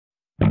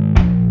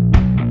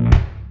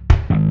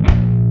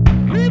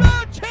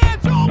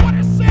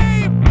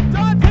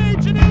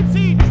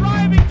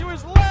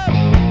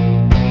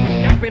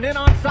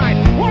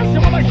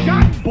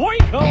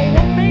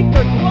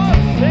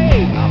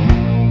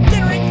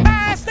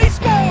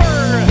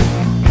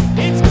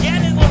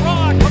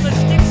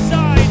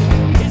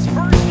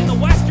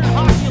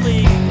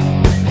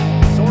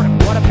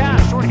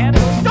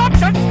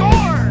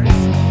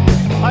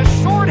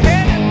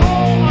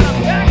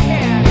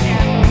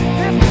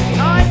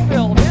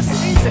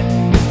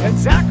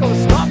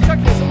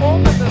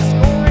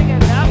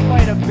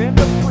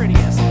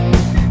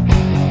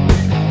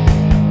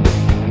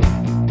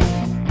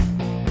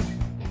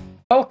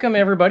welcome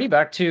everybody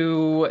back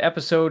to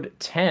episode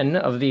 10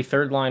 of the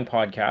Third Line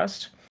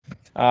podcast.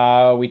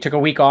 We took a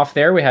week off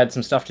there. We had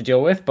some stuff to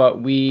deal with,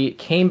 but we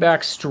came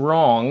back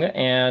strong.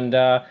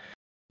 And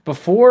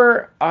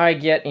before I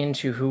get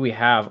into who we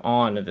have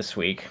on this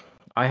week,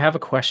 I have a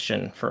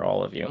question for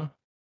all of you.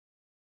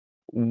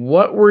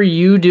 What were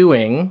you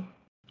doing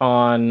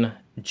on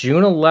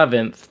June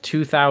 11th,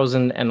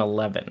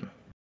 2011?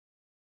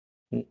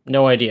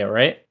 No idea,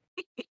 right?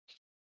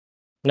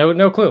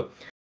 No clue.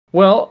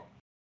 Well,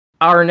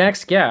 our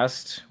next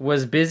guest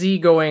was busy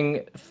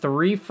going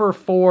 3 for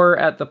 4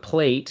 at the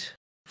plate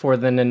for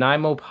the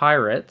Nanaimo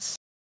Pirates.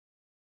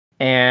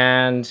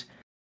 And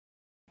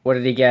what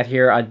did he get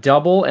here? A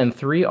double and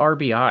 3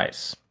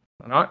 RBIs.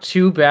 Not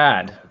too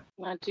bad.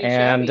 Not too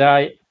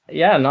shabby.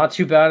 Yeah, not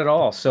too bad at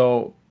all.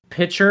 So,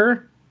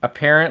 pitcher,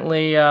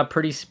 apparently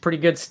pretty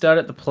good stud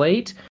at the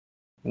plate.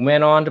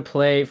 Went on to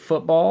play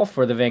football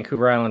for the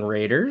Vancouver Island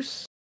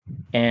Raiders.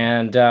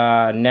 And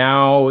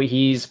now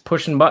he's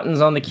pushing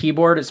buttons on the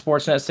keyboard at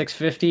Sportsnet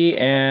 650,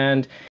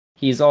 and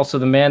he's also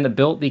the man that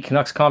built the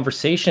Canucks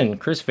Conversation.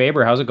 Chris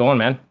Faber, how's it going,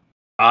 man?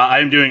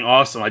 I'm doing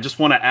awesome. I just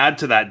want to add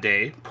to that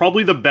day,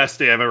 probably the best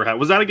day I've ever had.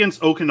 Was that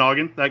against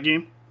Okanagan, that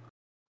game?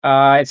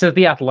 It says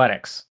the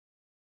Athletics.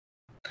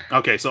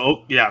 Okay,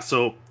 so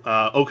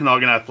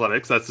Okanagan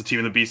Athletics, that's the team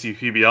in the BC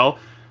PBL.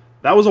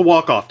 That was a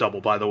walk-off double,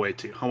 by the way,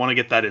 too. I want to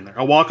get that in there.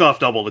 A walk-off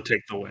double to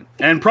take the win.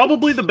 And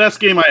probably the best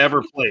game I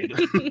ever played.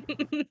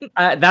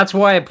 That's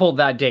why I pulled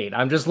that date.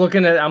 I'm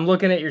looking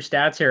at your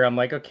stats here. I'm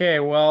like, okay,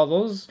 well,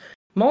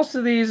 most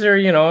of these are,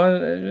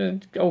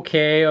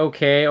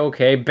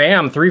 okay.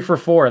 Bam, 3 for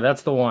 4.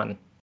 That's the one.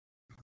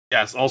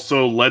 Yes,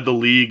 also led the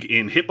league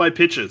in hit by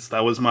pitches.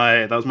 That was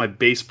my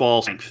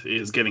baseball strength,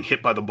 is getting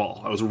hit by the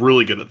ball. I was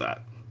really good at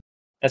that.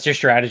 That's your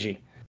strategy.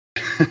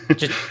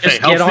 Just hey,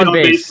 get on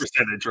base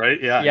percentage, right?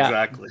 Yeah,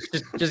 exactly.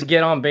 Just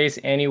get on base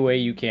any way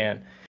you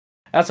can.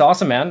 That's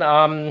awesome, man.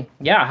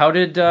 How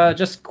did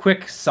just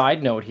quick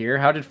side note here?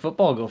 How did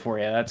football go for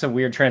you? That's a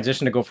weird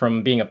transition to go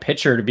from being a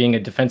pitcher to being a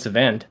defensive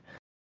end.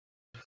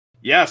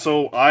 Yeah,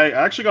 so I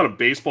actually got a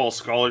baseball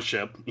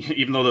scholarship,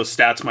 even though those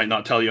stats might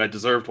not tell you I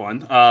deserved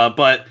one.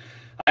 But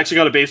I actually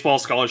got a baseball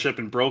scholarship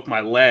and broke my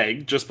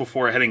leg just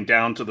before heading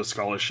down to the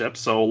scholarship.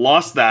 So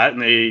lost that,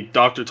 and the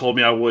doctor told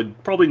me I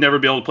would probably never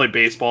be able to play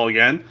baseball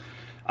again.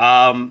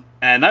 And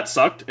that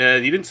sucked.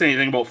 And he didn't say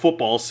anything about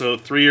football. So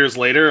 3 years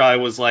later, I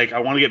was like, I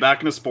want to get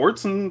back into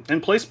sports and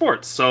play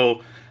sports.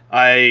 So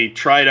I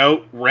tried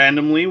out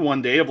randomly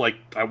one day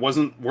I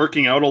wasn't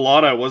working out a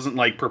lot. I wasn't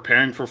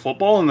preparing for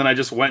football. And then I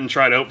just went and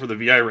tried out for the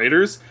VI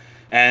Raiders.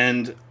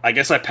 And I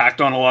guess I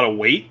packed on a lot of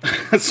weight,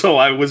 so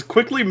I was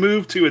quickly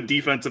moved to a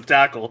defensive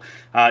tackle,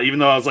 even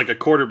though I was a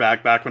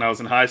quarterback back when I was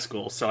in high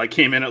school. So I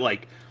came in at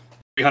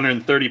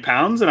 330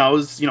 pounds, and I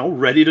was,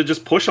 ready to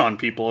just push on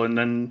people, and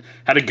then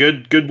had a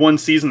good one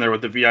season there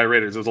with the VI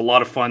Raiders. It was a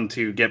lot of fun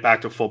to get back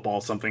to football,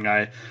 something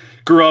I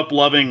grew up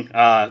loving.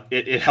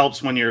 It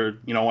helps when you're,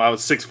 I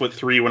was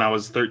 6'3" when I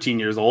was 13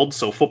 years old,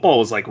 so football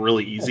was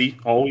really easy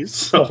always.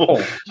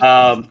 So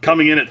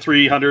coming in at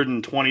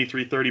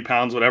 330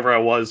 pounds, whatever I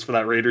was for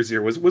that Raiders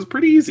year was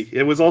pretty easy.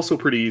 It was also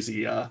pretty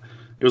easy.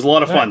 It was a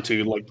lot of fun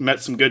too. Met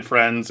some good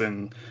friends,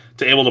 and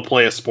to able to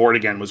play a sport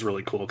again was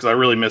really cool, because I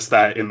really missed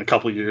that in the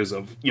couple of years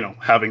of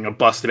having a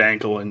busted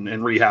ankle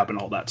and rehab and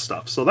all that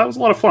stuff. So that was a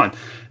lot of fun,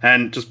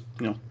 and just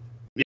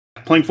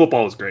playing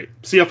football is great.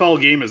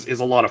 CFL game is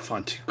a lot of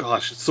fun too.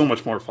 Gosh, it's so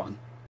much more fun.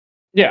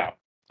 Yeah.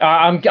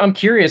 I'm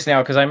curious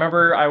now, because I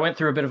remember I went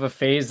through a bit of a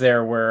phase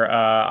there where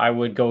I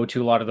would go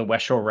to a lot of the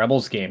West Shore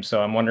Rebels games.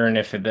 So I'm wondering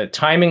if the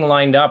timing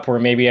lined up where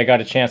maybe I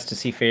got a chance to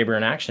see Faber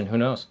in action. Who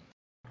knows?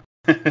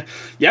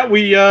 Yeah,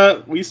 we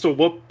used to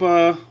whoop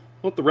the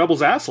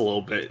Rebels' ass a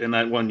little bit in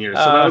that one year.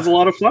 So that was a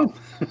lot of fun.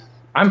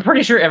 I'm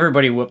pretty sure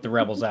everybody whooped the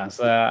Rebels' ass.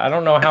 I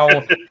don't know how...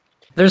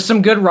 There's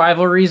some good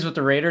rivalries with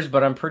the Raiders,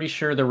 but I'm pretty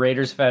sure the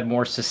Raiders have had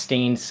more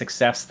sustained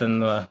success than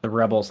the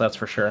Rebels, that's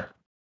for sure.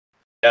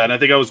 Yeah, and I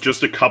think I was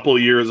just a couple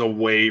years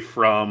away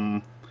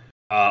from,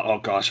 I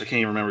can't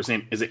even remember his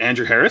name. Is it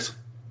Andrew Harris?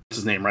 That's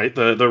his name, right?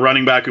 The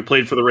running back who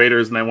played for the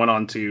Raiders and then went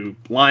on to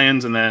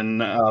Lions and then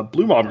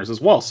Blue Bombers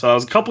as well. So I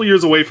was a couple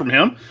years away from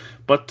him.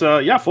 But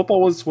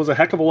football was a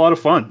heck of a lot of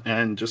fun.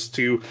 And just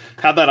to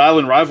have that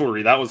island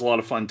rivalry, that was a lot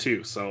of fun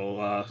too.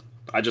 So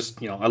I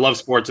just, I love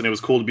sports, and it was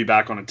cool to be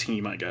back on a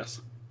team, I guess.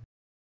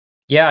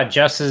 Yeah,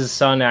 Jess's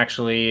son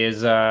actually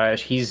is,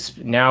 he's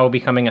now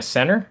becoming a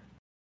center.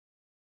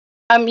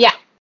 Yeah,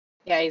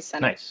 he's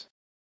center.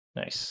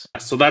 Nice.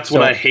 So that's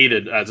what I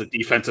hated as a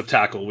defensive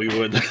tackle.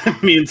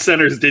 Me and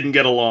centers didn't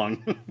get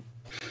along.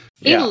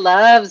 He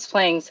loves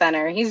playing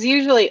center. He's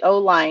usually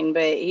O-line,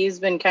 but he's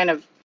been kind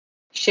of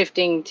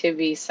shifting to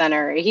be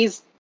center.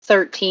 He's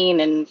 13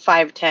 and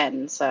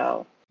 5'10",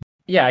 so.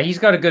 Yeah, he's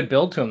got a good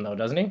build to him, though,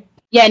 doesn't he?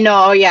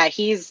 Yeah,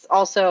 he's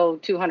also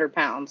 200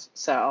 pounds,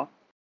 so.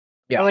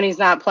 Yeah. And when he's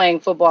not playing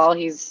football,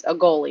 he's a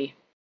goalie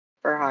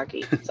for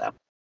hockey, so.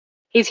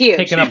 He's huge.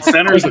 Picking up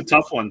center is a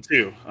tough one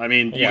too. I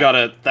mean, you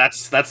gotta.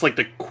 That's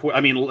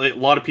a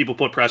lot of people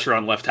put pressure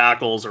on left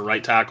tackles or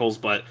right tackles,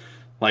 but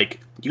like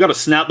you got to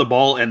snap the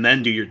ball and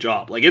then do your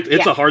job. Like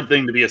it's a hard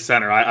thing to be a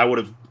center. I would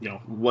have,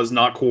 was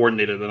not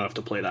coordinated enough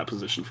to play that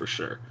position for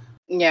sure.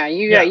 Yeah,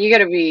 you got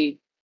to be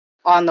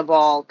on the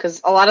ball,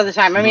 because a lot of the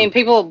time, I mean,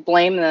 people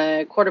blame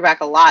the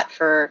quarterback a lot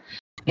for,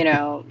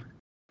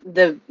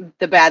 the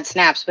bad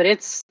snaps, but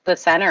it's the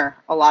center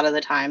a lot of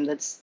the time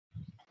that's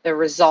the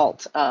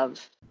result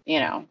of,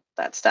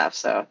 that stuff.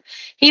 So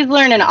he's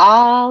learning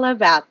all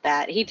about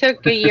that. He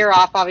took a year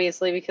off,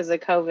 obviously, because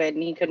of COVID,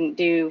 and he couldn't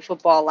do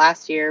football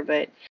last year,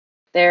 but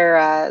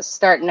they're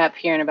starting up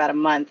here in about a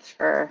month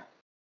for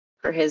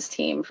his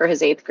team for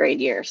his 8th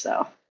grade year.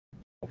 So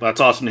that's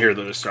awesome to hear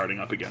that they're starting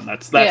up again.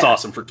 That's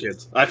awesome for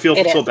kids. I feel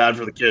so bad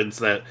for the kids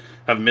that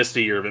have missed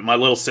a year of it. My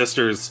little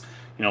sister's,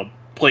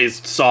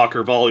 plays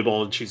soccer,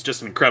 volleyball, and she's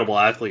just an incredible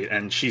athlete,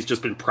 and she's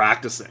just been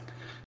practicing.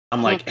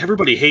 I'm like,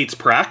 everybody hates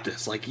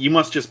practice. Like, you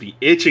must just be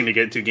itching to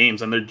get into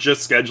games, and they're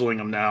just scheduling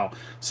them now.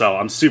 So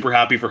I'm super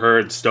happy for her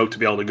and stoked to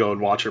be able to go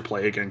and watch her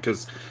play again,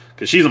 because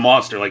she's a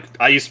monster. Like,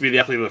 I used to be the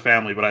athlete of the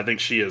family, but I think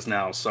she is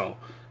now. So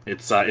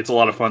it's a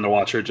lot of fun to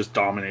watch her just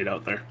dominate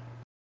out there.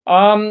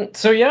 One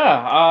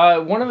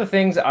of the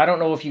things, I don't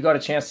know if you got a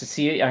chance to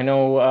see it. I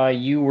know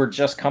you were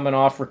just coming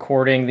off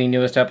recording the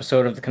newest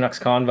episode of the Canucks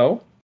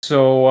Convo.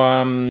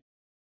 So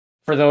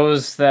for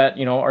those that,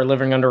 are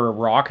living under a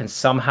rock and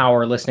somehow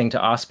are listening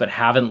to us but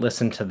haven't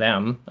listened to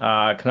them,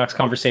 Canucks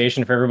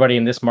Conversation for everybody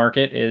in this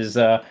market is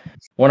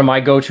one of my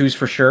go-tos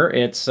for sure.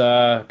 It's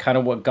kind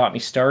of what got me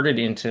started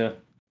into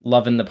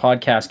loving the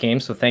podcast game.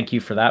 So thank you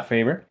for that,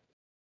 Faber.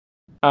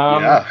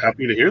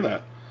 Happy to hear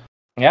that.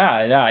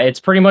 Yeah, it's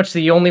pretty much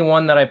the only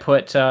one that I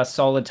put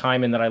solid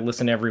time in, that I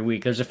listen every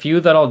week. There's a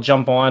few that I'll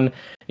jump on,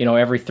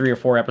 every 3 or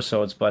 4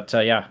 episodes, but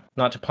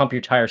not to pump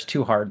your tires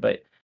too hard,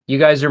 but you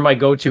guys are my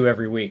go-to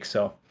every week.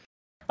 So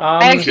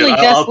I actually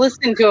just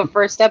listened to a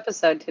first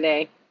episode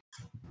today.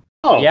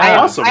 Oh, yeah,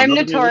 awesome! I'm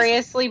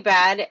notoriously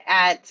bad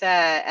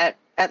at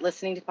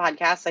listening to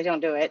podcasts. I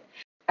don't do it.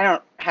 I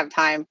don't have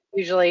time,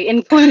 usually,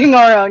 including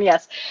our own.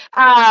 Yes.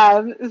 So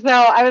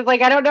I was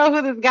like, I don't know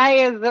who this guy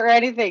is or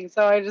anything.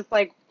 So I just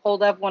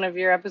pulled up one of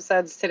your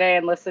episodes today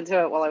and listened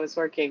to it while I was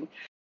working.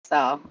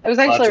 So it was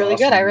actually really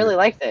good. I really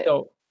liked it.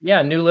 So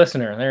yeah, new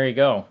listener. There you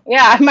go.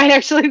 Yeah, I might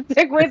actually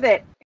stick with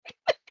it.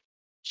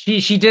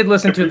 She did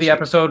listen to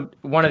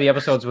one of the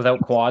episodes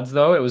without quads,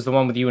 though. It was the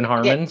one with you and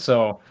Harmon. Yeah.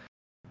 So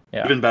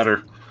yeah, even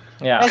better.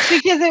 Yeah, that's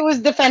because it was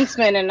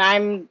defensemen,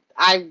 and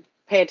I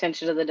pay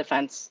attention to the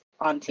defense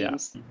on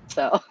teams. Yeah.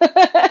 So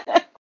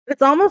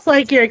it's almost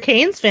like you're a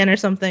Canes fan or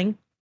something.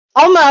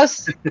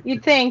 Almost,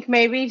 you'd think,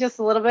 maybe just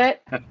a little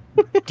bit.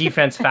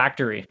 Defense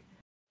factory.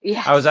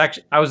 Yeah.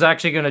 I was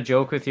actually going to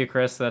joke with you,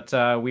 Chris,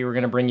 that we were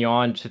going to bring you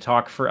on to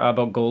talk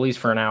about goalies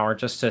for an hour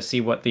just to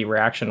see what the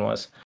reaction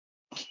was.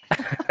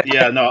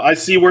 Yeah, no, I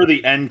see where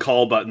the end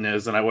call button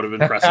is, and I would have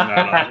been pressing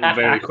that on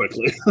very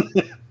quickly.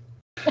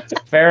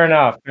 Fair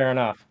enough.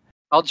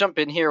 I'll jump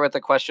in here with a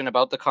question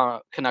about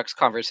the Canucks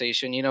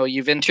Conversation.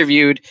 You've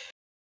interviewed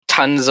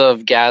tons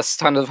of guests,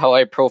 tons of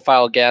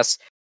high-profile guests.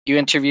 You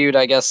interviewed,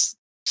 I guess,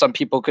 some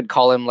people could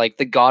call him like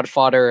the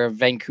godfather of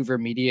Vancouver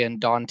media, and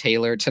Don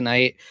Taylor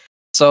tonight.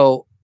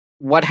 So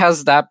what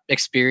has that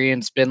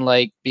experience been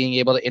like, being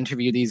able to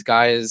interview these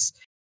guys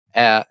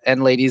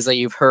and ladies that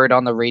you've heard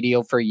on the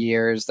radio for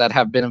years, that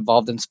have been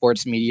involved in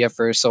sports media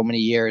for so many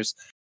years,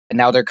 and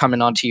now they're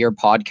coming onto your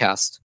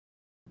podcast?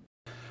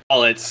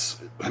 Well,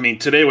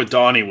 today with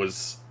Donnie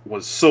was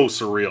so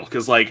surreal,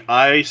 because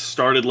I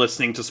started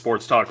listening to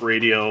sports talk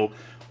radio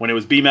when it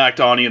was BMAC,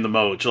 Donnie, and the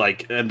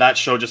Moj, and that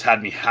show just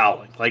had me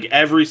howling.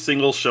 Every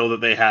single show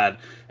that they had,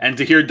 and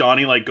to hear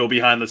Donnie go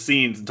behind the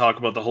scenes and talk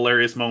about the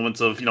hilarious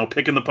moments of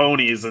picking the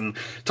ponies and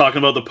talking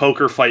about the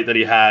poker fight that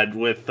he had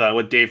with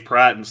Dave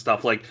Pratt and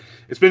stuff,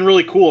 it's been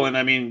really cool.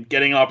 And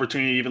getting an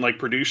opportunity to even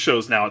produce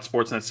shows now at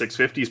Sportsnet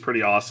 650 is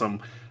pretty awesome,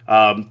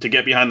 to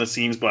get behind the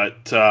scenes.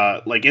 But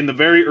in the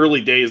very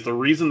early days, the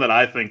reason that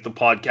I think the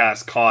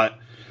podcast caught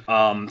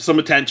some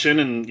attention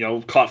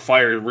and caught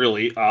fire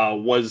really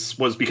was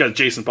because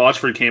Jason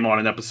Botchford came on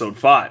in episode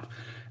 5,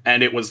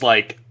 and it was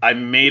I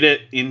made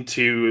it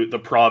into the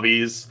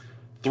Provies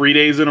 3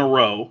 days in a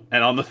row,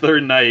 and on the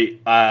third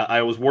night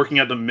I was working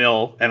at the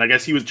mill, and I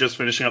guess he was just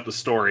finishing up the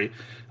story.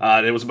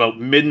 It was about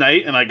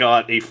midnight, and I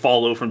got a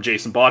follow from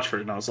Jason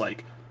Botchford, and I was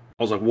like,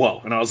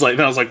 whoa. And I was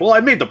like, well, I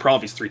made the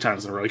Provies 3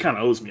 times in a row. He kind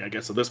of owes me, I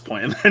guess, at this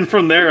point. And then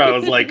from there, I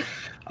was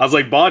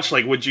like, Botch,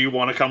 would you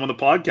want to come on the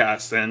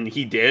podcast? And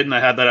he did. And I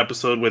had that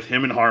episode with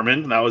him and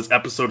Harmon. And that was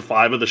episode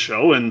 5 of the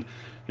show. And,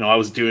 I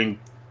was doing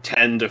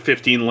 10 to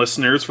 15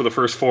 listeners for the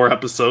first 4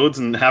 episodes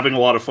and having a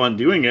lot of fun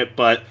doing it.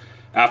 But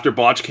after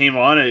Botch came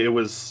on, it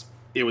was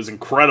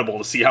incredible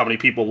to see how many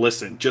people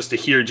listened just to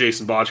hear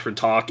Jason Botchford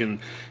talk, and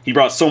he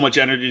brought so much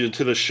energy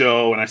to the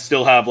show, and I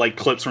still have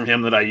clips from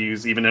him that I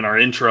use even in our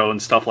intro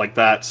and stuff like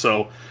that.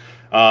 So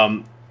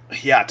to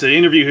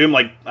interview him,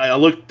 I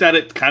looked at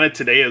it kind of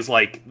today as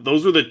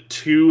those are the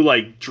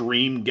 2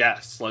 dream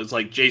guests. It's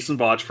Jason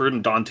Botchford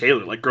and Don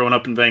Taylor, growing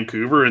up in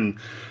Vancouver and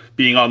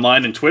being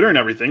online and Twitter and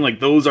everything,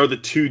 those are the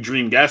 2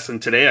 dream guests,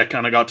 and today I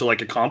kind of got to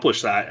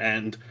accomplish that,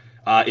 and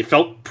it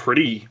felt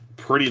pretty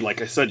pretty,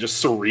 like I said,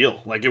 just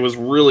surreal. Like, it was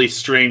really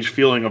strange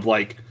feeling of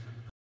like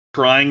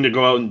trying to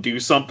go out and do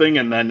something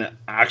and then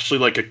actually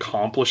like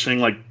accomplishing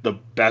like the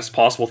best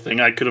possible thing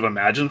I could have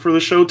imagined for the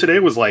show today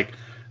was like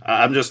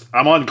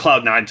I'm on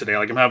cloud nine today.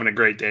 Like, I'm having a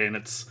great day, and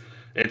it's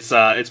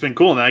been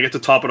cool. And then I get to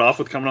top it off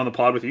with coming on the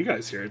pod with you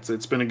guys here.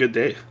 It's been a good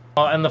day.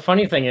 And the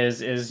funny thing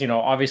is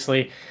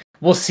obviously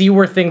we'll see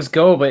where things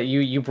go, but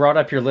you brought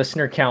up your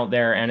listener count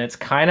there, and it's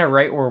kind of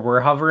right where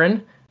we're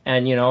hovering.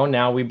 And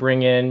now we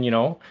bring in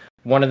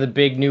one of the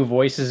big new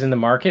voices in the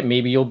market.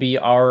 Maybe you'll be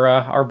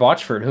our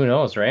Botchford. Who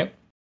knows, right?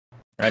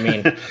 I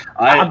mean,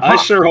 I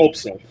sure hope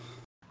so.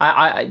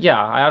 I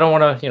don't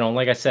want to,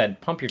 like I said,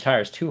 pump your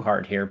tires too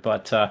hard here,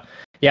 but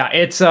yeah,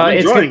 it's I'm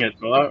enjoying it.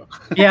 So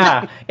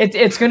Yeah,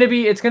 it's gonna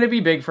be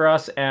big for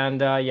us,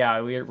 and yeah,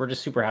 we're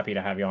just super happy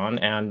to have you on,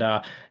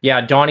 and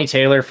yeah, Donnie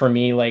Taylor for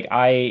me, like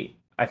I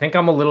think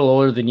I'm a little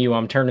older than you.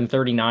 I'm turning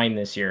 39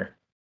 this year,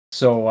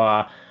 so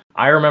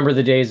I remember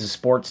the days of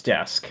Sports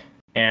Desk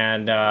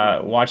and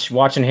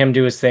watching him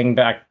do his thing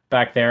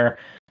back there.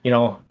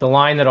 The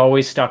line that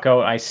always stuck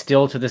out, I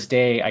still to this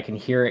day, I can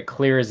hear it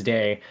clear as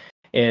day,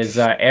 is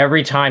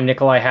every time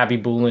Nikolai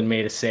Habibulin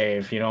made a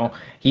save,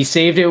 he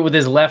saved it with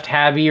his left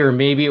Habby, or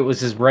maybe it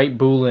was his right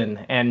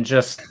Bulin, and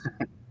just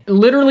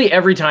literally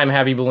every time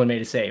Habibulin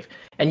made a save.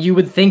 And you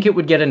would think it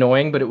would get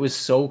annoying, but it was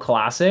so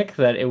classic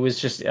that it was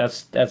just,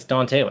 that's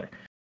Don Taylor.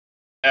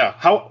 Yeah.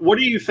 What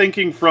are you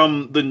thinking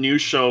from the new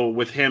show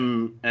with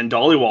him and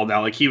Dollywall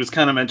now? Like, he was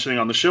kind of mentioning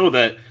on the show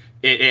that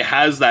it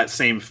has that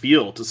same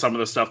feel to some of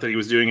the stuff that he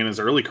was doing in his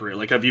early career.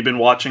 Like, have you been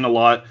watching a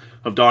lot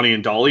of Donnie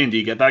and Dolly, and do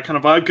you get that kind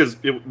of vibe? Because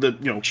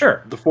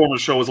sure, the former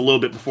show was a little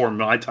bit before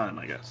my time,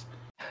 I guess.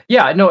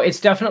 Yeah, no,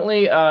 it's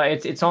definitely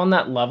it's on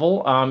that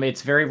level.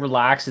 It's very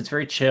relaxed, it's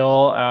very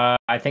chill.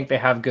 I think they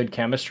have good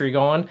chemistry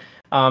going.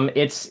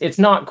 It's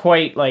not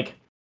quite like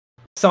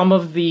some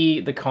of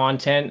the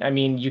content. I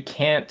mean, you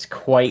can't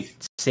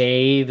quite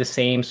say the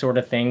same sort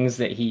of things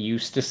that he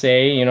used to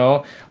say.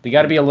 We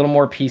got to be a little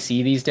more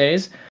PC these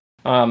days.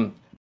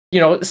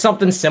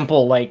 Something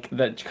simple like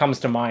that comes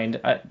to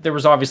mind. There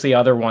was obviously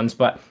other ones,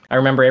 but I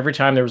remember every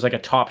time there was like a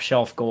top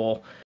shelf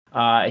goal,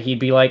 he'd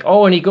be like,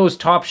 "Oh, and he goes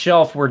top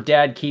shelf where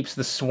Dad keeps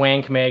the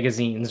Swank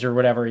magazines or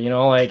whatever."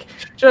 Like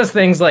just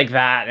things like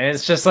that. And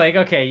it's just like,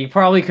 okay, you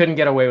probably couldn't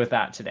get away with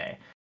that today.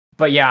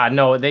 But yeah,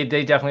 no, they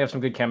definitely have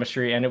some good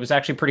chemistry, and it was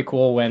actually pretty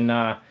cool when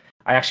I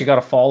actually got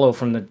a follow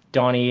from the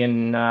Donnie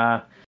and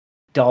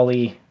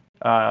Dolly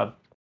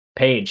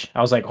page.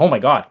 I was like, oh my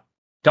god.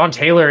 Don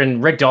Taylor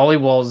and Rick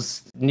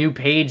Dollywall's new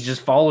page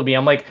just followed me.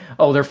 I'm like,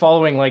 oh, they're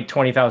following like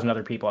 20,000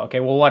 other people. Okay,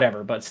 well,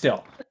 whatever, but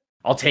still,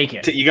 I'll take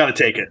it. You got to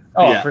take it.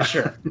 Oh, yeah. For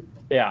sure.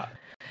 Yeah.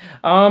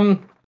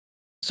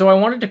 So I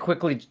wanted to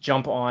quickly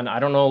jump on. I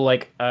don't know,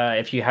 like,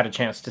 if you had a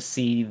chance to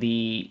see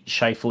the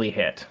Scheifele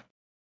hit.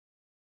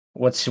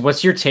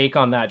 What's your take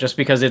on that? Just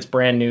because it's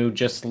brand new,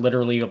 just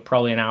literally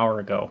probably an hour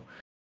ago.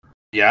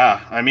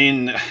 Yeah, I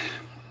mean,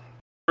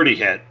 pretty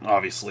hit.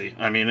 Obviously,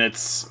 I mean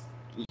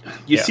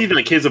you see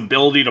like his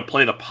ability to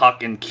play the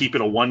puck and keep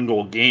it a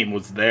 1-goal game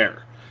was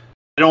there.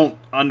 I don't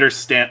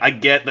understand. I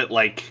get that,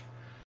 like,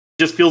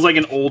 it just feels like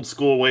an old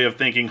school way of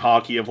thinking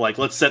hockey of like,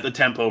 let's set the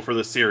tempo for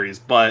the series,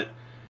 but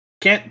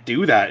can't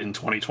do that in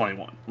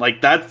 2021.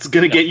 Like, that's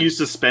going to get you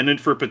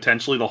suspended for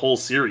potentially the whole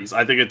series.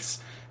 I think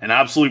it's an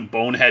absolute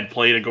bonehead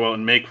play to go out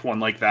and make one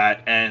like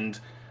that, and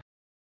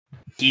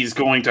he's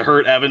going to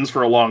hurt Evans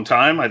for a long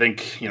time. I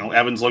think,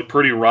 Evans looked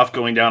pretty rough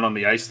going down on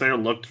the ice there.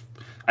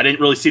 I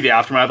didn't really see the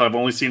aftermath. I've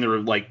only seen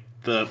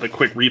the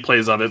quick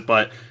replays of it,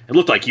 but it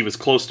looked like he was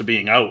close to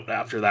being out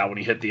after that when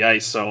he hit the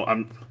ice. So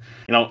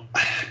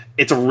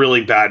it's a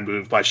really bad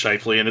move by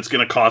Scheifele, and it's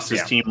going to cost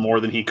his team more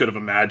than he could have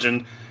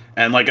imagined.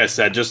 And like I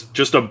said,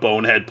 just a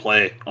bonehead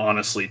play,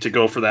 honestly, to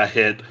go for that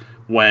hit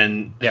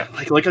when,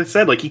 like I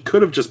said, like, he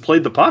could have just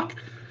played the puck.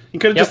 He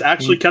could have just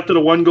actually kept it a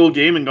 1-goal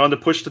game and gone to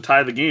push to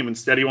tie the game.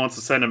 Instead, he wants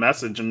to send a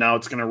message, and now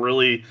it's going to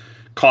really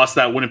cost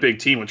that Winnipeg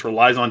team, which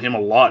relies on him a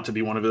lot to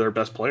be one of their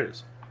best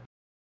players.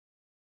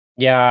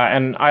 Yeah,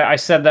 and I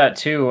said that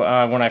too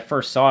when I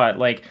first saw it.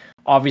 Like,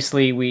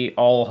 obviously, we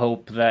all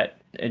hope that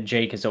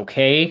Jake is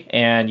okay,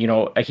 and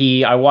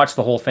I watched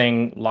the whole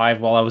thing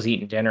live while I was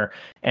eating dinner,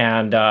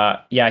 and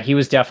he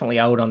was definitely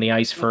out on the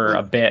ice for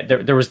a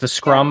bit. There was the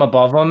scrum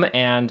above him,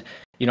 and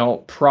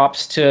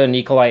props to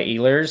Nikolai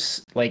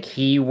Ehlers, like,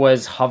 he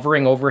was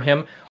hovering over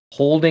him,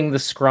 holding the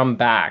scrum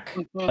back,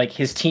 like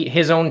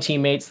his own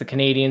teammates, the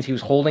Canadians. He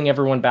was holding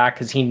everyone back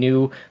because he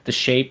knew the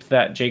shape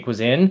that Jake was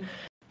in,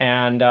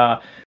 and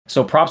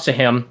so props to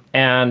him.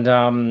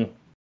 And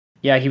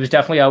he was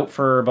definitely out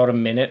for about a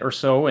minute or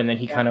so, and then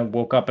he kind of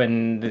woke up,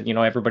 and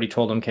everybody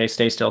told him, okay,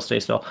 stay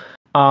still.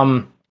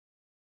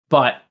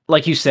 But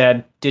like you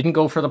said, didn't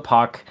go for the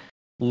puck,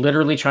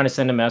 literally trying to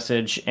send a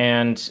message.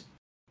 And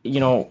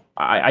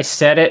I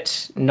said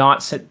it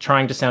not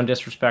trying to sound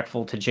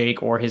disrespectful to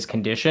Jake or his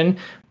condition,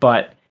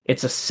 but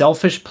it's a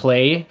selfish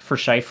play for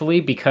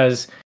Scheifele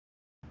because,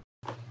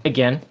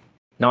 again,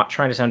 not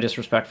trying to sound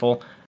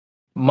disrespectful,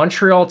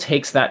 Montreal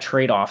takes that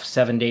trade-off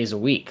 7 days a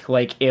week.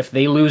 Like, if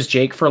they lose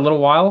Jake for a little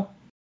while,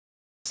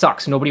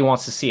 sucks. Nobody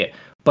wants to see it.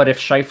 But if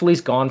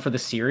Scheifele's gone for the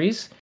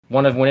series,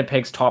 one of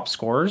Winnipeg's top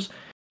scorers,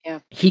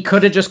 he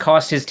could have just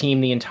cost his team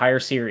the entire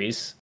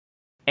series,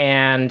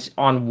 and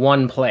on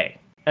one play,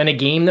 and a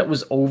game that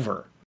was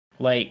over.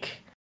 Like,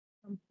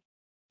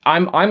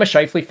 I'm a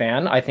Scheifele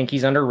fan. I think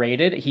he's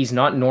underrated. He's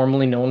not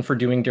normally known for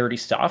doing dirty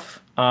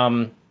stuff.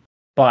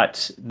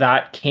 But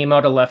that came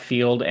out of left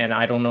field, and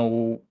I don't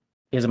know,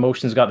 his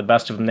emotions got the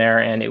best of him there,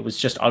 and it was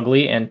just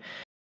ugly. And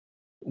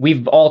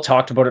we've all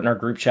talked about it in our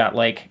group chat.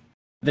 Like,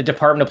 the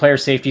Department of Player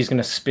Safety is going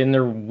to spin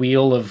their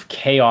wheel of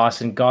chaos,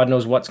 and God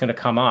knows what's going to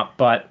come up.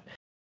 But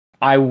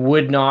I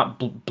would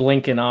not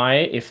blink an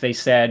eye if they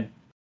said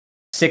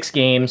 6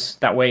 games.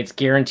 That way it's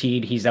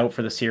guaranteed he's out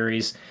for the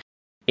series.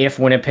 If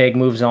Winnipeg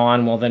moves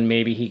on, well, then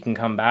maybe he can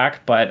come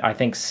back. But I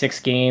think 6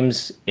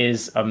 games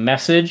is a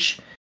message,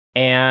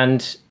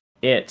 and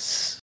it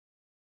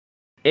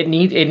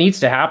needs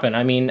to happen.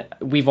 I mean,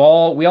 we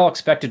all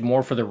expected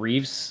more for the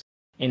Reeves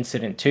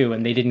incident too,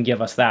 and they didn't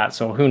give us that,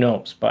 so who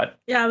knows? But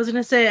yeah, I was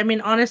gonna say, I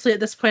mean, honestly,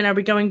 at this point, are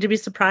we going to be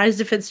surprised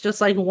if it's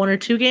just like 1 or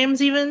 2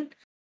 games even?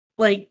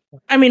 Like,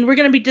 I mean, we're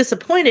gonna be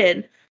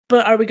disappointed,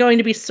 but are we going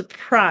to be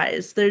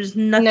surprised? There's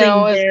nothing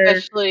there.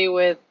 Especially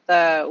with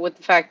the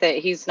fact that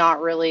he's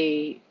not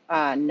really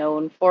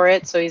known for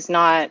it, so he's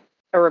not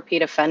a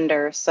repeat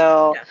offender.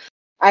 So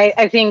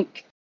I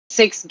think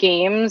 6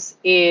 games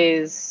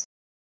is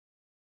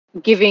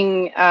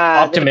giving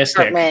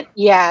optimistic. The department,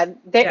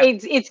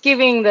 it's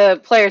giving the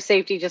player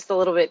safety just a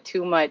little bit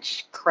too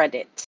much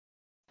credit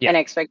and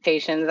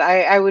expectations.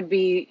 I would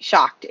be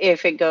shocked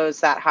if it goes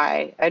that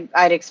high.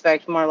 I'd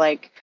expect more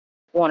like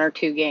 1 or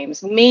 2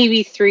 games,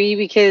 maybe 3,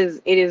 because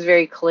it is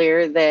very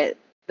clear that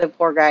the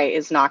poor guy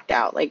is knocked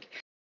out. Like,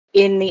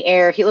 in the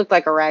air, he looked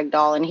like a rag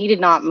doll, and he did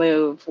not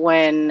move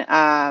when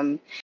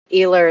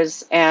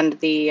Ehlers and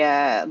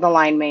the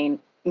line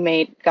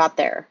mate got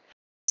there.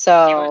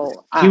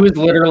 So he was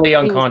literally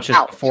unconscious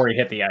before he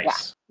hit the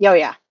ice.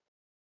 Yeah,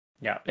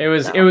 it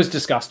was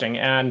disgusting.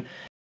 And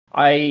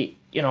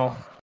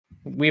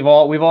we've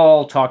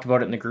all talked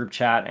about it in the group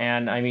chat,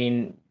 and I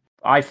mean,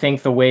 I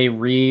think the way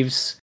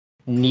Reeves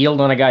kneeled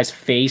on a guy's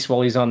face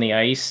while he's on the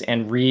ice,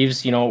 and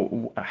Reeves,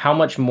 how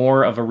much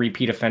more of a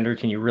repeat offender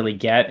can you really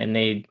get? And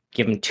they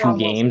give him 2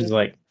 games.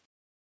 Like,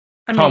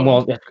 Tom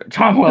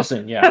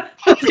Wilson, yeah.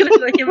 I was gonna be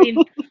like, I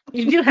mean,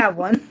 you do have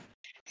one.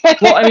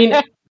 Well, I mean,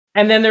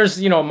 and then there's,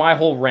 my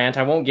whole rant.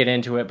 I won't get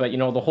into it, but,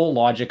 the whole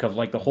logic of,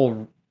 like,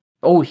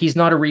 he's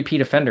not a repeat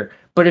offender.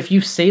 But if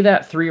you say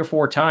that 3 or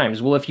 4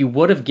 times, well, if you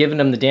would have given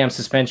him the damn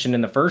suspension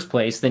in the first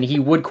place, then he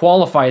would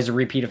qualify as a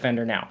repeat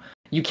offender now.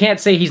 You can't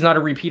say he's not a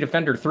repeat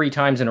offender 3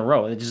 times in a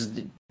row.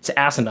 It's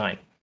asinine.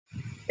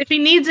 If he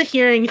needs a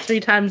hearing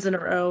 3 times in a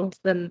row,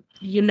 then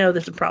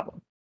there's a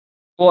problem.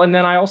 Well, and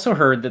then I also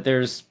heard that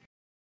there's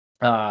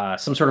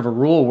some sort of a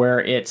rule where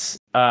it's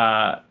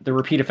the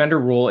repeat offender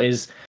rule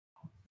is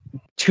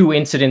 2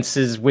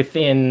 incidences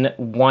within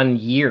 1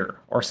 year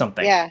or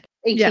something. Yeah,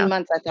 18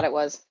 months, I thought it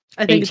was.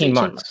 I think 18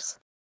 months.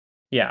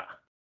 Yeah.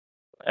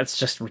 That's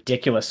just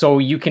ridiculous. So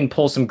you can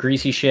pull some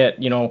greasy shit,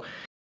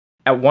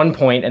 at one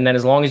point, and then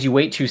as long as you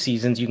wait 2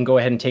 seasons, you can go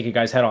ahead and take a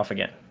guy's head off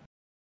again.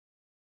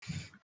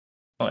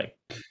 Like,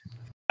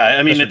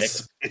 I mean,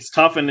 it's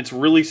tough, and it's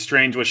really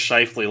strange with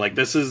Scheifele. Like,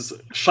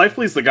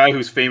 Scheifele's the guy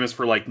who's famous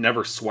for, like,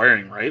 never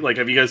swearing, right? Like,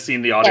 have you guys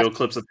seen the audio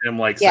clips of him,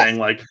 like, saying,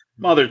 like,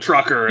 mother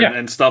trucker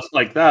and stuff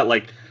like that?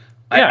 Like,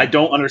 I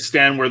don't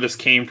understand where this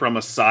came from,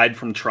 aside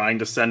from trying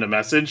to send a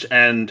message.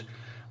 And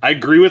I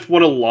agree with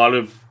what a lot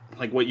of,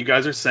 like, what you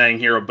guys are saying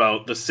here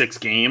about the 6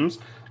 games.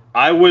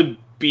 I would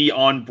be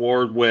on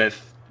board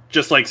with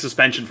just, like,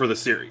 suspension for the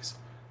series,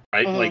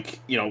 right? Mm-hmm. Like,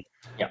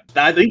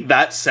 I think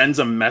that sends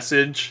a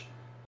message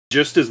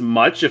just as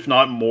much, if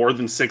not more,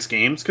 than 6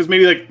 games. Because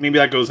maybe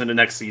that goes into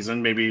next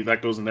season. Maybe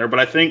that goes in there. But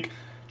I think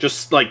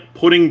just, like,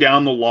 putting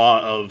down the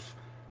law of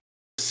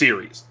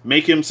series,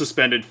 make him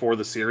suspended for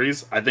the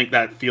series, I think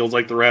that feels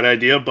like the right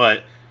idea.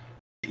 But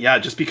yeah,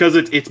 just because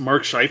it's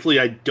Mark Scheifele,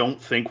 I don't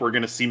think we're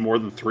going to see more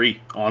than 3,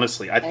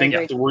 honestly. I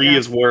think 3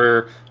 is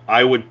where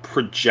I would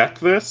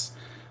project this.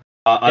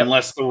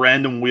 Unless the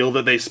random wheel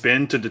that they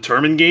spin to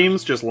determine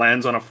games just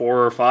lands on a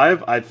 4 or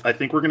 5, I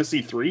think we're going to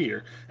see 3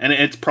 here. And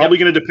it's probably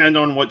going to depend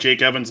on what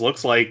Jake Evans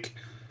looks like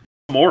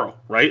tomorrow,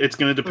 right? It's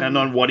going to depend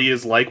on what he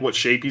is like, what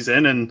shape he's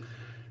in, and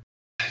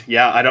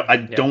I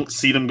don't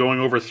see them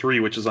going over 3,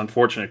 which is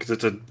unfortunate,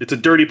 because it's a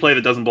dirty play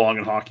that doesn't belong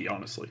in hockey,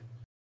 honestly.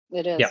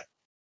 It is.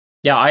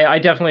 Yeah, I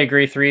definitely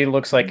agree. 3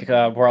 looks like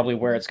probably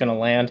where it's going to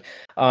land.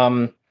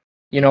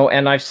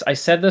 And I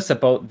said this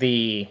about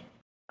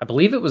I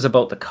believe it was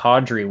about the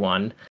Kadri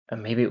one.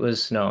 Maybe it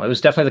was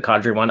definitely the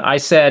Kadri one. I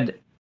said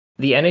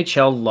the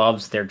NHL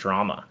loves their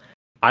drama.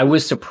 I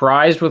was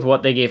surprised with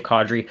what they gave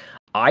Kadri.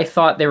 I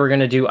thought they were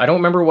going to do, I don't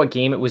remember what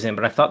game it was in,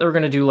 but I thought they were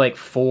going to do like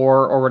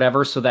 4 or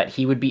whatever so that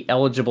he would be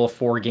eligible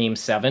for Game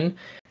 7.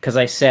 Because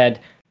I said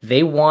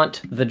they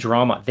want the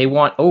drama. They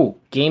want,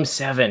 Game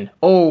 7.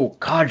 Oh,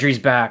 Kadri's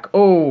back.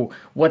 Oh,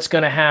 what's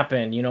going to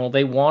happen?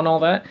 They want all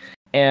that.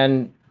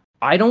 And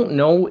I don't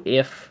know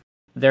if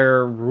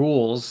their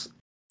rules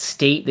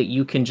state that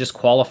you can just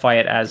qualify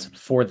it as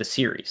for the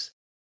series.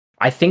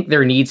 I think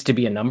there needs to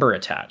be a number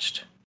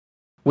attached,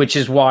 which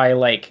is why,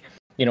 like,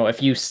 you know,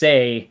 if you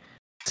say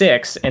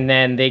 6 and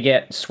then they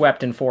get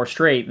swept in 4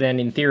 straight, then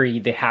in theory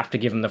they have to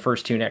give them the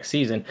first 2 next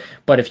season.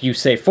 But if you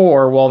say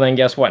 4, well, then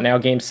guess what? Now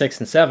games 6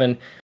 and 7,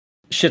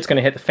 shit's going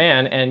to hit the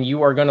fan, and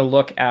you are going to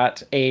look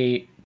at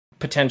a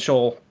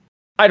potential,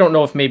 I don't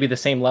know if maybe the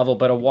same level,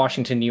 but a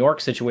Washington, New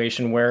York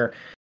situation where,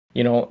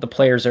 you know, the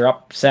players are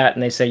upset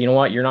and they say, you know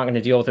what, you're not going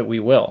to deal with it, we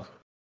will.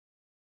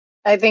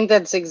 I think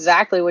that's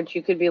exactly what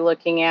you could be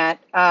looking at,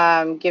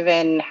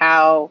 given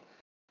how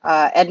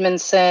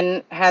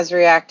Edmondson has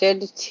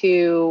reacted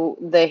to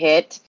the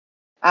hit.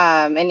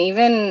 And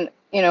even,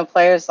 you know,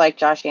 players like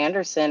Josh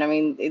Anderson. I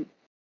mean,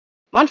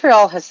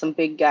 Montreal has some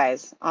big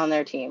guys on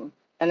their team,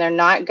 and they're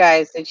not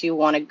guys that you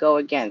want to go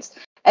against.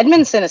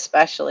 Edmondson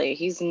especially,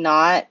 he's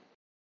not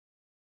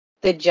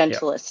the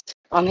gentlest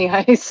on the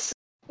ice.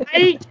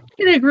 I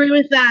can agree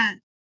with that.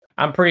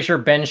 I'm pretty sure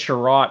Ben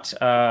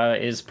Sherratt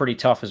is pretty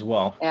tough as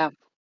well. Yeah.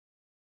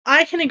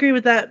 I can agree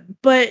with that,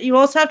 but you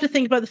also have to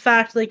think about the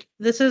fact, like,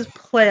 this is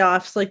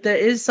playoffs. Like, there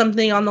is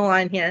something on the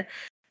line here.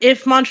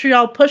 If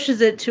Montreal pushes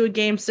it to a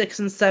game 6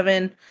 and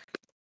 7,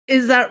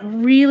 is that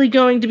really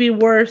going to be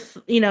worth,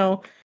 you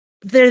know,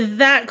 they're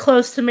that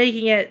close to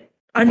making it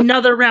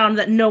another round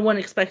that no one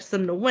expects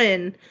them to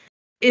win.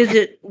 Is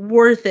it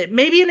worth it?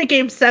 Maybe in a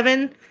game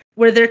 7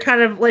 where they're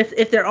kind of like,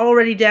 if they're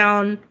already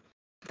down,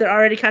 they're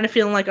already kind of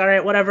feeling like, all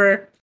right,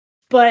 whatever.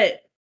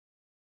 But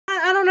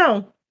I don't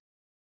know.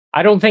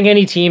 I don't think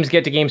any teams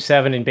get to game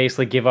 7 and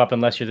basically give up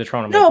unless you're the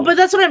Toronto Maple No, but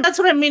that's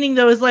what I'm meaning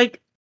though, is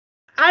like,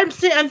 I'm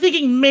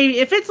thinking maybe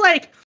if it's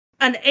like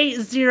an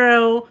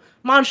 8-0,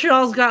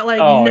 Montreal's got like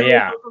no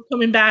hope of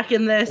coming back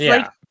in this. Yeah.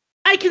 Like,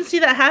 I can see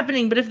that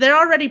happening, but if they're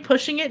already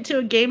pushing it to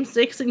a game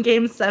 6 and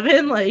game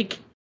 7, like,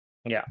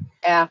 yeah,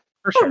 I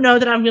don't know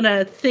that I'm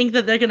gonna think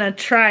that they're gonna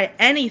try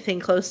anything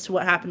close to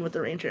what happened with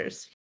the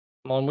Rangers.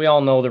 Well, and we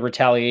all know the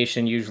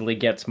retaliation usually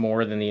gets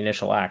more than the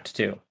initial act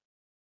too.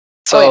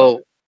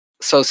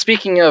 So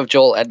speaking of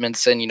Joel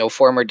Edmondson, you know,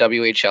 former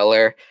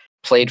WHLer,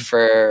 played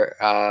for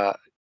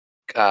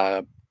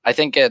I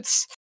think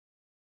it's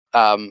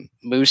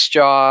Moose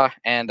Jaw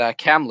and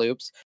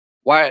Kamloops.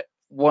 Why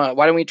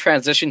don't we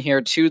transition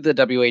here to the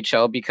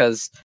WHL,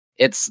 because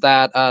it's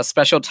that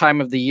special time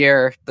of the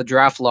year. The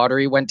draft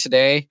lottery went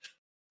today.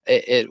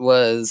 It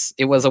was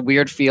a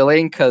weird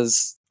feeling,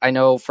 because I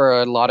know for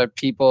a lot of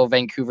people,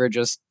 Vancouver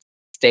just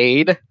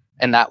stayed,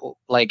 and that,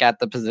 like, at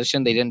the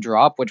position they didn't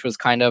drop, which was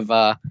kind of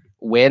a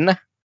win.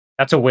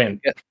 That's a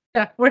win.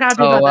 Yeah, we're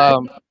happy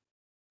about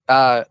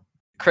that.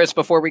 Chris,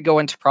 before we go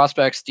into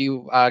prospects,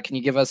 can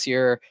you give us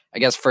your, I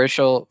guess,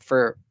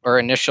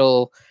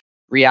 initial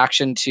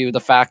reaction to the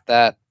fact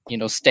that, you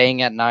know,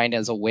 staying at 9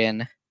 is a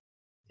win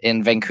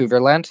in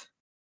Vancouverland?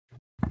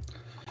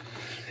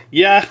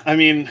 Yeah, I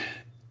mean,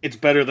 it's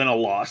better than a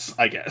loss,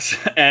 I guess.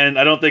 And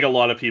I don't think a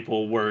lot of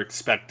people were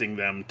expecting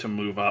them to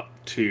move up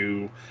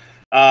to,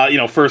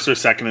 first or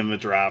second in the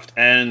draft.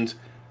 And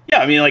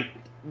yeah, I mean, like,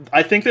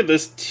 I think that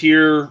this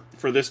tier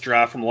for this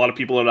draft, from a lot of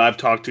people that I've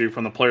talked to,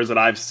 from the players that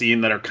I've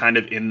seen that are kind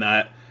of in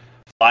that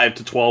 5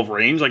 to 12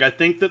 range, like, I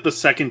think that the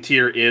second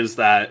tier is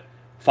that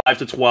 5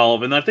 to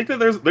 12, and I think that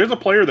there's a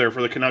player there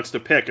for the Canucks to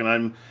pick,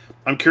 and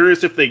I'm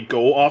curious if they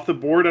go off the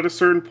board at a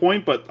certain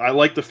point. But I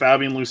like the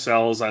Fabian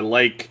Lucels. I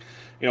like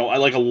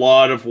a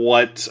lot of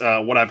what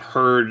I've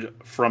heard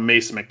from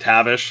Mason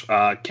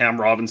McTavish. Cam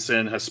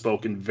Robinson has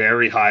spoken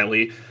very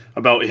highly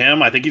about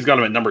him. I think he's got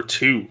him at number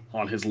 2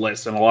 on his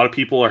list, and a lot of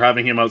people are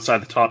having him outside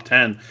the top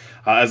 10.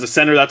 As a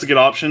center, that's a good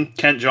option.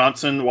 Kent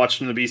Johnson,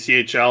 watched him in the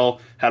BCHL,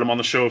 had him on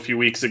the show a few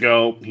weeks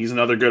ago. He's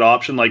another good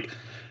option. Like,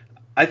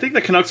 I think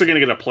the Canucks are going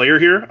to get a player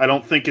here. I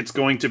don't think it's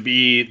going to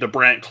be the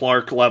Brant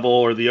Clark level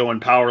or the Owen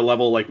Power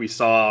level like we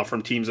saw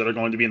from teams that are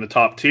going to be in the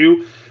top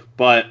 2.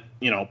 But,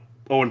 you know,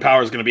 Owen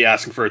Power is going to be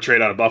asking for a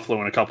trade out of Buffalo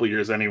in a couple of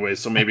years anyway,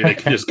 so maybe they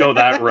can just go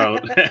that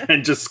route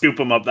and just scoop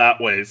him up that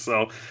way.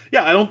 So,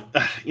 yeah,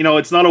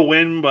 it's not a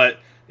win, but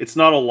it's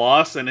not a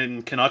loss, and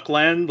in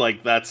Canuckland,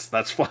 like, that's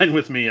fine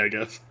with me, I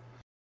guess.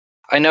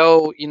 I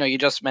know, you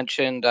just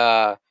mentioned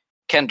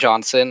Ken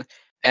Johnson,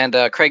 and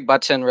Craig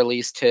Button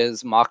released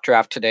his mock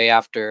draft today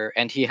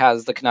and he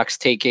has the Canucks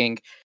taking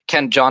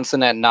Ken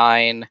Johnson at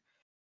 9,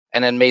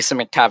 and then Mason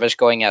McTavish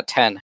going at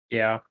 10.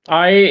 Yeah,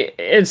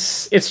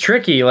 it's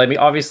tricky. Like,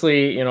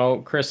 obviously, you know,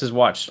 Chris has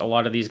watched a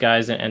lot of these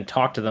guys and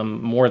talked to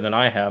them more than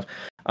I have.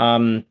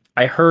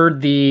 I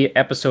heard the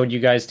episode you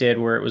guys did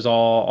where it was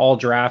all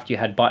draft. You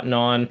had Button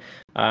on,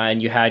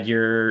 and you had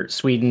your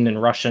Sweden and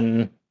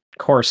Russian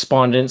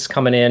correspondents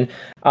coming in.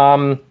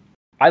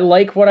 I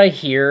like what I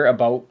hear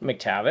about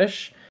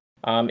McTavish.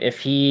 If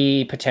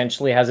he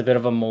potentially has a bit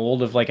of a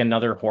mold of like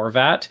another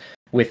Horvat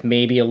with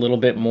maybe a little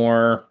bit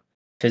more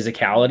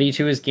physicality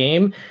to his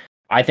game,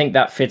 I think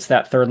that fits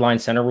that third line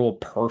center role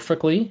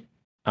perfectly.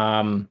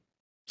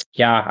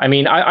 Yeah, I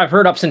mean, I've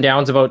heard ups and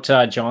downs about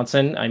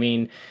Johnson. I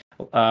mean,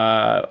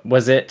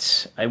 Was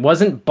it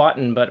wasn't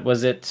Button, but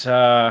was it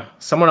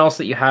someone else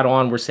that you had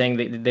on were saying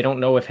that they don't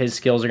know if his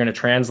skills are going to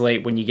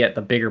translate when you get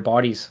the bigger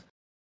bodies?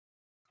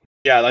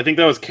 Yeah, I think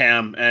that was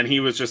Cam, and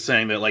he was just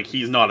saying that like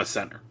he's not a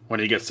center when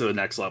he gets to the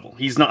next level.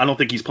 He's not. I don't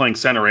think he's playing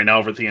center right now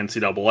over at the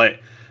NCAA.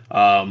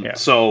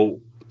 So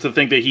to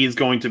think that he's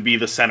going to be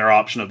the center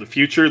option of the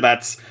future,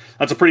 that's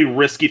a pretty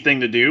risky thing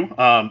to do.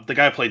 The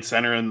guy played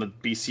center in the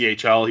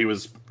BCHL. He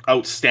was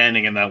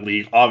outstanding in that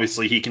league.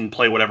 Obviously, he can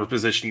play whatever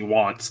position he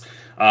wants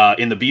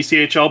in the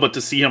BCHL, but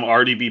to see him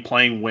already be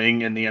playing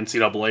wing in the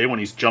NCAA when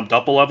he's jumped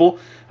up a level,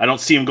 I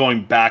don't see him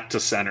going back to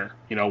center,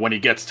 when he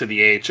gets to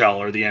the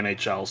AHL or the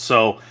NHL.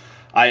 So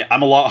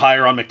I'm a lot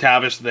higher on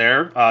McTavish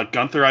there.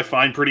 Gunther I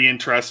find pretty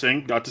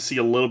interesting. Got to see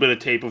a little bit of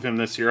tape of him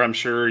this year. I'm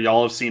sure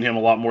y'all have seen him a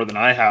lot more than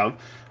I have.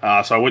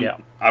 So I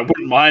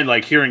wouldn't mind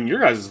like hearing your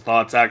guys'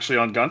 thoughts actually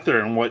on Gunther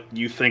and what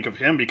you think of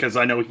him, because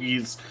I know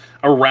he's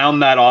around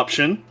that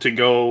option to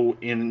go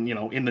in,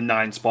 in the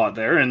 9 spot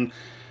there. And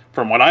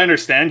from what I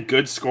understand,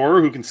 good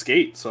scorer who can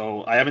skate.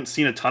 So I haven't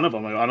seen a ton of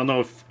him. I don't know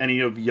if any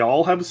of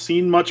y'all have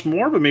seen much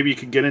more, but maybe you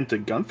could get into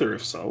Gunther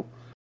if so.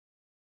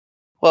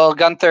 Well,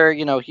 Gunther,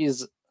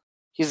 he's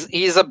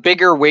a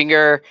bigger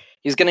winger.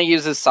 He's going to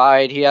use his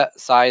size.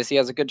 He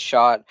has a good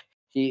shot.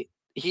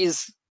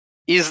 He's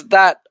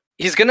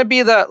going to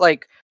be that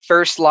like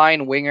first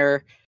line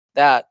winger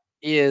that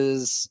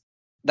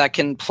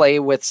can play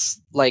with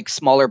like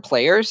smaller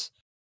players.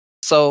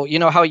 So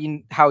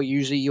how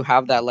usually you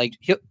have that, like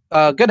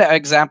a good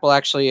example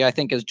actually I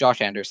think is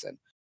Josh Anderson.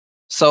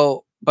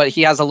 So, but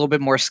he has a little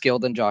bit more skill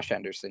than Josh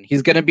Anderson.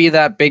 He's going to be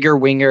that bigger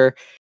winger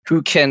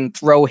who can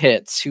throw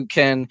hits, who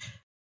can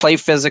play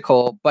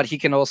physical, but he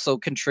can also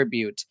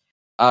contribute,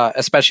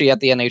 especially at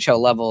the NHL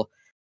level.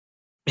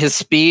 His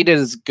speed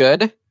is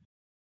good.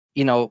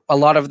 A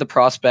lot of the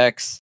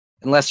prospects,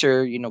 unless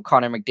you're,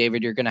 Connor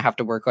McDavid, you're going to have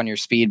to work on your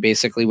speed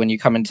basically when you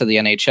come into the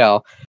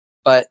NHL.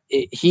 But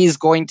he's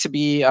going to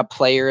be a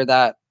player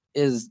that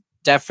is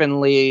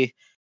definitely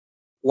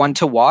one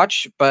to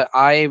watch, but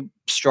I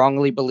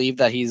strongly believe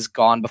that he's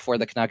gone before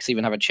the Canucks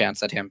even have a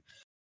chance at him.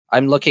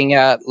 I'm looking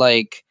at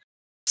like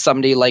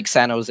somebody like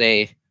San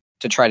Jose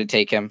to try to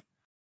take him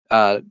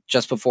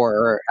just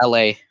before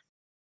LA.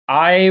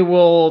 I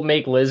will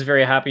make Liz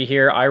very happy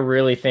here. I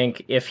really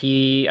think I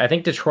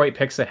think Detroit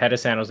picks ahead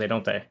of San Jose,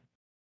 don't they?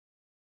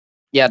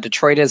 Yeah,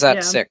 Detroit is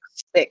at 6.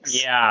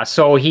 Yeah,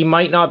 so he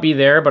might not be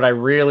there, but I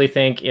really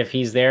think if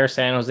he's there,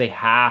 San Jose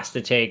has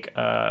to take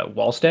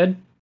Wallstead.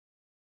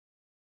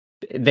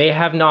 They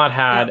have not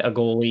had a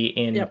goalie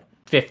in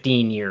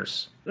 15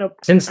 years. Nope.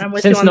 I'm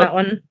with you on that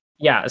one.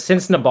 Yeah,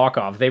 since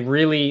Nabokov,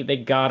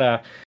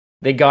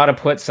 they gotta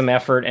put some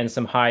effort and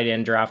some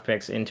high-end draft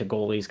picks into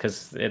goalies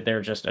because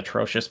they're just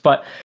atrocious.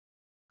 But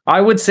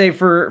I would say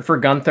for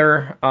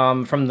Gunther,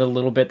 from the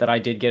little bit that I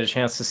did get a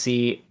chance to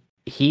see,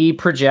 he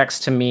projects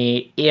to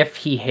me, if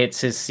he hits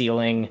his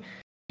ceiling,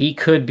 he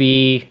could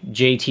be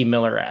JT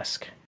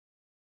Miller-esque.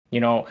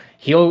 He'll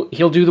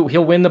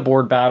win the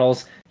board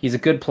battles. He's a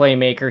good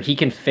playmaker. He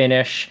can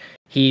finish.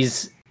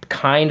 He's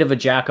kind of a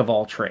jack of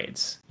all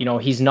trades.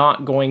 He's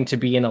not going to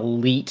be an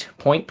elite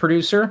point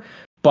producer,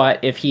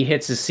 but if he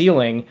hits his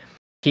ceiling,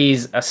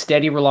 he's a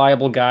steady,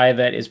 reliable guy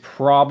that is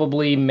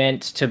probably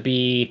meant to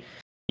be,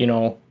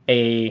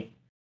 a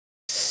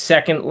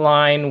second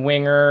line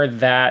winger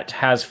that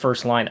has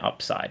first line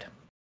upside.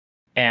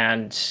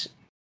 And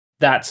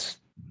that's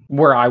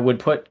where I would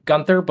put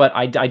Gunther, but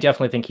I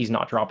definitely think he's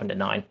not dropping to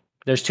 9.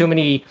 There's too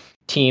many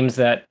teams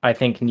that I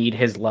think need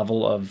his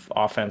level of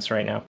offense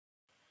right now.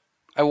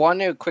 I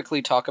want to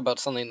quickly talk about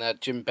something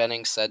that Jim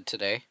Benning said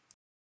today.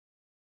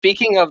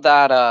 Speaking of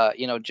that,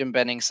 Jim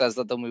Benning says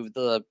that they'll move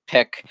the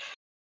pick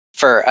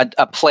for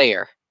a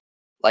player.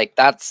 Like,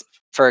 that's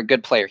for a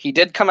good player. He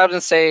did come out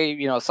and say,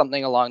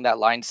 something along that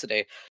lines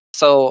today.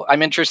 So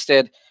I'm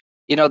interested.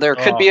 There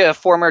could be a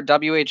former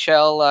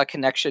WHL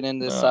connection in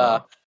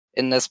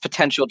this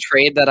potential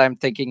trade that I'm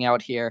thinking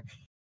out here.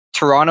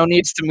 Toronto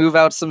needs to move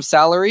out some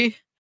salary.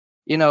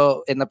 In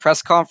the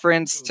press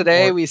conference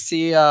today, we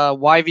see a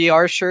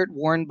YVR shirt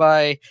worn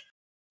by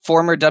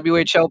former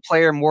WHL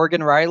player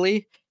Morgan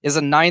Riley. Is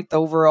a 9th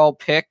overall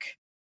pick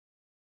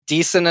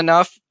decent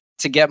enough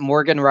to get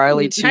Morgan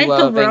Riley to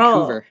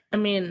Vancouver? I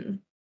mean,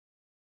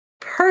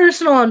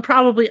 personal and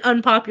probably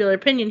unpopular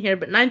opinion here,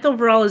 but 9th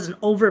overall is an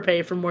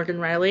overpay for Morgan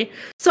Riley.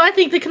 So I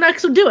think the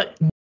Canucks would do it.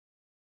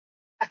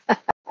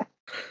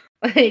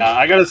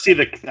 I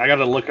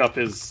gotta look up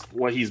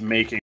what he's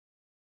making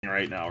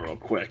right now real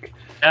quick.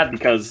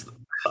 Because,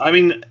 I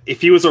mean, if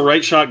he was a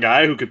right shot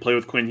guy who could play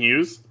with Quinn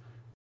Hughes,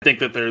 I think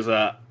that there's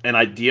an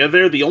idea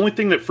there. The only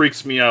thing that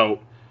freaks me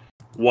out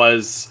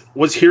was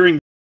hearing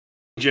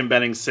Jim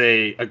Benning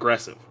say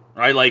aggressive,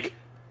 right? Like,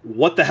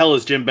 what the hell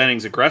is Jim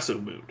Benning's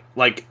aggressive mood?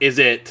 Like, is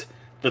it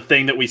the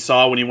thing that we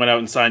saw when he went out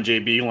and signed Jay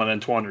Beagle and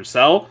Antoine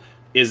Roussel?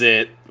 Is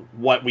it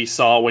what we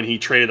saw when he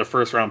traded a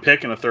first-round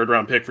pick and a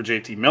third-round pick for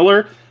JT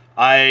Miller?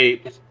 I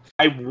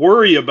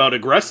worry about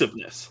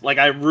aggressiveness. Like,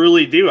 I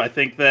really do. I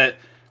think that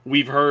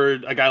we've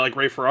heard a guy like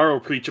Ray Ferraro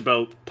preach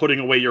about putting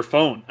away your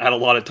phone at a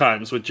lot of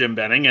times with Jim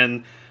Benning,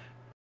 and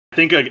I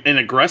think an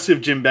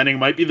aggressive Jim Benning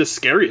might be the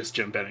scariest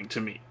Jim Benning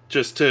to me,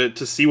 just to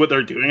see what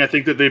they're doing. I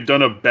think that they've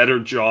done a better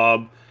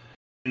job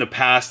in the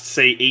past,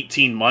 say,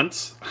 18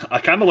 months. I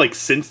kind of like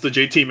since the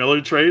JT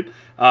Miller trade,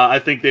 I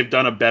think they've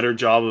done a better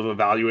job of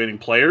evaluating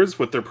players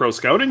with their pro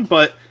scouting,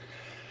 but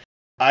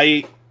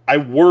I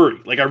worry,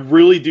 like I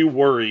really do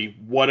worry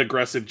what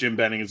aggressive Jim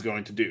Benning is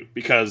going to do,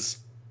 because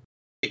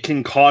it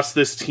can cost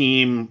this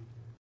team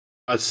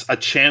a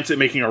chance at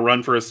making a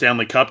run for a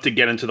Stanley Cup to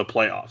get into the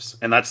playoffs.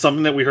 And that's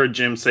something that we heard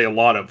Jim say a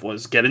lot of,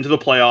 was get into the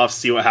playoffs,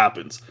 see what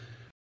happens.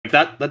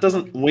 Like that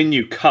doesn't win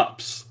you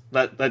cups.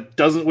 That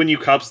doesn't win you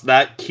cups.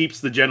 That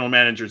keeps the general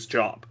manager's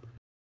job.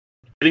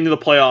 Getting to the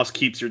playoffs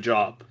keeps your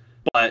job,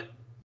 but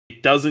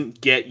it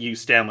doesn't get you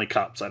Stanley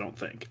Cups, I don't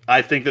think.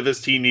 I think that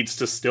this team needs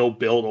to still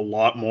build a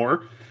lot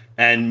more,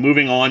 and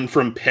moving on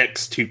from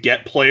picks to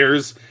get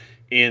players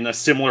in a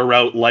similar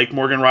route like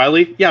Morgan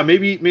Riley, yeah,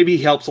 maybe he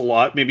helps a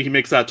lot. Maybe he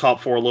makes that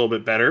top four a little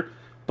bit better.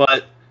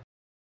 But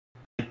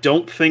I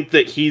don't think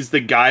that he's the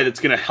guy that's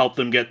going to help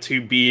them get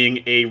to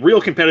being a real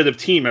competitive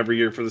team every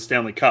year for the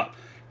Stanley Cup.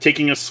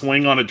 Taking a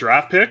swing on a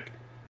draft pick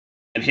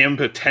and him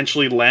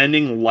potentially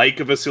landing like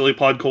a Vasily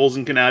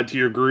Podkolzin can add to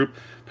your group,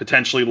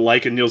 potentially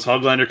like a Niels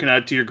Höglander can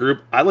add to your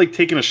group. I like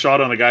taking a shot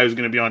on a guy who's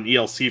going to be on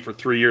ELC for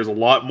 3 years a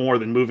lot more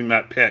than moving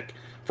that pick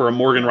for a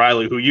Morgan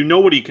Riley, who you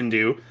know what he can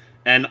do.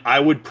 And I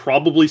would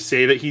probably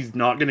say that he's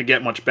not going to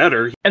get much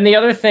better. And the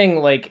other thing,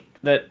 like,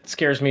 that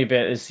scares me a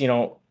bit is,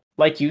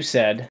 like you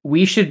said,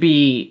 we should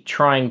be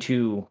trying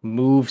to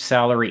move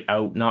salary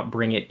out, not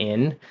bring it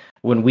in.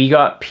 When we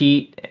got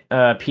Petey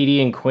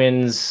and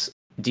Quinn's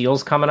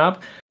deals coming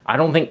up, I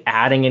don't think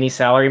adding any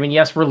salary. I mean,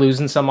 yes, we're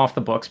losing some off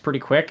the books pretty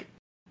quick,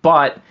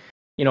 but,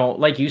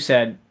 like you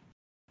said,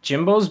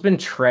 Jimbo's been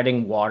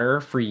treading water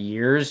for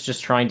years,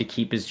 just trying to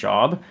keep his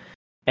job.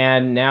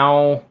 And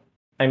now,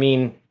 I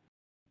mean,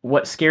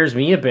 what scares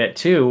me a bit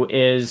too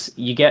is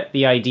you get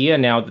the idea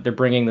now that they're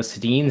bringing the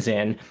Sedins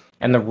in,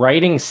 and the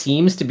writing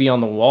seems to be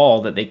on the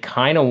wall that they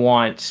kind of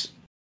want,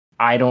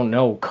 I don't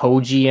know,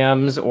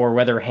 co-GMs, or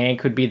whether Hank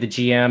could be the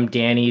GM,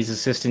 Danny's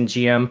assistant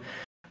GM,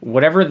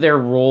 whatever their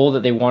role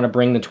that they want to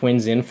bring the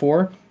Twins in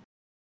for.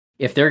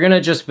 If they're going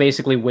to just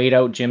basically wait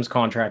out Jim's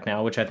contract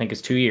now, which I think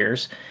is 2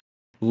 years,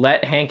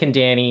 let Hank and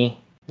Danny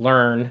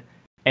learn,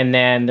 and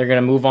then they're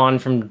going to move on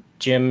from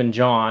Jim and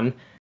John,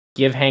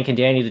 give Hank and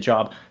Danny the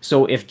job.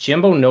 So if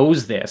Jimbo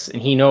knows this,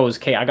 and he knows,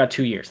 okay, I got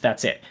 2 years,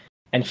 that's it.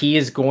 And he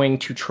is going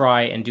to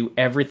try and do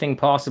everything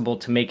possible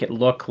to make it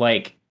look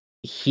like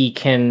he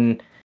can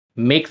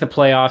make the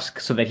playoffs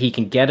so that he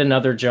can get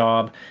another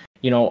job.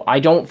 I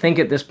don't think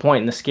at this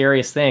point, and the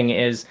scariest thing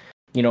is,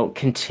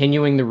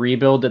 continuing the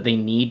rebuild that they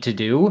need to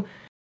do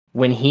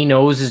when he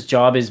knows his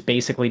job is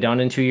basically done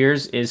in 2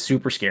 years is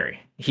super scary.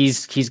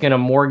 He's going to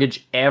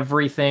mortgage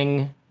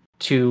everything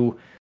to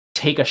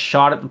take a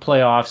shot at the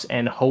playoffs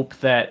and hope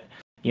that,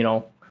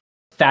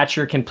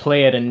 Thatcher can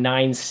play at a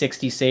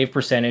 .960 save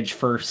percentage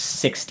for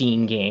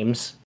 16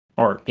 games,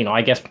 or,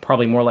 I guess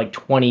probably more like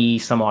 20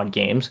 some odd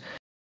games.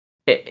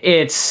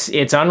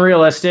 It's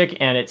unrealistic,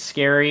 and it's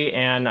scary.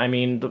 And I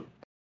mean,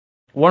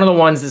 one of the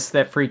ones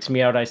that freaks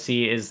me out I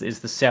see is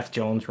the Seth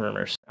Jones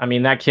rumors. I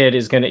mean, that kid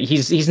is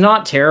he's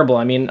not terrible.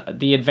 I mean,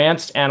 the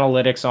advanced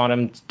analytics on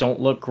him don't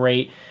look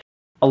great.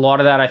 A lot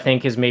of that, I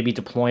think, is maybe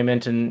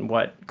deployment and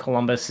what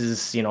Columbus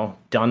has,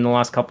 done the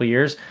last couple of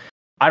years.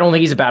 I don't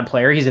think he's a bad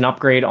player. He's an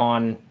upgrade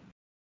on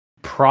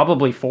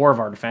probably 4 of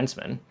our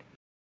defensemen.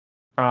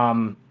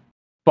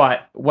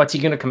 But what's he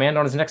going to command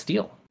on his next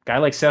deal? Guy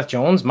like Seth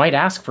Jones might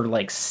ask for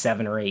like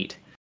 7 or 8.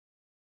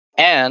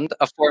 And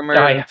a former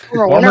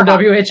former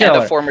WHLer. And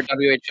a former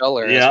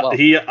WHLer as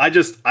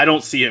well. I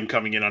don't see him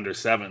coming in under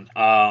 7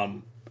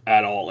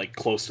 at all, like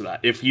close to that.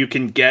 If you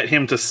can get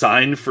him to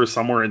sign for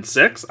somewhere in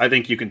 6, I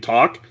think you can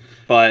talk.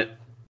 But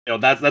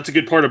that's a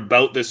good part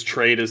about this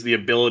trade, is the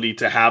ability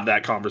to have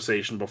that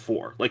conversation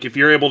before. Like, if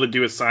you're able to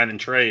do a sign and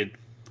trade,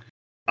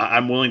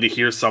 I'm willing to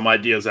hear some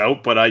ideas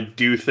out. But I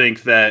do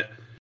think that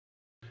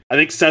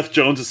Seth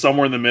Jones is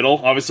somewhere in the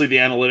middle. Obviously, the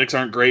analytics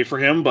aren't great for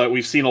him, but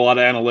we've seen a lot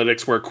of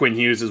analytics where Quinn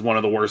Hughes is one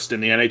of the worst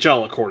in the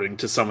NHL, according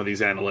to some of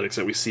these analytics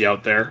that we see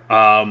out there.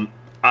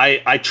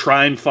 I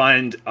try and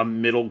find a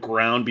middle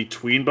ground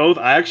between both.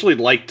 I actually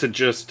like to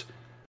just,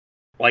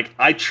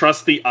 I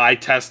trust the eye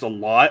test a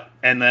lot,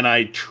 and then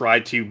I try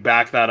to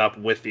back that up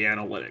with the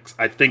analytics.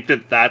 I think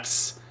that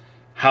that's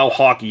how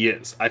hockey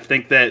is. I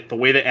think that the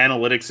way that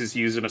analytics is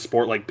used in a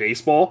sport like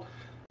baseball,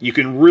 you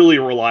can really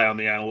rely on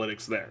the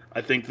analytics there.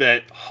 I think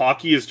that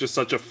hockey is just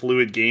such a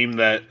fluid game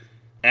that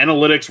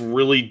analytics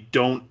really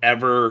don't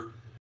ever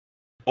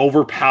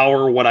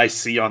overpower what I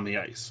see on the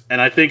ice.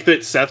 And I think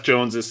that Seth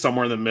Jones is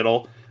somewhere in the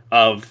middle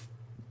of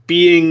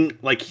being,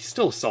 he's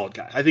still a solid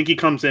guy. I think he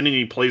comes in and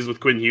he plays with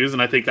Quinn Hughes,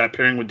 and I think that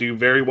pairing would do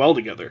very well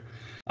together.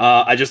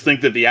 I just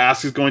think that the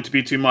ask is going to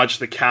be too much,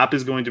 the cap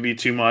is going to be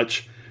too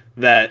much,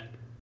 that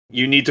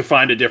you need to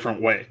find a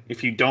different way.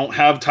 If you don't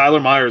have Tyler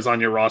Myers on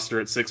your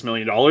roster at $6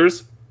 million,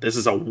 this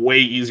is a way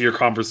easier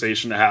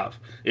conversation to have.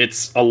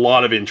 It's a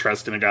lot of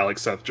interest in a guy like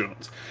Seth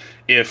Jones.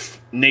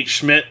 If Nate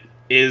Schmidt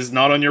is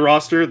not on your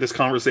roster, this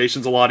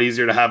conversation's a lot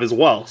easier to have as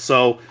well.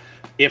 So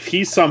if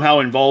he's somehow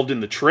involved in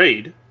the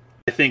trade,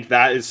 I think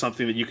that is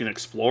something that you can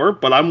explore.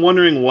 But I'm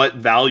wondering what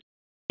value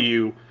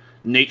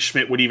Nate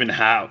Schmidt would even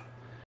have.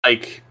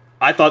 Like,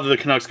 I thought that the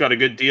Canucks got a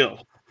good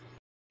deal.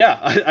 Yeah,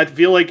 I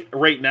feel like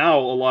right now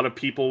a lot of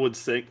people would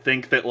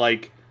think that,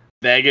 like,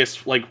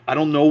 Vegas, like, I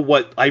don't know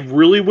what, I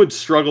really would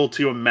struggle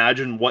to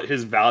imagine what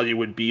his value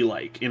would be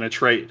like in a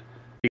trade.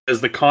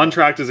 Because the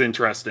contract is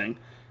interesting.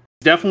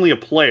 Definitely a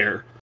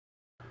player.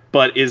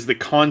 But is the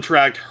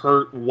contract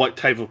hurt what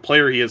type of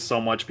player he is so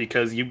much?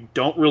 Because you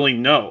don't really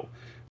know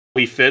how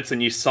he fits,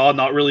 and you saw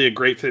not really a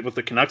great fit with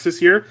the Canucks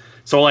this year.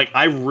 So, like,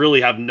 I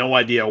really have no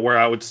idea where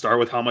I would start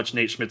with how much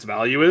Nate Schmidt's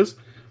value is.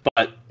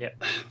 But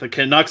the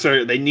Canucks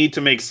they need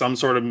to make some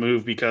sort of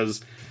move, because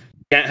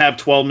you can't have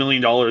 $12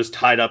 million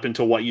tied up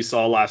into what you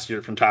saw last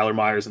year from Tyler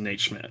Myers and Nate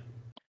Schmidt.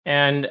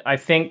 And I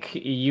think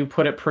you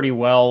put it pretty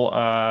well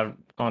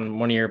on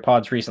one of your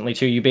pods recently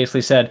too. You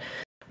basically said,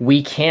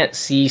 we can't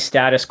see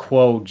status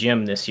quo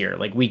Jim this year.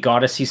 Like, we got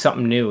to see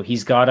something new.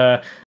 He's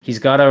gotta,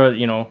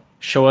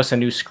 show us a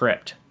new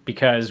script,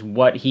 because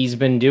what he's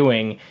been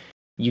doing,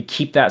 you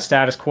keep that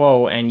status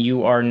quo and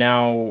you are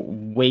now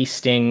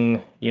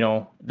wasting,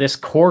 this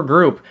core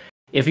group.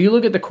 If you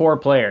look at the core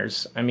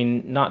players, I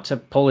mean, not to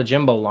pull a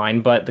Jimbo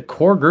line, but the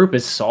core group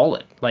is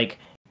solid. Like,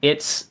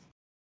 it's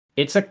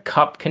a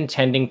cup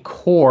contending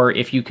core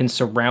if you can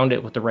surround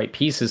it with the right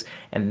pieces.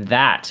 And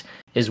that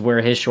is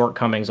where his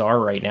shortcomings are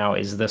right now,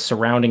 is the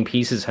surrounding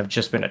pieces have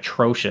just been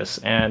atrocious.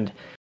 And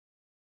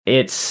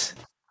it's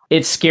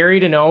scary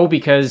to know,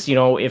 because,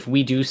 if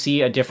we do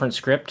see a different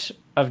script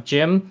of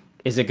Jim,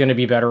 is it going to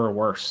be better or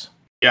worse?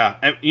 Yeah.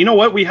 And you know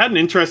what? We had an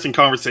interesting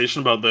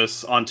conversation about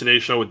this on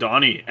today's show with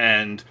Donnie,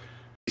 and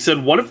he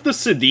said, what if the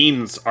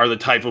Sedins are the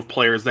type of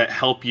players that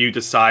help you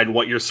decide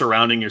what you're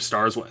surrounding your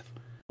stars with?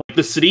 Like,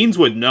 the Sedins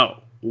would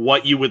know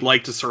what you would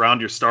like to surround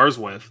your stars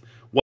with,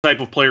 what type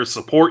of players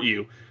support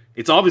you.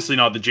 It's obviously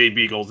not the Jay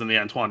Beagles and the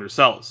Antoine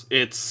Roussels.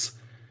 It's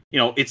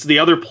the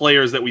other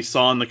players that we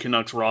saw in the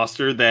Canucks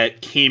roster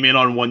that came in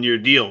on one-year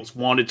deals,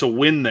 wanted to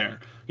win there.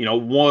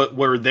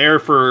 Were there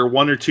for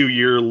 1 or 2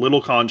 year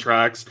little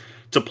contracts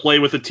to play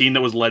with a team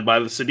that was led by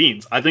the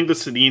Sedins. I think the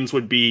Sedins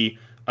would be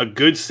a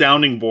good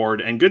sounding board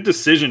and good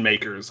decision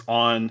makers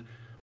on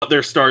what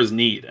their stars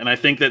need. And I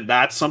think that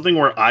that's something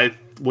where I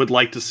would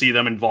like to see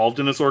them involved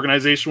in this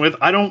organization with.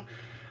 I don't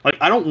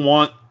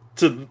want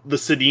the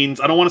Sedins,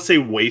 I don't want to say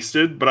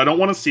wasted, but I don't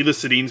want to see the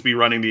Sedins be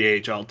running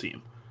the AHL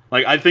team.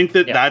 Like, I think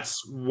that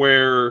that's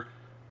where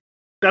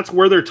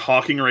they're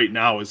talking right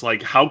now, is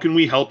like, how can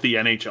we help the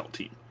NHL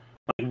team?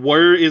 Like,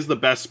 where is the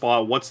best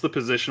spot? What's the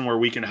position where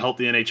we can help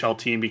the NHL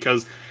team?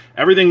 Because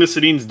everything the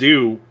Sedins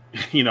do,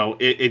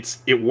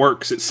 it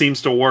works. It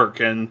seems to work,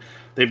 and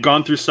they've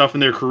gone through stuff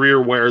in their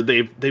career where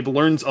they've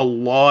learned a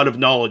lot of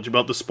knowledge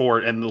about the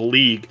sport and the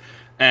league.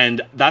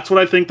 And that's what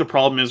I think the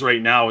problem is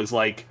right now, is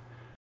like,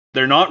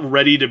 they're not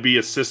ready to be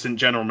assistant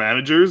general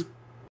managers.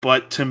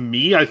 But to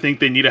me, I think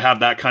they need to have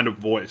that kind of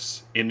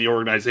voice in the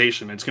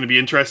organization. It's going to be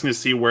interesting to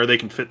see where they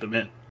can fit them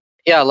in.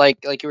 Yeah,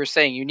 like you were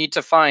saying, you need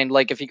to find,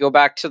 like, if you go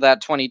back to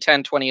that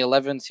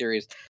 2010-2011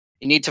 series,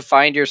 you need to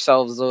find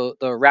yourselves the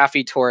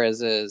Raffi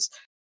Torreses,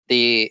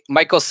 the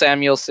Michael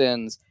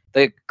Samuelsons,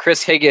 the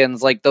Chris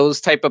Higgins, like those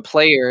type of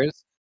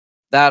players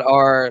that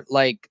are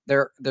like,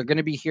 they're going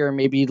to be here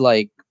maybe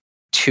like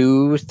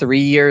 2-3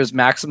 years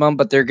maximum,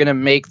 but they're going to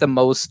make the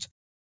most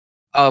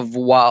of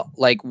what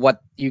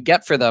you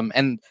get for them.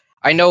 And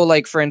I know,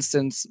 like, for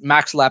instance,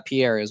 Max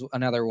Lapierre is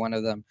another one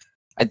of them.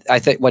 I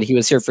think he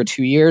was here for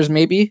 2 years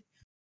maybe,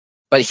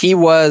 but he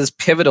was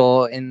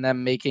pivotal in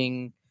them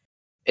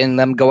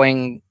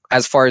going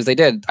as far as they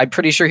did. I'm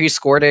pretty sure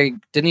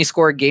didn't he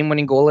score a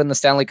game-winning goal in the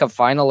Stanley Cup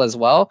final as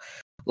well?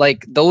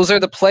 Like, those are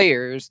the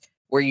players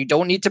where you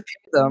don't need to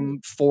pay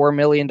them $4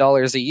 million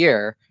a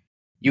year.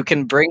 You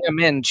can bring them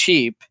in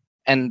cheap.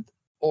 And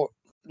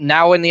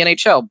now in the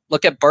NHL,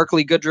 look at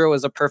Barclay Goodrow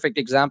as a perfect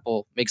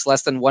example. Makes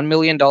less than $1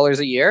 million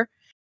a year.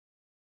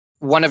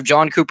 One of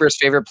John Cooper's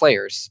favorite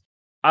players.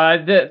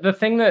 The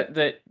thing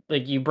that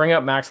like, you bring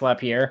up Max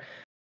Lapierre,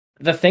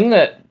 the thing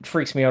that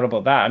freaks me out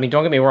about that, I mean,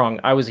 don't get me wrong,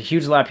 I was a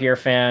huge Lapierre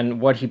fan,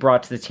 what he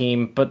brought to the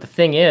team, but the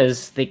thing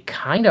is, they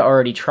kind of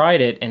already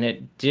tried it and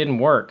it didn't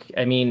work.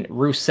 I mean,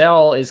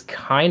 Roussel is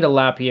kind of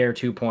Lapierre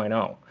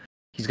 2.0.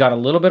 He's got a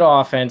little bit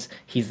of offense.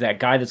 He's that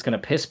guy that's going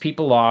to piss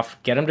people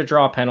off, get him to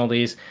draw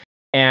penalties,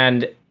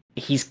 and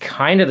he's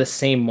kind of the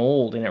same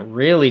mold, and it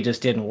really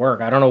just didn't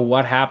work. I don't know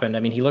what happened. I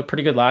mean, he looked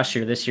pretty good last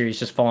year. This year, he's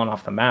just fallen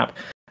off the map.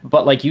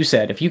 But like you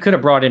said, if you could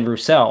have brought in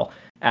Roussel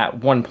at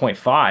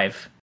 1.5,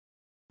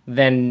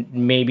 then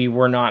maybe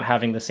we're not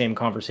having the same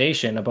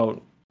conversation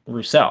about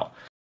Roussel.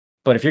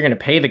 But if you're going to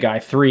pay the guy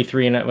is it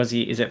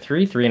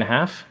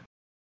 3.5?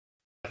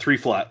 3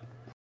 flat.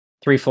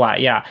 3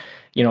 flat, yeah.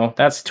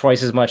 That's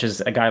twice as much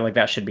as a guy like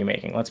that should be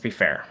making. Let's be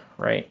fair,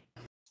 right?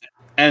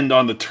 and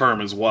on the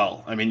term as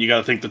well. I mean, you got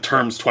to think the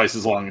term's twice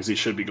as long as he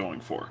should be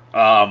going for.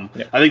 I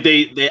think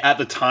they at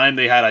the time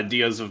they had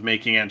ideas of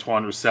making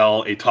Antoine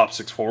Roussel a top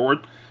 6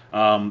 forward.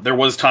 There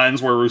was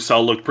times where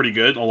Roussel looked pretty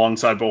good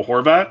alongside Bo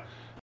Horvat.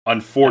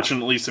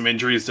 Unfortunately, some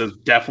injuries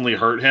have definitely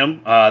hurt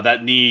him.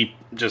 That knee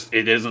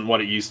it isn't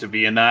what it used to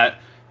be, and that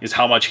is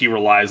how much he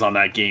relies on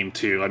that game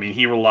too. I mean,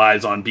 he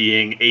relies on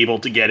being able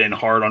to get in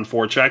hard on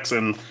forechecks,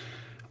 and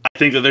I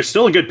think that there's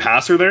still a good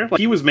passer there. Like,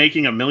 he was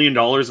making $1 million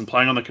and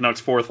playing on the Canucks'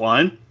 fourth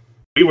line.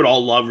 We would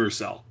all love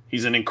Roussel.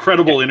 He's an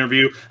incredible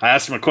interview. I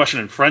asked him a question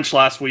in French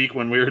last week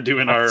when we were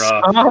doing our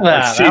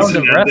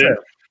season ending.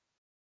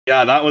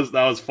 Yeah, that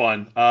was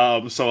fun.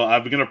 So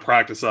I'm going to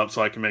practice up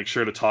so I can make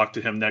sure to talk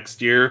to him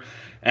next year.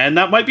 And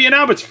that might be in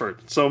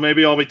Abbotsford. So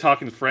maybe I'll be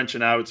talking French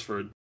in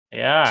Abbotsford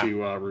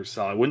to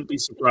Roussel. I wouldn't be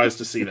surprised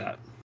to see that.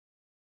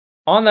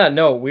 On that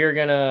note, we're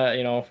going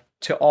to,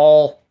 to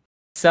all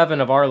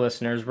 7 of our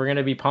listeners, we're going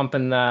to be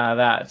pumping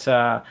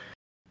that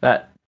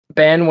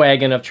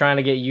bandwagon of trying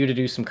to get you to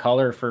do some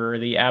color for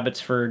the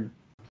Abbotsford.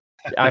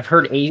 I've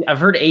heard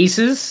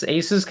aces.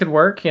 Aces could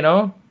work,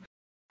 Yeah,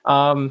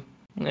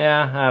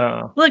 I don't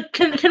know. Look,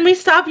 can we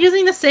stop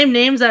using the same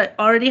names that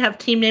already have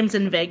team names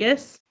in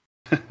Vegas?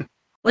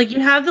 Like,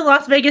 you have the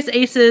Las Vegas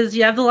Aces,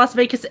 you have the Las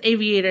Vegas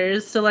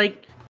Aviators. So,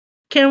 like,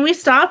 can we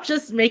stop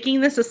just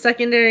making this a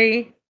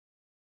secondary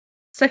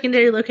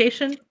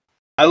location?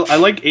 I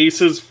like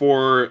Aces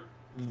for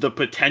the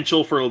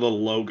potential for the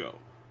logo.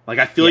 Like,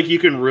 I feel like you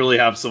can really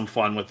have some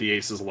fun with the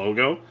Aces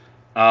logo.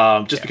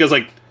 Because,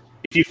 like,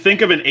 if you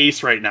think of an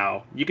ace right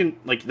now, you can,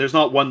 like, there's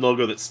not one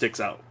logo that sticks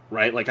out,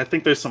 right? Like, I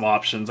think there's some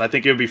options. I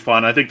think it would be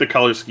fun. I think the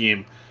color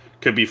scheme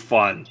could be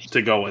fun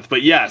to go with.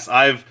 But yes,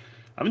 I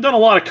haven't done a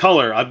lot of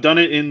color. I've done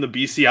it in the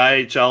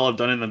BCIHL. I've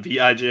done it in the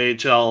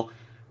VIJHL.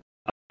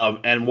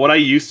 And what I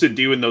used to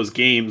do in those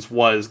games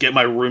was get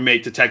my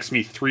roommate to text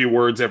me 3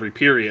 words every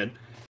period.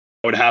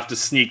 I would have to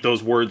sneak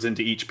those words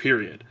into each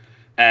period.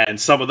 And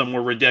some of them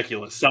were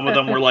ridiculous. Some of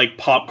them were like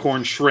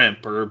popcorn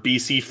shrimp or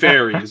BC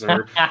fairies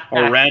or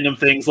random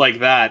things like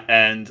that.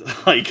 And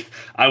like,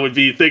 I would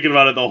be thinking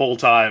about it the whole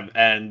time.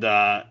 And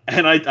I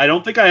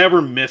don't think I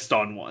ever missed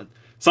on one.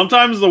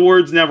 Sometimes the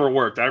words never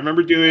worked. I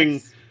remember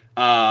doing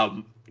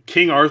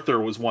King Arthur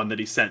was one that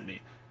he sent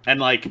me. And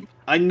like,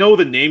 I know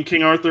the name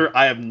King Arthur.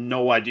 I have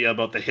no idea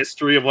about the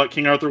history of what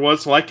King Arthur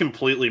was. So I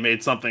completely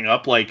made something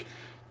up, like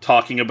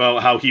talking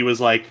about how he was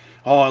like,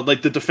 oh,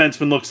 like the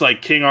defenseman looks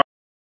like King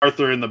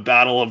Arthur in the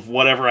battle of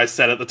whatever I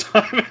said at the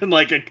time, and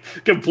like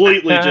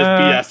completely just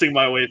BSing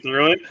my way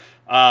through it.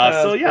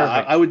 So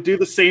yeah, I would do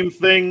the same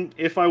thing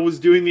if I was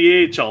doing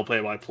the AHL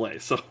play-by-play.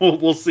 So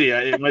we'll see.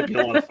 It might be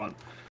a lot of fun.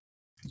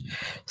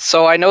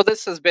 So I know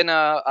this has been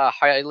a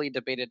highly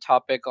debated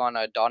topic on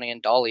Donnie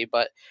and Dolly,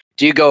 but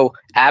do you go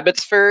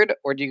Abbotsford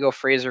or do you go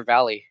Fraser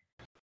Valley?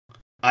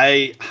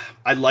 I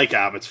like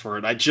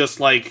Abbotsford. I just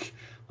like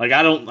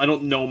I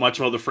don't know much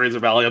about the Fraser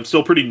Valley. I'm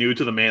still pretty new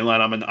to the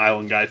mainland. I'm an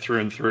island guy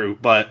through and through,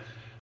 but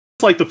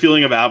it's like the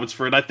feeling of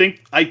Abbotsford. I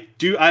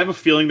have a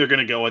feeling they're going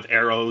to go with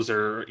arrows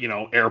or,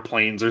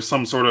 airplanes or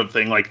some sort of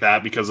thing like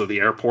that because of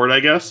the airport, I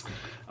guess.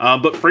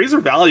 But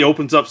Fraser Valley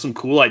opens up some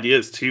cool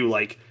ideas too.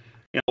 Like,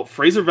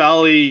 Fraser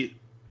Valley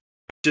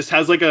just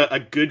has like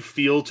a good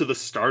feel to the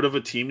start of a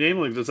team name.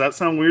 Like, does that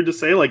sound weird to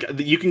say? Like,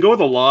 you can go with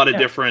a lot of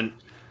different,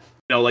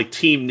 like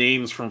team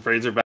names from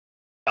Fraser Valley.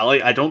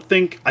 I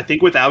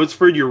think with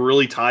Abbotsford, you're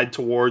really tied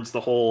towards the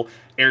whole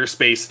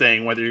airspace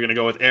thing, whether you're going to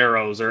go with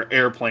arrows or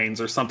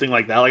airplanes or something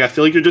like that. Like, I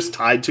feel like you're just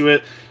tied to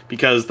it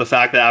because the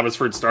fact that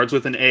Abbotsford starts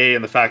with an A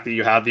and the fact that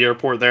you have the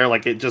airport there,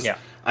 like, it just,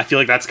 I feel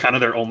like that's kind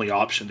of their only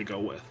option to go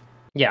with.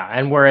 Yeah,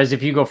 and whereas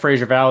if you go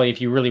Fraser Valley, if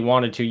you really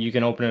wanted to, you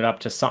can open it up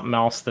to something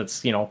else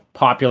that's,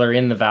 popular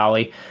in the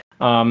valley.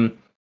 I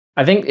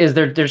think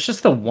there's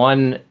just the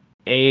one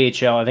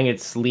AHL, I think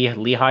it's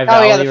Lehigh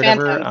Valley or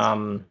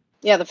whatever.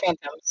 The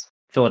Phantoms.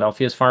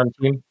 Philadelphia's farm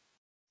team.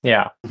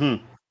 Yeah.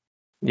 Mm-hmm.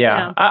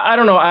 Yeah. I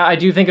don't know. I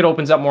do think it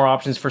opens up more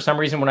options. For some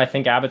reason, when I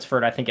think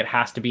Abbotsford, I think it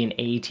has to be an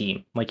A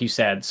team, like you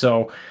said.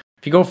 So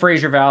if you go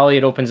Fraser Valley,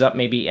 it opens up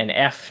maybe an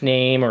F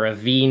name or a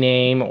V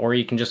name, or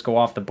you can just go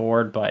off the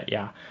board. But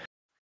yeah.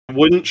 It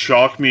wouldn't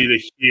shock me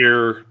to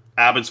hear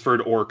Abbotsford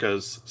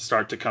Orcas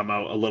start to come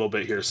out a little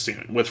bit here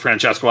soon. With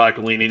Francesco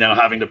Aquilini now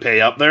having to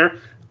pay up there,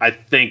 I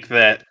think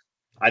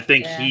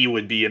he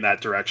would be in that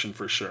direction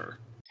for sure.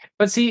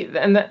 But see,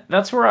 and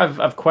that's where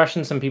I've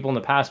questioned some people in the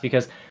past,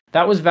 because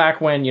that was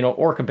back when,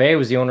 Orca Bay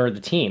was the owner of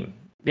the team.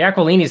 The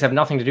Aquilinis have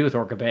nothing to do with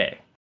Orca Bay.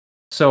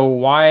 So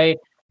why...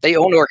 They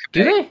own Orca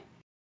Bay.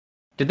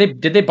 Do they?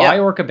 Did they buy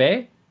Orca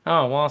Bay?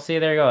 Oh, well, see,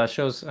 there you go. That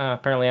shows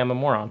apparently I'm a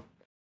moron.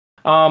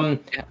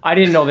 I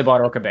didn't know they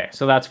bought Orca Bay,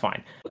 so that's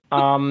fine.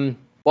 Well,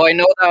 I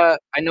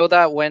know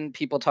that when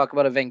people talk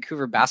about a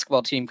Vancouver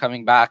basketball team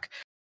coming back,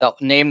 the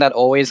name that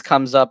always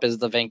comes up is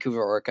the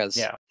Vancouver Orcas.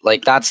 Yeah.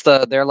 Like,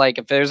 they're like,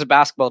 if there's a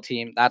basketball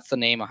team, that's the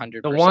name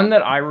 100%. The one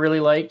that I really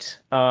liked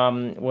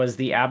was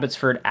the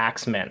Abbotsford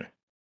Axemen.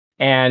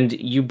 And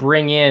you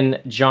bring in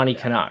Johnny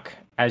Canuck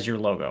as your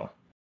logo.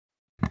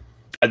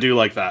 I do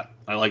like that.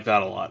 I like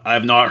that a lot. I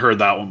have not heard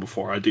that one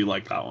before. I do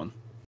like that one.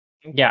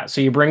 Yeah,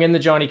 so you bring in the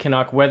Johnny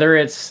Canuck, whether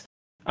it's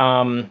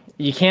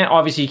you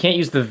can't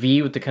use the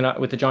V with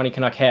the Johnny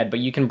Canuck head, but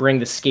you can bring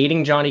the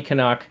skating Johnny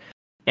Canuck,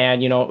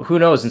 and who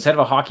knows, instead of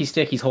a hockey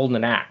stick, he's holding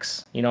an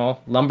axe.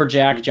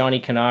 Lumberjack Johnny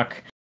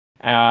Canuck.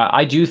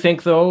 I do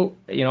think though,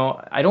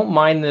 I don't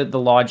mind the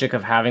logic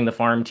of having the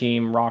farm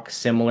team rock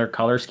similar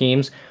color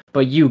schemes,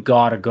 but you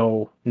gotta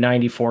go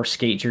 94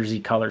 skate jersey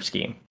color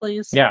scheme.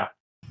 Please. Yeah.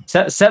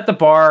 Set the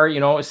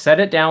bar, set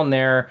it down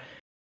there,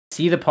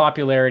 see the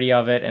popularity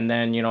of it, and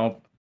then,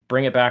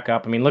 bring it back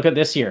up. I mean, look at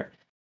this year.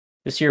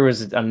 This year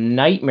was a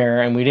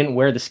nightmare, and we didn't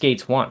wear the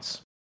skates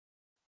once.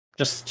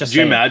 Just Could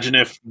you imagine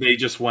if they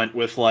just went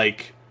with,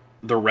 like,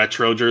 the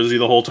retro jersey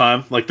the whole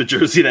time? Like, the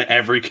jersey that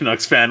every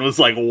Canucks fan was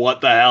like,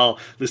 what the hell?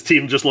 This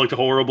team just looked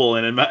horrible.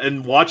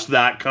 And watch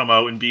that come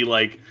out and be,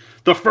 like,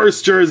 the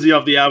first jersey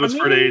of the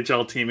Abbotsford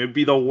AHL team. It'd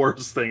be the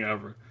worst thing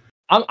ever.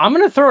 I'm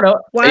going to throw it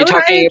out. Why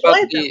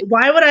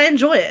would I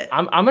enjoy it?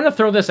 I'm going to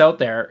throw this out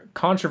there.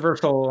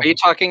 Controversial. Are you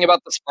talking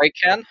about the Sprite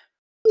can?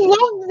 I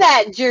love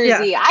that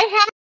jersey. Yeah. I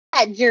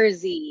have that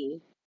jersey.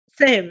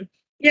 Same.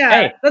 Yeah,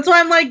 hey, that's why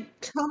I'm like,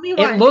 tell me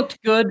why. It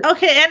looked good.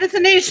 Okay, and it's a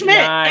Nate Schmidt.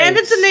 Nice. And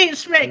it's a Nate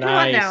Schmidt. Come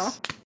on now.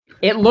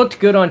 It looked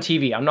good on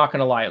TV. I'm not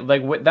going to lie.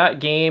 Like with that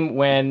game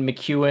when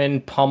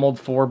McEwen pummeled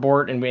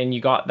Forbort and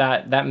you got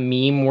that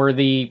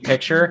meme-worthy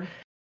picture,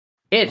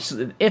 it's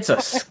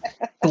a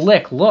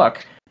slick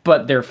look,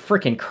 but they're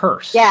freaking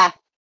cursed. Yeah.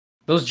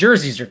 Those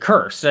jerseys are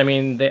cursed. I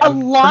mean, a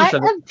lot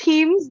of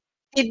teams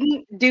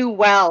didn't do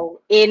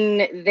well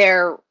in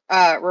their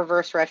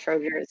reverse retro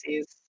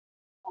jerseys.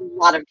 A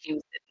lot of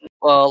teams didn't.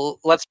 Well,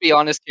 let's be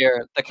honest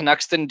here. The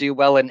Canucks didn't do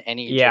well in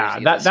any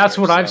jersey. That's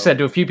what I've said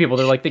to a few people.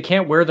 They're like, they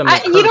can't wear them.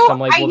 I'm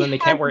like, well, then they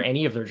can't wear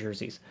any of their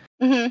jerseys.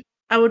 Mm-hmm.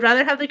 I would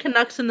rather have the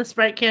Canucks in the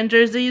Sprite can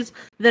jerseys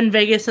than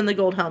Vegas in the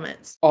gold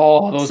helmets.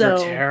 Oh, those are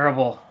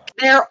terrible.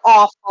 They're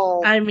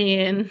awful. I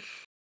mean,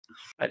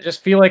 I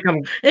just feel like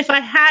if I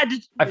had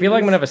to I feel like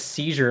I'm going to have a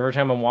seizure every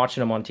time I'm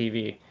watching them on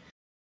TV.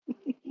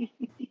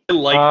 I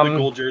like the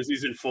gold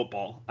jerseys in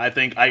football. I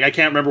think I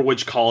can't remember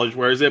which college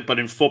wears it, but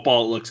in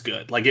football it looks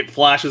good. Like it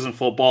flashes in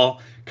football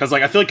because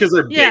I feel like because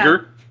they're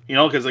bigger,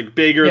 because like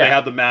bigger, they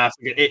have the mask.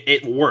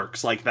 It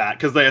works like that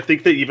because I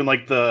think that even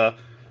like the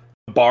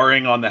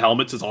barring on the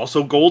helmets is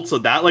also gold, so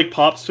that like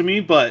pops to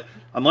me. But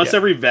unless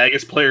every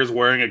Vegas player is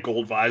wearing a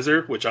gold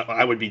visor, which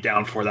I would be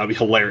down for, that'd be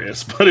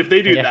hilarious. But if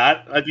they do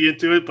that, I'd be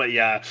into it. But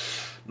yeah,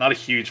 not a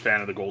huge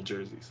fan of the gold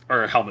jerseys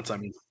or helmets. I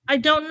mean, I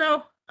don't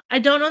know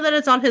that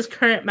it's on his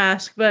current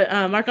mask, but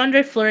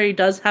Marc-Andre Fleury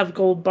does have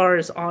gold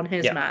bars on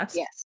his mask.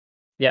 Yes.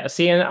 Yeah.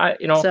 See, and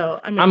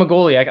I'm a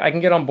goalie. I can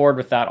get on board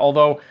with that.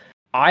 Although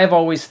I've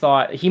always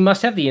thought he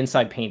must have the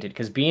inside painted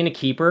because being a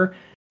keeper,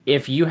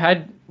 if you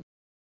had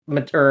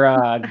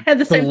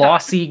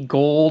glossy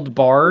gold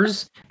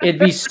bars, it'd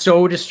be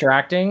so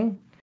distracting.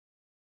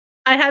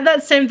 I had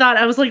that same thought.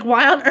 I was like,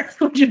 why on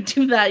earth would you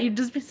do that? You'd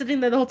just be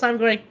sitting there the whole time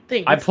going,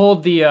 thanks. I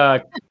pulled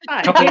the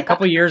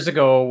couple years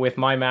ago with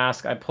my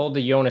mask, I pulled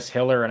the Jonas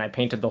Hiller and I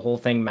painted the whole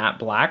thing matte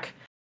black.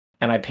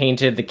 And I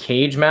painted the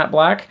cage matte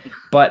black.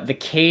 But the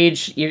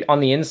cage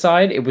on the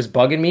inside, it was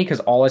bugging me because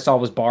all I saw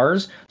was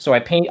bars. So I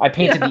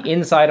painted the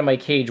inside of my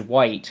cage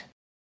white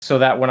so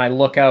that when I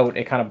look out,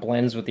 it kind of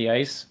blends with the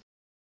ice.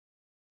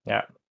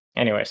 Yeah.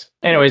 Anyways,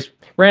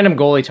 random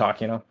goalie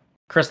talk,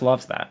 Chris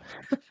loves that.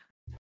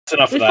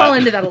 We fall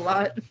into that a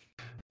lot.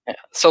 Yeah.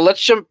 So let's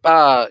jump.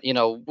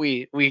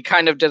 We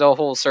kind of did a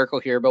whole circle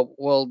here, but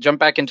we'll jump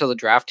back into the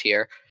draft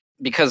here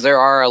because there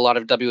are a lot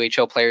of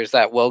WHL players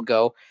that will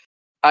go.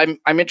 I'm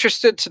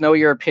interested to know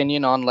your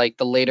opinion on like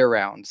the later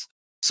rounds.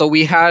 So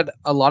we had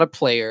a lot of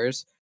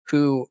players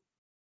who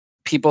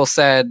people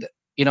said,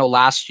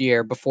 last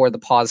year before the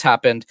pause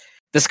happened,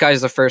 this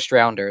guy's a first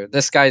rounder,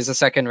 this guy's a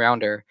second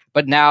rounder,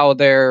 but now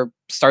they're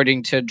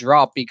starting to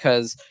drop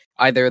because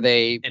either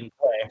they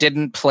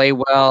didn't play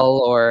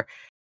well or,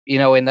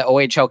 in the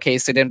OHL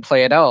case, they didn't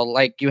play it out.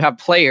 Like you have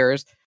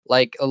players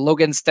like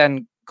Logan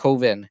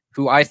Stankoven,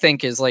 who I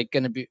think is like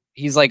going to be,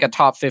 he's like a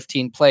top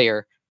 15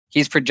 player.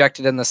 He's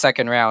projected in the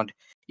second round.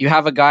 You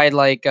have a guy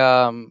like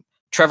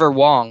Trevor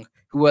Wong,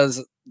 who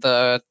was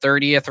the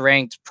 30th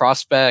ranked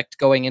prospect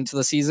going into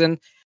the season.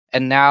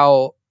 And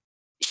now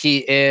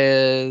he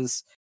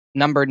is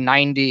number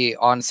 90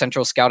 on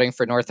Central Scouting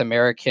for North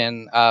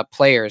American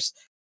players.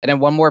 And then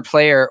one more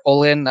player,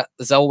 Olin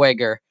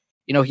Zellweger.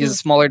 He's a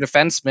smaller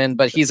defenseman,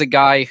 but he's a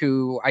guy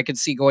who I could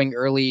see going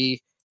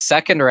early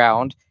second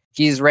round.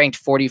 He's ranked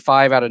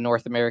 45 out of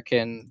North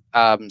American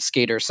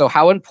skaters. So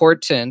how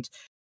important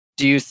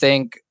do you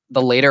think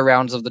the later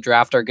rounds of the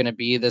draft are going to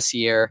be this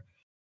year,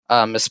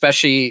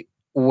 especially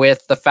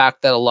with the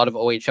fact that a lot of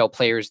OHL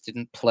players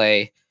didn't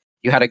play?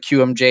 You had a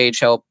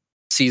QMJHL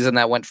season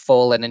that went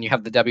full, and then you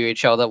have the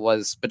WHL that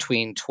was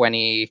between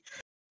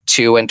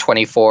 22 and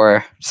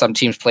 24. Some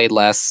teams played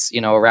less,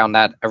 around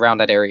that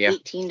area.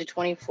 18 to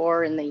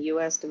 24 in the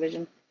U.S.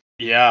 division.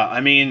 Yeah,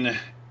 I mean,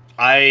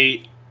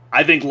 I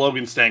think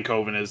Logan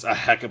Stankoven is a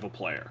heck of a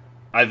player.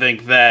 I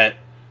think that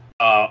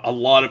a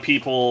lot of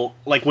people,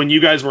 like when you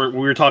guys we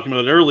were talking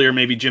about it earlier,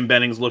 maybe Jim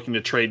Benning's looking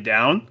to trade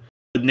down.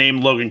 the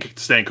name Logan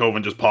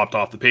Stankoven just popped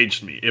off the page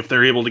to me. If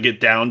they're able to get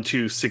down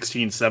to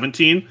 16,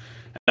 17,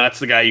 that's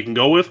the guy you can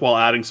go with while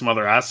adding some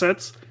other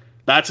assets.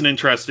 That's an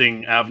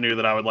interesting avenue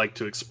that I would like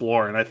to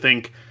explore. And I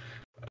think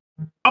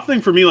tough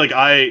thing for me,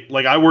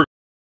 I worked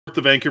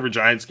the Vancouver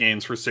Giants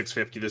games for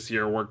 650 this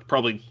year. Worked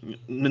probably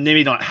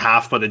maybe not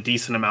half, but a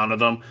decent amount of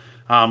them.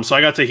 So I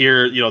got to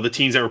hear the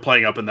teams that were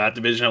playing up in that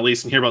division at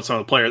least, and hear about some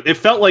of the players. It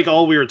felt like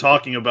all we were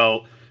talking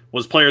about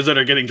was players that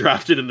are getting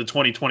drafted in the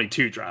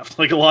 2022 draft.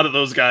 Like a lot of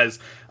those guys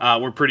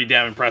were pretty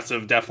damn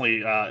impressive.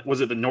 Definitely,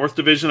 was it the North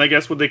Division? I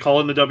guess what they call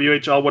it in the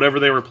WHL, whatever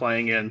they were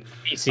playing in.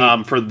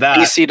 BC. For that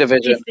BC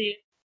division. BC.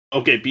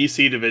 Okay,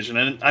 BC division,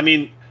 and I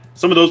mean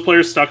some of those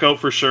players stuck out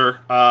for sure.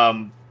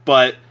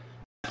 But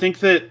I think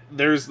that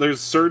there's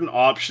certain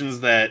options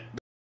that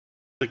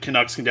the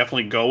Canucks can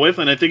definitely go with,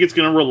 and I think it's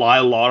going to rely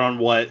a lot on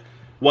what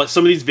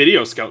some of these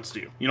video scouts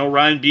do.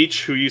 Ryan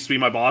Beach, who used to be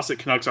my boss at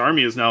Canucks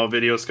Army, is now a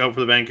video scout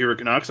for the Vancouver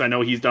Canucks. I know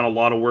he's done a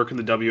lot of work in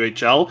the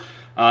WHL.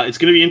 It's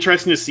going to be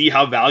interesting to see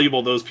how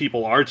valuable those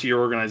people are to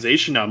your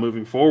organization now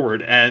moving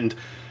forward, and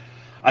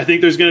I think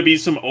there's going to be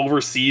some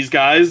overseas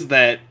guys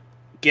that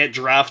get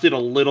drafted a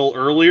little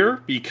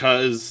earlier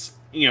because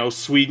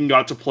Sweden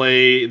got to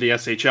play the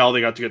SHL. They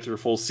got to get through a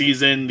full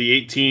season. The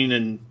 18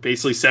 and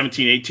basically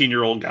 17,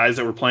 18-year-old guys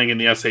that were playing in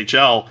the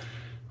SHL,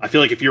 I feel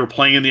like if you were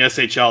playing in the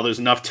SHL, there's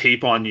enough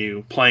tape on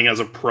you playing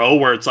as a pro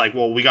where it's like,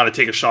 well, we got to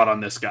take a shot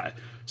on this guy.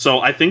 So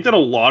I think that a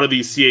lot of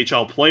these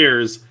CHL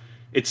players,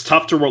 it's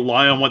tough to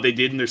rely on what they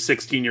did in their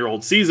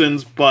 16-year-old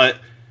seasons, but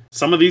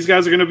some of these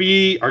guys are going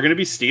to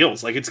be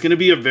steals. Like, it's going to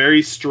be a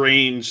very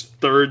strange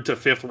 3rd to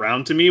 5th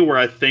round to me, where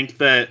I think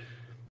that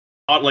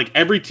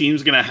every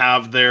team's going to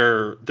have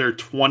their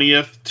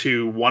 20th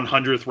to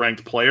 100th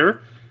ranked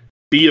player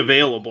be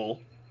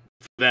available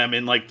for them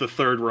in the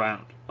 3rd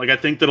round. I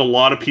think that a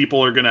lot of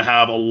people are going to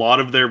have a lot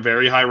of their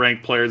very high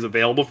ranked players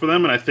available for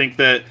them, and I think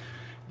that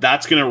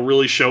that's going to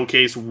really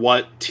showcase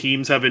what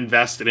teams have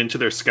invested into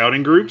their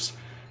scouting groups.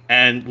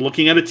 And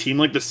looking at a team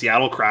like the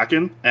Seattle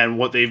Kraken and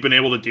what they've been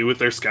able to do with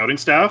their scouting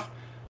staff,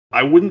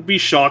 I wouldn't be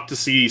shocked to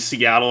see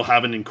Seattle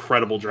have an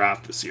incredible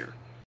draft this year,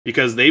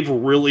 because they've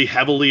really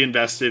heavily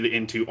invested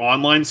into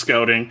online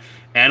scouting,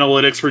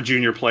 analytics for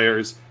junior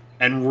players,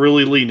 and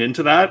really lean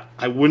into that.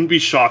 I wouldn't be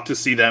shocked to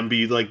see them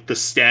be the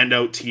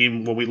standout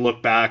team when we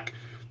look back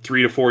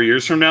 3 to 4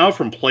 years from now,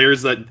 from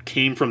players that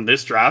came from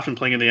this draft and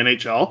playing in the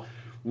NHL.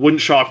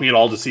 Wouldn't shock me at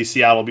all to see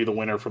Seattle be the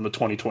winner from the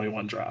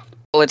 2021 draft.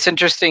 Well, it's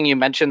interesting you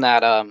mentioned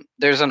that.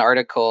 There's an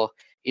article,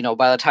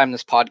 by the time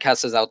this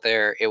podcast is out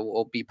there, it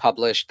will be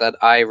published, that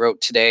I wrote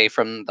today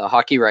from the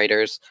Hockey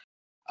Writers.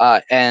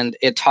 And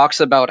it talks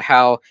about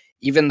how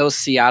even though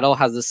Seattle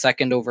has the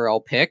 2nd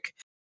overall pick,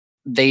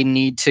 they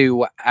need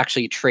to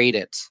actually trade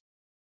it,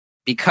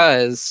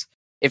 because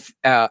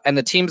and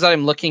the teams that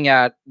I'm looking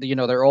at,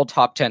 they're all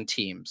top 10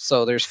 teams.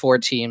 So there's 4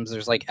 teams.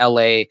 There's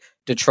LA,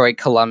 Detroit,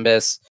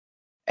 Columbus,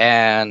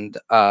 and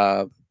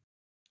I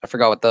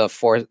forgot what the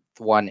 4th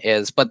one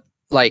is, but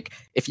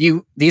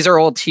these are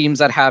all teams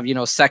that have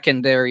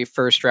secondary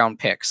 1st round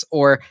picks,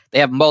 or they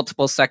have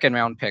multiple 2nd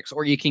round picks,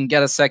 or you can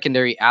get a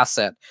secondary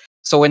asset.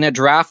 So in a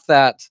draft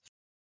that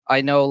I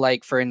know,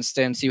 for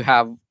instance, you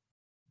have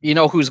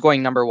who's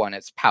going number 1,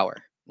 it's Power.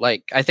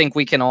 I think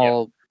we can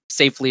all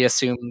safely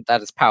assume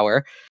that it's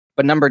Power,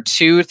 but number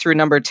 2 through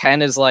number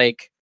 10 is who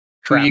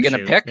are you going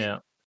to pick? Yeah.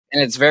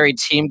 And it's very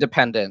team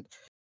dependent.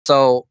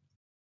 So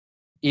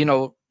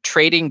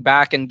trading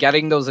back and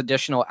getting those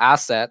additional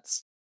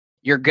assets,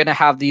 you're going to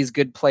have these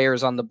good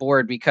players on the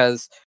board,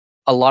 because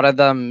a lot of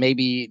them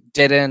maybe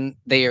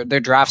their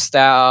draft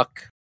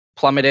stock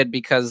plummeted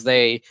because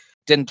they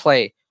didn't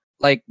play.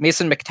 Like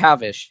Mason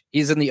McTavish,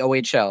 he's in the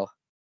OHL.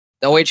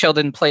 The OHL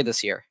didn't play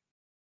this year.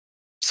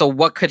 So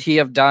what could he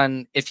have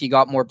done if he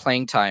got more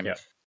playing time?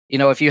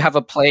 Yeah. If you have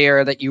a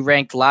player that you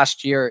ranked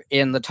last year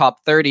in the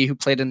top 30 who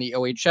played in the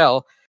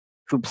OHL,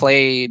 who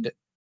played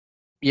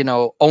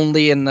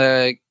only in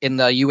the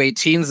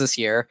U18s this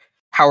year,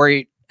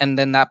 and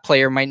then that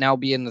player might now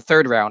be in the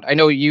 3rd round. I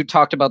know you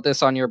talked about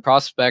this on your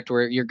prospect,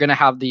 where you're going to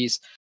have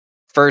these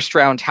 1st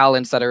round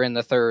talents that are in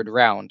the 3rd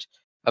round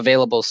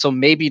available. So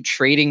maybe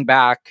trading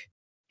back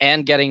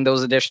and getting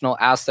those additional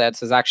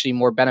assets is actually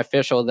more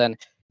beneficial than,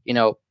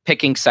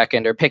 picking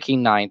 2nd or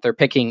picking 9th or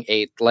picking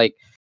 8th.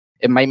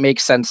 It might make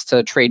sense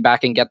to trade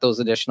back and get those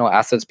additional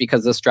assets,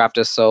 because this draft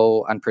is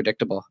so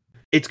unpredictable.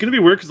 It's going to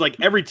be weird because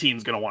every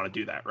team's going to want to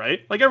do that,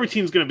 right? Every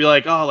team's going to be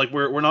like, oh,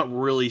 we're not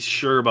really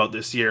sure about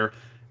this year.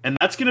 And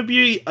that's going to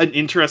be an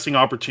interesting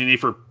opportunity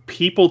for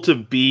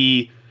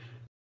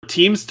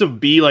teams to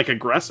be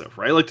aggressive,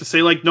 right? To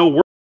say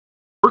no,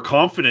 we're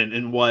confident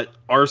in what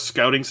our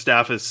scouting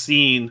staff has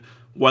seen,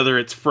 whether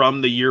it's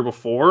from the year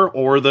before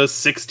or the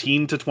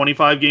 16 to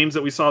 25 games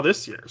that we saw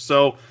this year.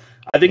 So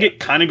I think it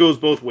kind of goes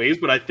both ways,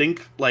 but I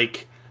think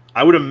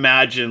I would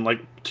imagine,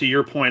 to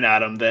your point,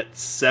 Adam, that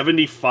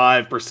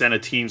 75%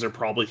 of teams are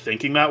probably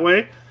thinking that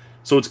way.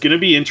 So it's going to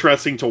be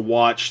interesting to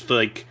watch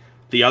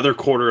the other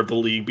quarter of the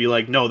league be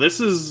no, this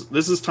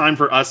is time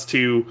for us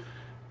to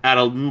at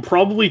a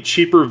probably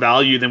cheaper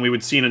value than we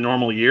would see in a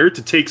normal year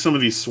to take some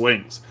of these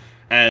swings.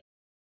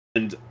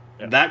 And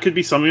that could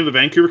be something the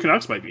Vancouver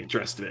Canucks might be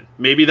interested in.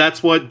 Maybe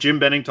that's what Jim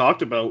Benning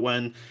talked about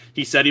when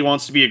he said he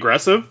wants to be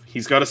aggressive.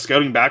 He's got a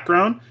scouting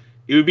background.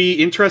 It would be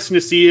interesting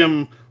to see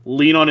him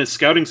lean on his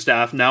scouting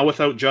staff now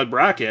without Judd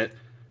Brackett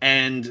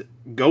and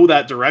go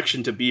that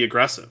direction to be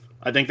aggressive.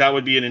 I think that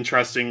would be an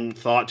interesting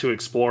thought to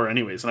explore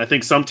anyways. And I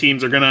think some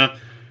teams are going to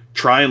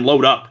try and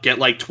load up, get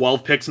like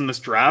 12 picks in this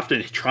draft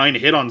and try and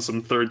hit on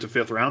some 3rd to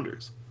 5th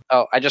rounders.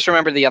 Oh, I just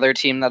remembered the other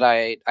team that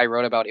I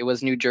wrote about. It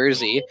was New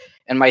Jersey.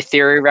 And my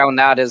theory around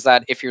that is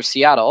that if you're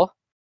Seattle,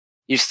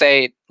 you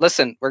say,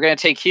 listen, we're going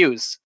to take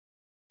Hughes.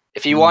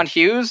 If you want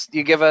Hughes,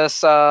 you give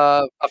us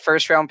a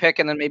 1st round pick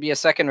and then maybe a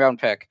 2nd round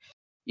pick.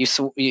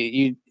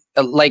 You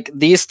like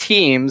these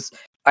teams.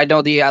 I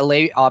know the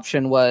LA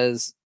option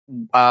was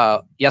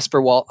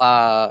Jesper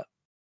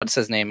what's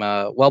his name?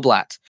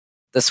 Wellblatt,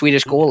 the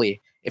Swedish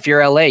goalie. If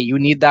you're LA, you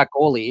need that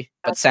goalie,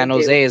 but San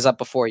Jose is up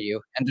before you,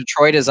 and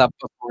Detroit is up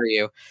before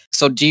you.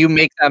 So do you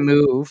make that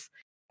move?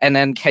 And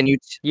then can you?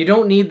 You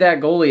don't need that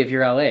goalie if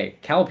you're LA.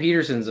 Cal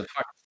Peterson's a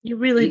fuck. You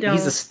really don't.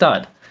 He's a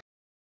stud.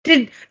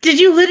 Did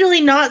you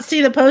literally not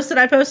see the post that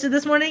I posted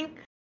this morning?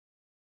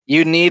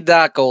 You need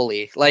that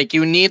goalie. Like,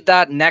 you need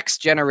that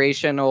next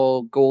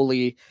generational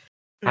goalie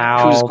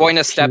who's going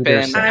to step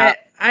in.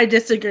 I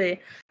disagree.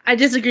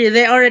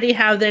 They already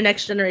have their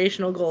next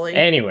generational goalie.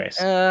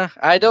 Anyways.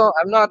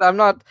 I'm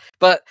not.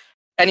 But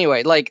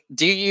anyway, like,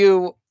 do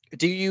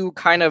you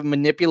kind of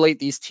manipulate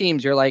these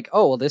teams? You're like,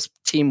 oh, well, this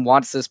team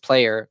wants this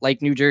player,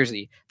 like New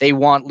Jersey. They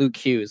want Luke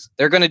Hughes.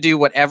 They're going to do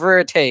whatever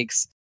it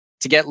takes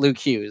to get Luke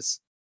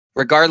Hughes,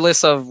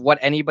 regardless of what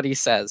anybody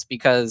says,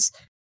 because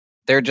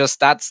they're just,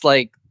 that's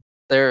like,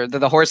 they're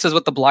the horses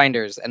with the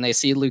blinders, and they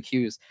see Luke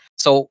Hughes.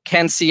 So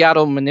can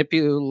Seattle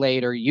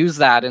manipulate or use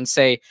that and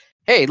say,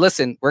 hey,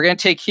 listen, we're going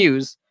to take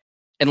Hughes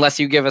unless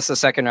you give us a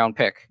 2nd round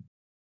pick?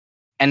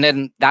 And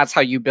then that's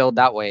how you build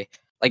that way.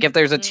 Like, if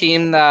there's a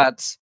team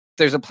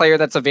there's a player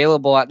that's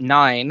available at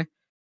 9,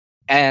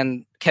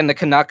 and can the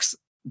Canucks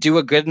do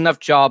a good enough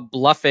job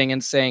bluffing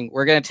and saying,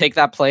 we're going to take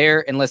that player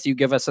unless you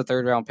give us a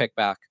 3rd round pick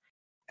back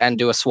and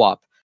do a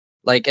swap?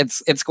 Like,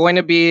 it's going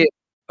to be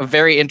a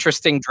very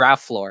interesting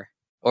draft floor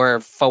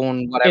or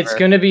phone, whatever. It's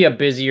going to be a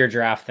busier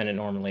draft than it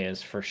normally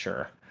is, for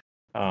sure.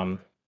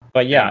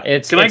 But yeah,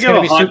 Can I give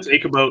a hot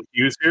take about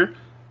Hughes here?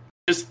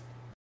 Just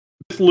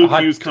with Luke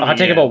Hughes coming in. Hot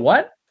take about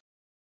what?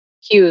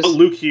 Hughes.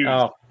 Luke Hughes.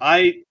 Oh.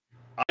 I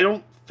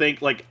don't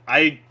think, like,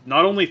 I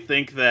not only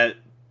think that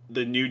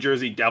the New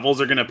Jersey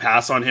Devils are going to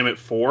pass on him at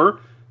 4,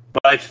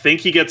 but I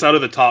think he gets out of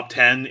the top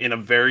 10 in a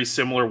very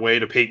similar way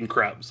to Peyton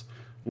Krebs,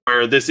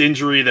 where this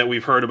injury that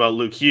we've heard about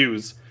Luke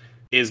Hughes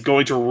is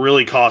going to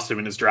really cost him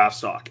in his draft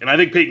stock. And I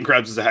think Peyton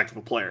Krebs is a heck of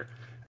a player.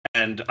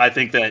 And I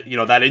think that,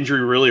 that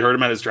injury really hurt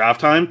him at his draft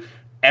time.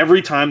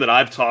 Every time that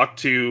I've talked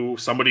to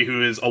somebody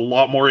who is a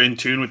lot more in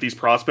tune with these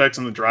prospects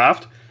in the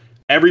draft,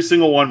 every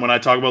single one, when I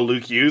talk about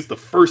Luke Hughes, the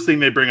first thing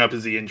they bring up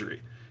is the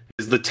injury,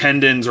 is the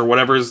tendons or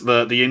whatever is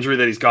the injury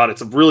that he's got.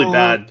 It's a really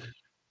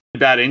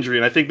bad injury.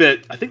 And I think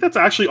that's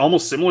actually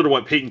almost similar to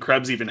what Peyton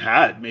Krebs even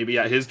had, maybe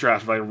at his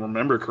draft, if I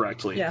remember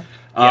correctly. Yeah.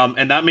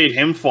 And that made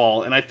him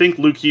fall. And I think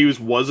Luke Hughes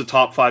was a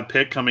top 5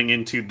 pick coming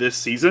into this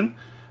season,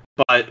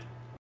 but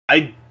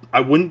I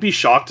wouldn't be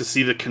shocked to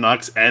see the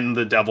Canucks and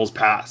the Devils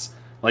pass.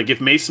 Like,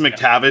 if Mason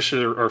McTavish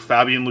or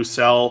Fabian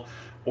Lucelle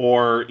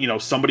or,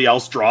 somebody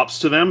else drops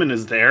to them and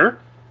is there,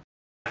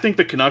 I think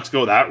the Canucks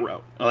go that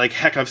route. Like,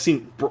 heck, I've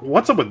seen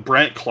what's up with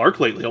Brant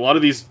Clark lately. A lot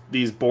of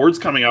these boards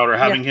coming out are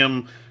having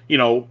him,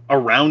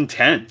 around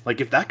 10.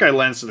 Like, if that guy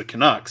lands to the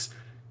Canucks,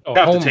 you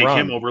have to take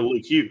him over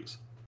Luke Hughes.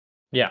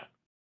 Yeah,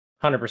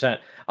 100%.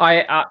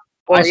 I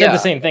said the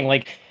same thing.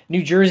 Like,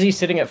 New Jersey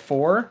sitting at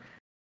 4,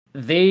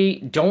 they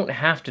don't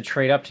have to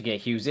trade up to get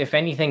Hughes. If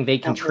anything, they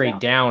can trade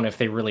down if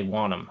they really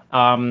want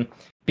him.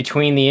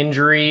 Between the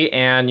injury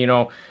and,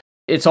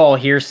 it's all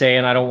hearsay,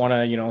 and I don't want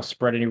to,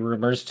 spread any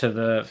rumors to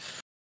the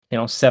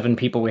 7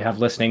 people we have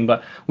listening,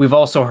 but we've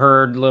also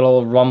heard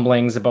little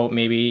rumblings about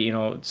maybe,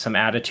 some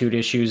attitude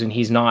issues, and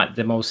he's not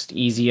the most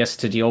easiest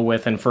to deal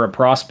with. And for a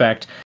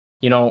prospect,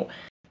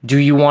 do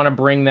you want to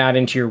bring that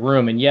into your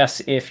room? And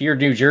yes, if you're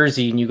New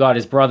Jersey and you got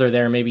his brother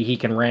there, maybe he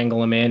can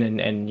wrangle him in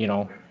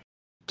and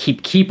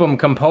keep him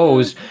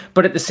composed.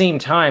 But at the same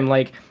time,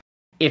 like,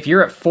 if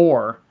you're at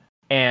 4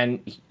 and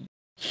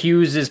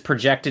Hughes is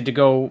projected to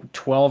go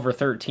 12 or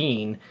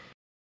 13,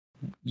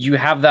 you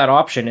have that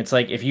option. It's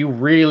like, if you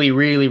really,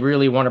 really,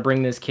 really want to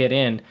bring this kid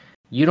in,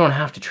 you don't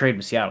have to trade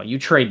with Seattle. You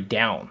trade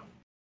down.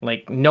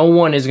 Like, no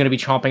one is going to be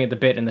chomping at the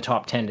bit in the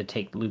top 10 to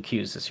take Luke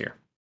Hughes this year.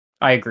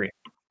 I agree.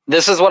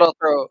 This is what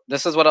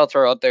I'll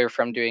throw out there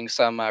from doing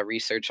some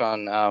research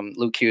on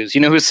Luke Hughes.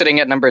 You know who's sitting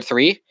at number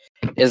 3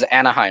 is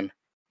Anaheim.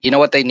 You know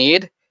what they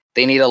need?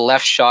 They need a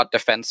left shot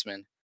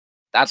defenseman.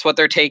 That's what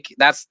they're taking.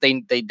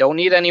 They don't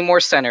need any more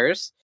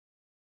centers.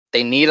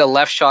 They need a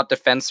left shot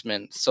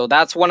defenseman. So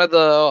that's one of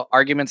the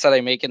arguments that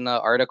I make in the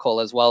article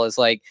as well, is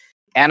like,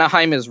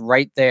 Anaheim is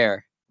right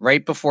there,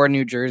 right before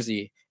New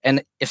Jersey.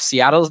 And if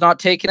Seattle's not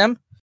taking him,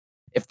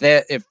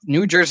 if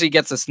New Jersey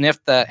gets a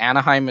sniff that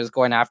Anaheim is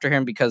going after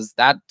him, because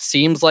that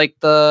seems like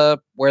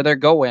where they're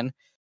going.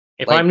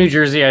 If Like, I'm New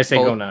Jersey, I say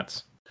go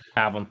nuts.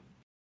 Have them.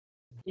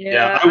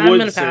 Yeah, I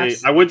would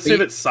pass. say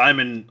that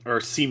Simon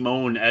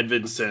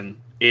Edvinsson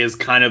is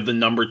kind of the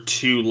number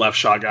 2 left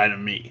shot guy to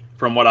me,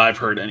 from what I've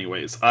heard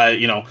anyways.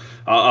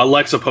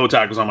 Alexa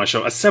Potak was on my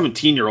show, a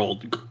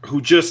 17-year-old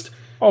who just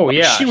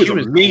she was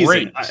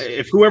amazing.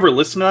 If whoever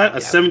listened to that, a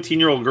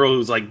 17-year-old girl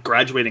who's like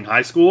graduating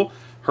high school,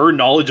 her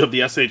knowledge of the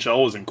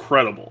SHL was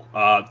incredible.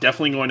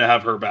 Definitely going to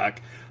have her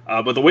back.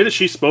 But the way that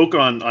she spoke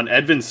on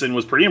Edvinsson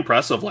was pretty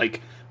impressive.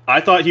 Like, I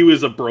thought he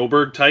was a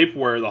Broberg type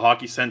where the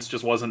hockey sense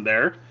just wasn't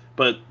there.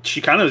 But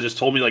she kind of just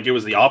told me like it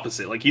was the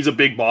opposite. Like, he's a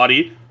big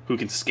body who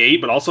can skate,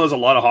 but also has a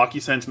lot of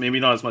hockey sense, maybe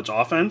not as much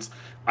offense.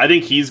 I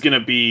think he's going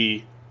to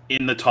be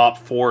in the top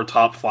 4,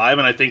 top 5,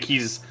 and I think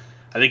he's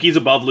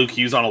above Luke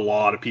Hughes on a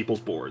lot of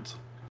people's boards.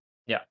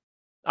 Yeah.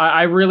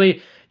 I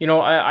really,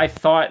 I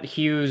thought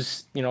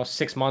Hughes,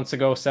 6 months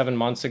ago, 7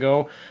 months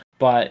ago,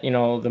 but,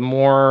 the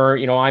more,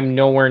 I'm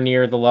nowhere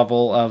near the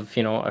level of,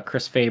 a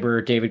Chris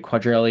Faber, David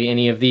Quadrelli,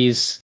 any of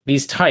these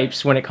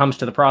types when it comes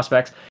to the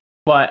prospects.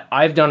 But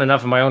I've done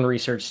enough of my own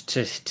research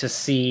to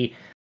see,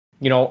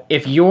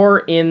 if you're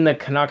in the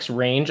Canucks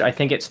range, I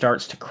think it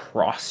starts to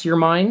cross your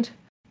mind,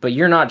 but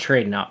you're not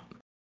trading up.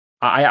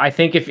 I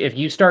think if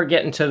you start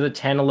getting to the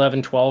 10,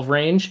 11, 12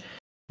 range,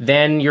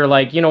 then you're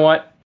like, you know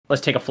what,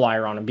 let's take a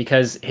flyer on him,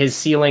 because his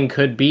ceiling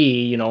could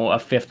be, a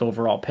 5th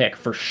overall pick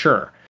for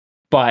sure.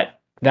 But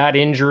that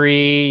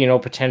injury,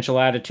 potential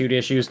attitude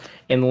issues,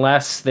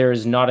 unless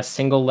there's not a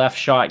single left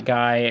shot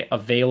guy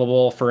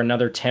available for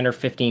another 10 or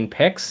 15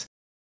 picks,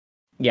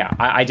 yeah,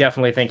 I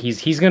definitely think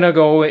he's going to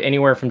go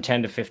anywhere from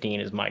 10 to 15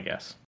 is my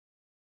guess.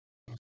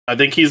 I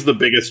think he's the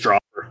biggest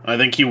dropper. I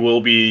think he will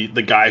be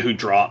the guy who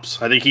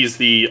drops. I think he's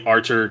the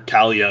Artur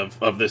Kaliev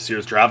of this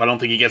year's draft. I don't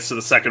think he gets to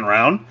the second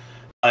round,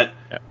 but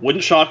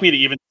wouldn't shock me to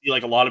even see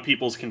like a lot of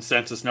people's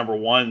consensus number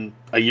 1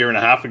 a year and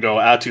a half ago,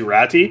 Aatu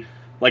Räty.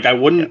 Like, I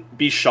wouldn't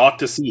be shocked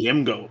to see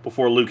him go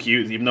before Luke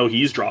Hughes, even though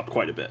he's dropped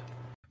quite a bit.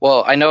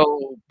 Well, I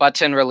know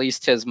Button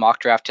released his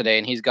mock draft today,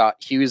 and he's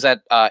got Hughes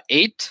at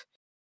 8,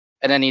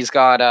 and then he's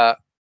got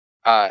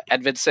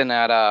Edvinsson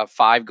at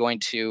 5 going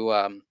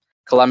to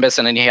Columbus,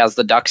 and then he has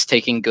the Ducks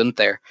taking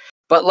Gunther.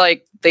 But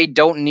like, they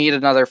don't need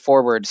another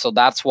forward, so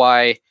that's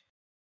why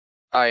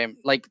I'm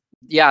like,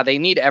 they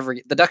need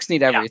the Ducks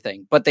need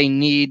everything, but they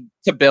need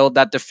to build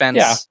that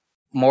defense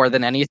more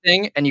than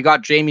anything. And you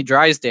got Jamie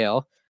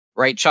Drysdale,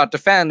 right shot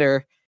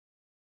defender,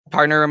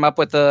 partner him up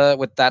with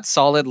that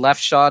solid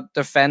left shot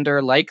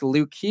defender like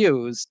Luke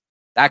Hughes.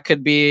 That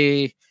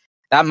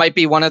might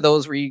be one of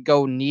those where you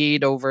go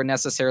need over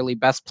necessarily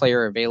best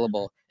player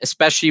available,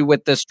 especially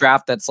with this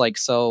draft that's like,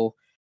 so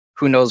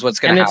who knows what's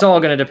going to happen. And it's all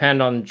going to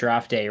depend on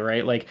draft day,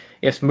 right? Like,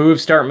 if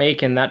moves start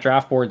making, that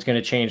draft board's going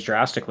to change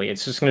drastically.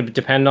 It's just going to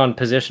depend on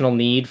positional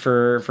need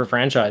for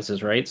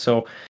franchises, right?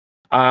 So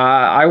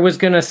I was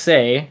going to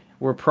say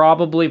we're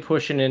probably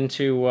pushing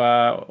into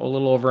a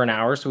little over an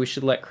hour, so we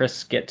should let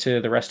Chris get to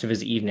the rest of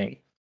his evening.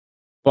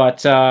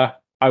 But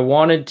I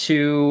wanted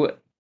to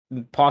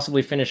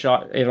possibly finish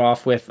it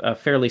off with a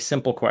fairly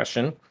simple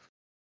question.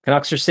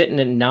 Canucks are sitting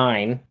at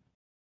 9.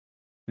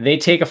 They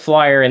take a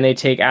flyer and they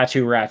take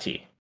Aatu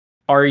Räty.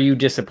 Are you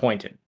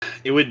disappointed?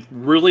 It would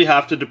really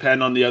have to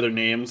depend on the other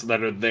names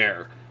that are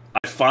there.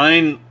 I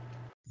find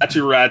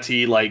Aatu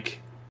Räty like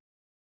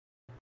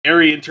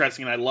very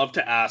interesting, and I love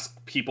to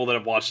ask people that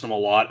have watched him a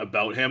lot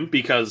about him,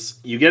 because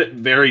you get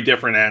very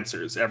different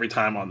answers every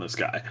time on this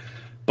guy.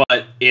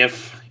 But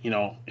if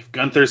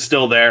Gunther's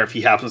still there, if he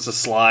happens to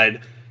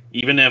slide,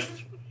 even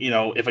if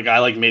a guy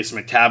like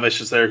Mason McTavish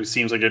is there, who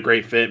seems like a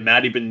great fit,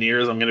 Matty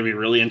Beniers, I'm going to be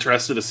really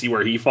interested to see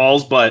where he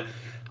falls. But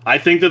I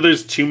think that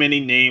there's too many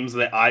names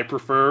that I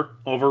prefer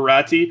over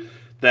Räty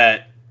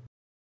that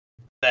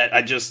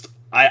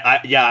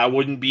I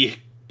wouldn't be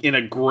in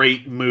a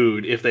great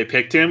mood if they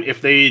picked him.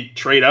 If they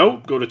trade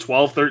out, go to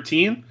 12,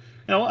 13,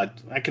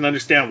 I can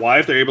understand why,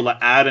 if they're able to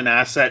add an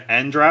asset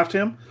and draft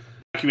him.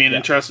 That can be an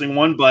interesting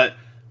one, but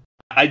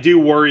I do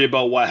worry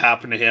about what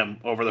happened to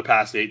him over the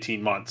past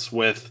 18 months,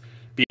 with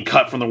being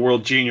cut from the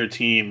World Junior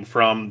team,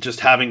 from just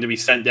having to be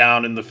sent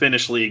down in the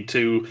Finnish league,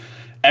 to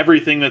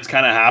everything that's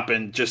kind of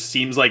happened just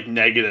seems like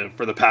negative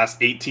for the past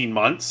 18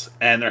 months,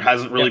 and there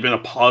hasn't really been a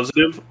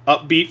positive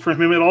upbeat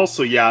from him at all.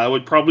 So I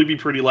would probably be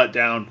pretty let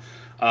down.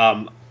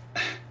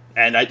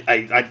 And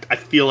I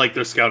feel like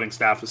their scouting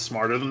staff is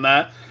smarter than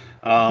that.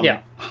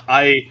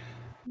 I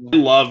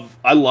love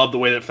the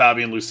way that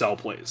Fabian Lucel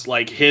plays.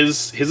 Like,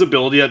 his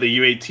ability at the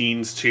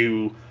U18s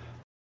to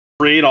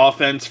create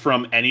offense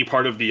from any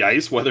part of the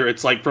ice, whether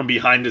it's like from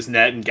behind his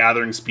net and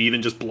gathering speed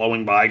and just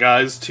blowing by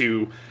guys,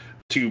 to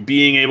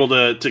being able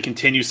to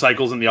continue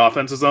cycles in the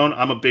offensive zone.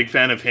 I'm a big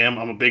fan of him.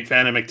 I'm a big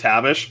fan of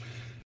McTavish.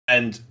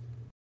 And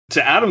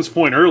to Adam's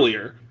point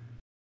earlier,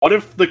 what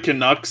if the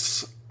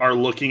Canucks are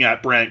looking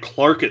at Brandt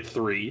Clark at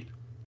 3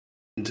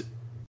 and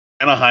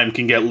Anaheim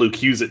can get Luke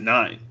Hughes at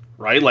 9,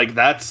 right? Like,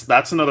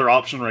 that's another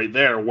option right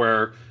there,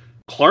 where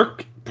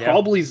Clark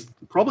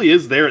probably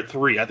is there at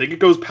 3. I think it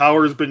goes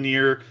Powers,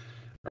 Benier,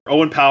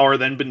 Owen Power,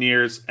 then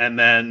Beniers, and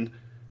then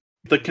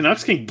the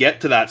Canucks can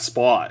get to that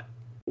spot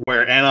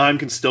where Anaheim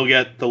can still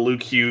get the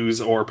Luke Hughes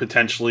or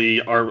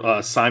potentially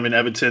our Simon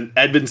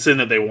Edvinsson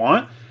that they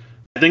want.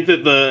 I think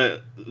that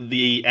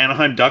the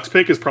Anaheim Ducks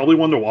pick is probably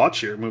one to watch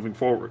here moving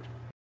forward.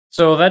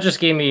 So that just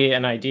gave me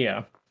an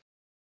idea.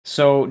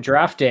 So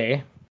draft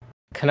day,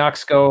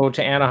 Canucks go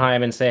to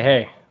Anaheim and say,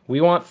 hey, we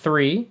want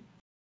 3.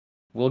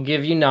 We'll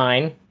give you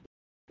 9.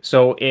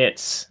 So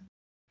it's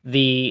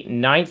the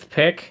 9th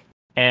pick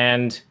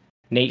and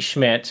Nate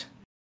Schmidt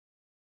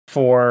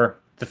for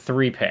the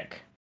 3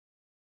 pick.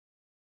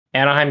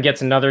 Anaheim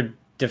gets another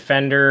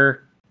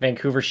defender.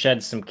 Vancouver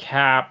sheds some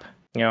cap.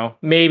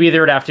 Maybe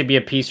there would have to be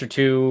a piece or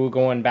two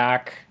going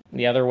back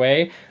the other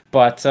way.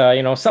 But,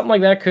 something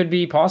like that could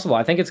be possible.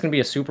 I think it's going to be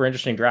a super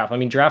interesting draft. I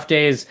mean, draft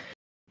days,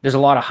 there's a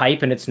lot of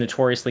hype and it's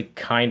notoriously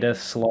kind of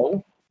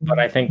slow. But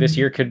I think this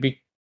year could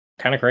be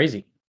kind of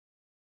crazy.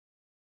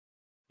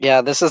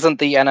 Yeah, this isn't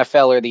the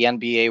NFL or the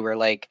NBA where,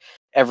 like,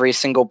 every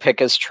single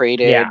pick is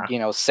traded,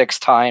 6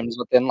 times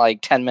within, like,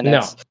 10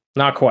 minutes.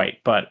 No, not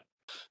quite. But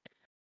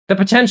the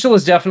potential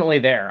is definitely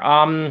there.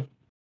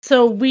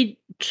 So we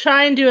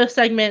try and do a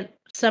segment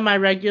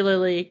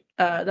semi-regularly,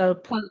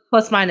 the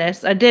plus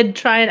minus. I did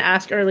try and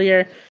ask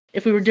earlier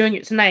if we were doing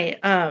it tonight,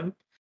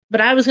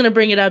 but I was going to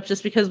bring it up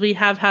just because we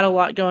have had a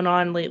lot going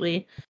on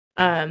lately.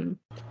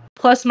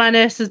 Plus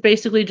minus is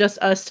basically just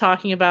us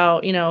talking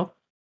about,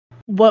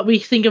 what we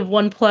think of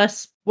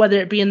 1+,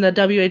 whether it be in the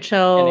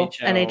WHL,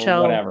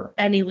 NHL, whatever,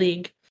 any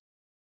league,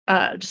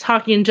 just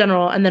hockey in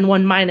general, and then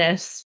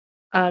 1-,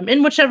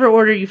 in whichever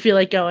order you feel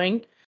like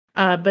going.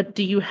 But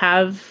do you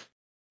have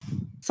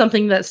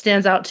something that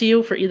stands out to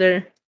you for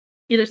either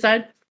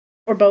side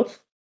or both?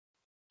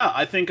 Yeah,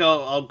 I think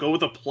I'll go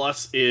with a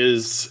plus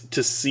is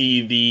to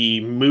see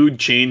the mood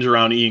change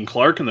around Ian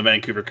Clark and the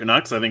Vancouver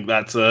Canucks. I think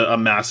that's a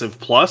massive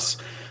plus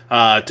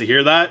to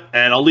hear that.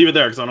 And I'll leave it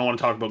there because I don't want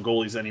to talk about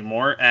goalies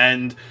anymore.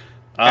 And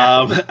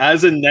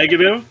as a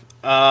negative,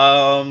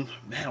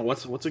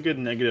 what's a good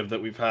negative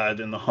that we've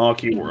had in the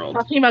hockey world?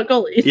 Talking about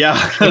goalies. Yeah,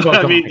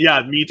 I mean,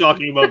 me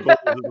talking about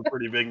goalies is a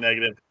pretty big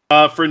negative.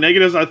 For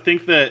negatives, I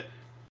think that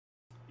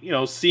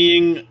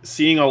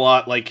seeing a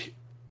lot, like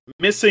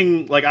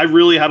missing, like I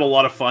really had a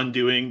lot of fun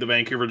doing the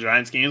Vancouver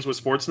Giants games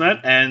with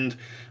Sportsnet, and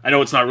I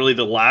know it's not really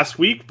the last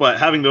week, but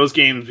having those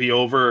games be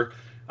over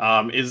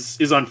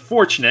is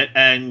unfortunate.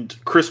 And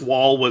Chris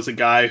Wall was a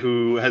guy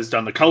who has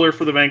done the color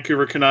for the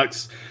Vancouver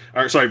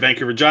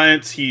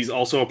Giants. He's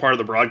also a part of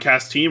the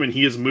broadcast team, and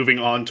he is moving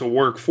on to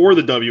work for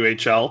the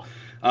WHL.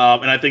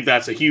 And I think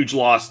that's a huge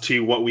loss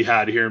to what we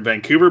had here in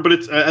Vancouver. But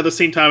it's at the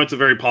same time, it's a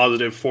very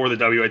positive for the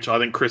WHL. I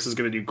think Chris is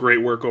going to do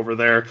great work over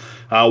there.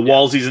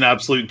 Walsey's an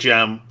absolute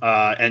gem,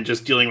 and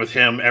just dealing with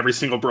him every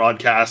single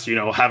broadcast,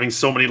 having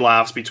so many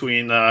laughs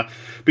between the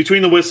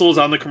whistles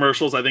on the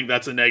commercials. I think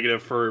that's a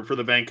negative for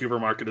the Vancouver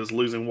market, is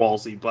losing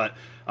Walsey. But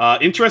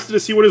interested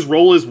to see what his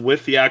role is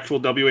with the actual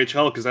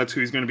WHL, because that's who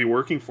he's going to be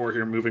working for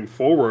here moving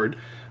forward.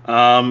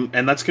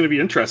 And that's going to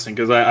be interesting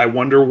because I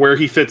wonder where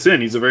he fits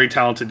in. He's a very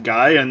talented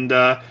guy, and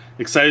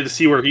excited to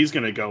see where he's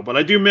going to go. But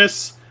I do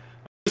miss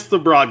the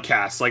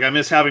broadcast. Like, I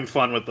miss having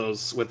fun with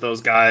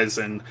those guys.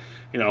 And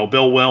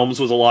Bill Wilms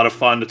was a lot of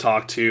fun to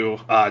talk to.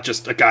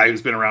 Just a guy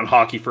who's been around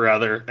hockey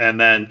forever. And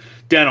then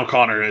Dan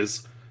O'Connor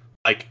is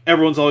like,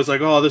 everyone's always like,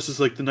 oh, this is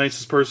like the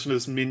nicest person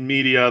in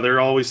media.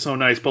 They're always so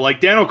nice. But like,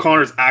 Dan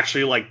O'Connor is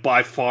actually like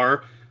by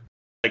far.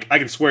 Like, I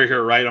can swear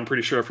here, right? I'm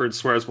pretty sure I've heard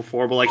swears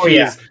before, but like he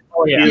is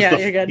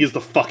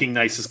the fucking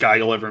nicest guy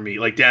you'll ever meet.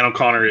 Like, Dan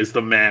O'Connor is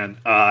the man,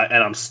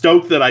 and I'm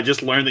stoked that I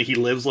just learned that he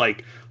lives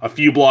like a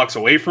few blocks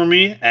away from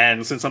me.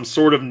 And since I'm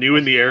sort of new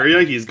in the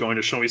area, he's going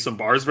to show me some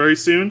bars very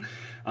soon. Nice.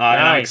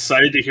 And I'm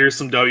excited to hear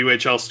some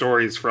WHL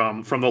stories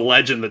from the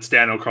legend that's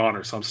Dan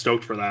O'Connor. So I'm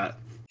stoked for that.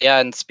 Yeah,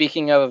 and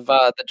speaking of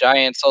the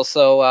Giants,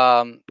 also,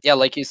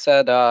 like you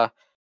said,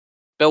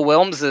 Bill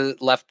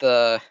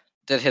Wilms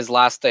did his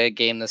last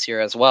game this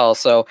year as well.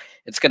 So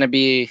it's going to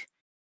be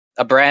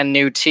a brand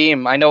new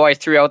team. I know I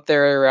threw out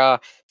there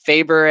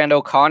Faber and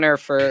O'Connor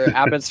for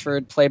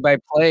Abbotsford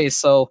play-by-play.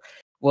 So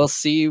we'll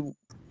see,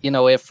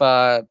 if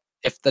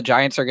the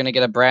Giants are going to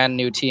get a brand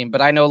new team.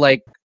 But I know,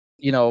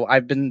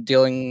 I've been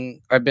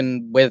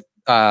with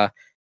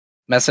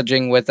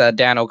messaging with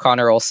Dan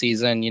O'Connor all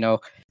season.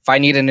 If I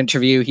need an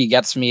interview, he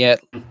gets me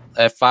it.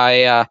 If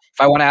I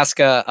want to ask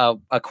a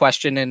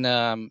question in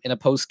a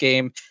post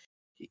game,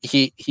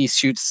 he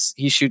shoots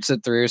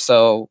it through.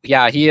 So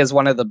yeah, he is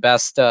one of the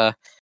best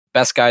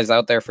guys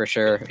out there for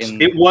sure.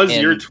 It was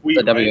your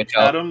tweet, right,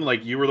 Adam?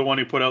 Like, you were the one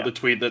who put out the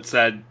tweet that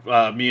said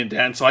me and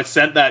Dan. So I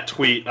sent that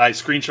tweet. I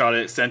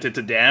screenshot it, sent it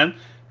to Dan,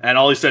 and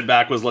all he said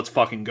back was, "Let's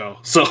fucking go."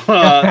 So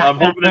I'm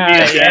hoping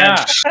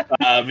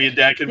that me and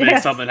Dan can make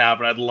something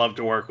happen. I'd love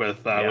to work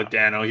with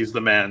Dano. He's the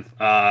man.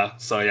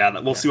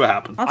 We'll see what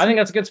happens. I think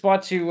that's a good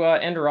spot to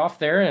end her off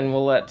there, and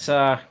we'll let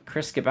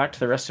Chris get back to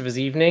the rest of his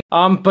evening.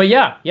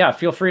 But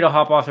feel free to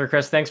hop off there,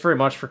 Chris. Thanks very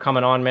much for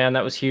coming on, man.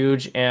 That was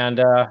huge, and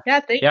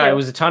thank you. It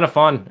was a ton of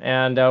fun,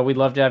 and we'd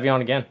love to have you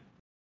on again.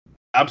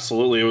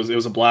 Absolutely, it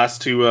was a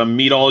blast to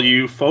meet all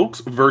you folks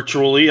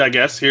virtually, I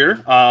guess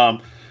here,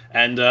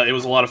 and it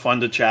was a lot of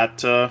fun to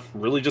chat.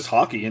 Really, just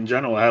hockey in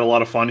general. I had a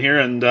lot of fun here,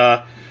 and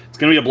it's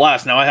gonna be a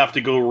blast. Now I have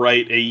to go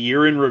write a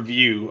year in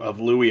review of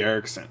Louis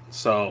Eriksson.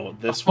 So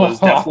this was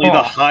definitely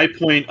the high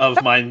point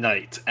of my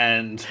night,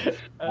 and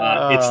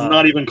it's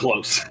not even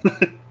close.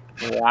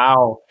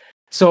 Wow.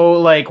 So,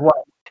 like, what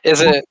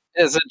Is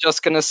it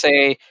just gonna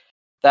say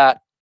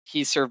that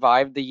he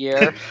survived the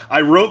year?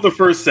 I wrote the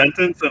first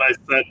sentence, and I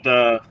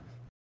said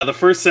the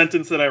first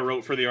sentence that I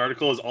wrote for the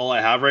article is all I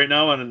have right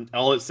now, and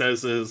all it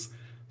says is,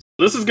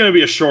 "This is going to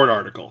be a short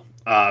article."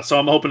 So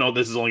I'm hoping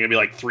this is only going to be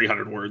like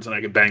 300 words, and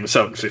I can bang this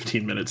out in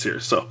 15 minutes here.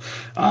 So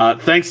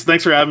thanks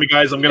for having me,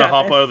 guys. I'm going to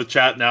hop out of the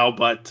chat now,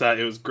 but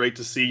it was great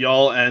to see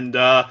y'all, and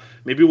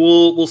maybe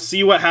we'll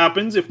see what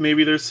happens if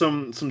maybe there's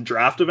some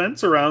draft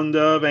events around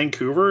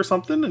Vancouver or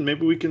something, and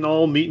maybe we can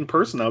all meet in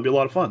person. That would be a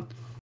lot of fun.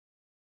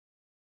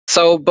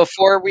 So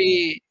before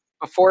we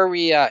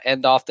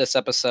end off this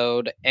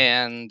episode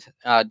and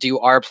do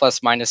our plus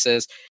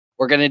minuses,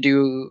 we're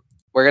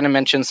gonna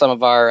mention some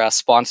of our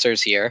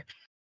sponsors here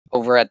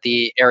over at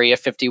the Area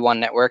 51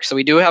 network. So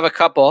we do have a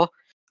couple.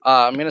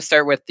 I'm gonna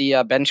start with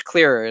the bench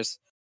clearers.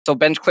 So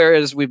bench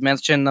clearers, we've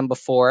mentioned them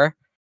before.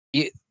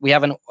 We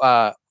have an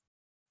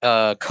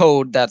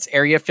code that's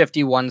Area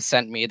 51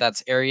 sent me.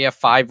 That's Area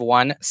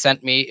 51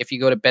 sent me. If you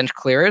go to bench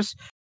clearers,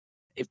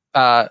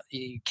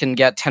 you can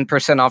get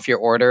 10% off your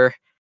order.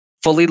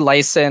 Fully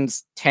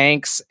licensed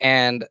tanks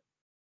and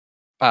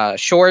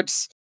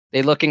shorts.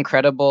 They look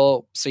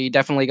incredible, so you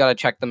definitely got to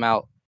check them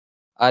out.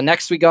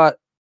 Next, we got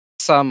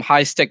some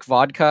high stick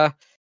vodka.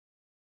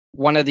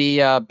 One of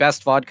the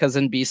best vodkas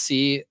in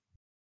BC.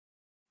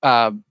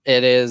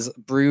 It is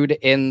brewed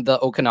in the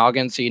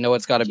Okanagan, so you know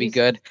it's got to be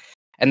good.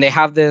 And they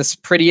have this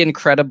pretty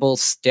incredible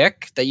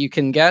stick that you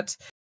can get.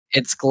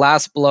 It's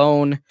glass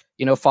blown.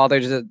 You know,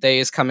 Father's Day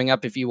is coming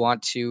up. If you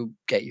want to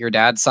get your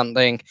dad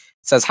something, it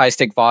says high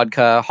stick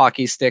vodka,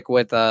 hockey stick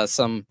with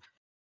some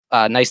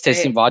nice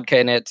tasting vodka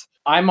in it.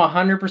 I'm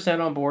 100%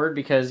 on board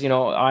because, you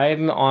know,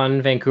 I'm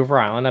on Vancouver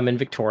Island. I'm in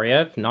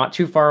Victoria, not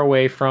too far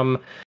away from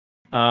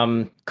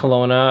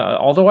Kelowna.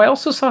 Although I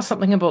also saw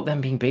something about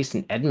them being based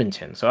in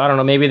Edmonton. So I don't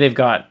know, maybe they've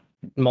got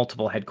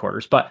multiple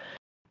headquarters. But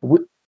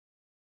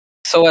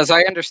so as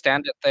I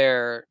understand it,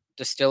 they're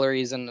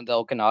distilleries in the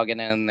Okanagan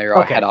and their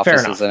head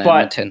offices in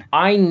Edmonton. But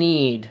I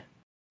need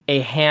a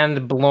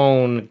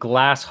hand-blown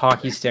glass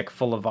hockey stick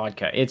full of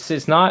vodka.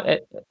 It's not...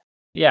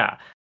 yeah.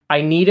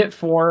 I need it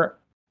for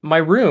my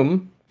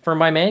room, for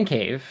my man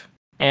cave,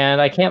 and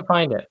I can't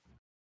find it.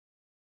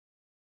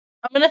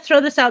 I'm going to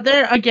throw this out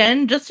there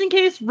again, just in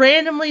case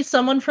randomly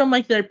someone from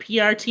like their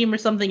PR team or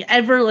something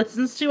ever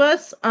listens to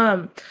us.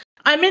 I'm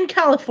in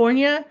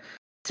California,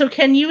 so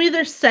can you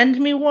either send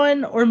me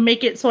one or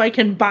make it so I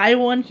can buy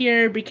one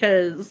here,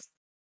 because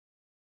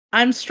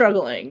I'm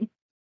struggling.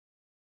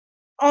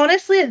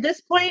 Honestly, at this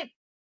point,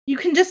 you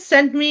can just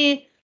send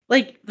me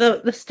like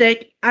the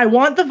stick. I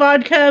want the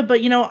vodka,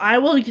 but you know, I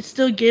will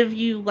still give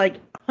you like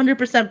 100%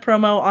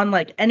 promo on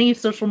like any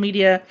social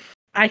media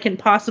I can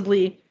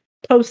possibly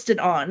post it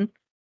on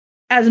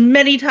as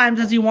many times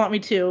as you want me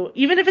to,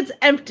 even if it's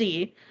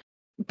empty.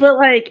 But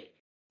like,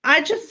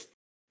 I'd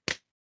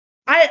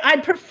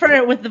prefer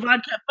it with the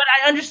vodka, but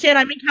I understand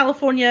I'm in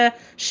California.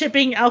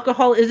 Shipping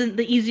alcohol isn't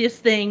the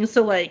easiest thing,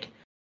 so like.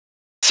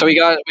 So we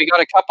got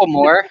a couple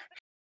more.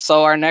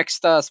 So our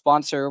next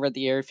sponsor over at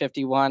the Area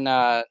 51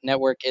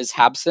 network is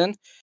Habson,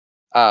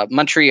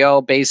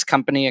 Montreal-based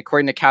company.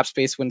 According to Cap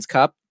Space Wins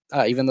Cup,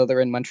 even though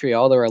they're in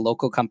Montreal, they're a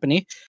local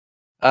company.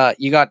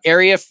 You got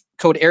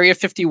code Area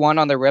 51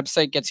 on their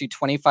website, gets you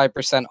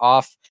 25%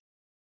 off.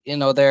 You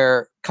know,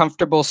 their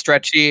comfortable,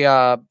 stretchy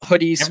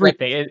hoodies.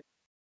 Everything.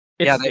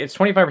 It's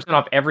 25%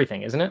 off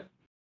everything, isn't it?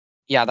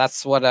 Yeah,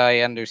 that's what I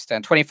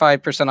understand.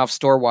 25% off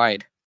store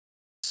wide.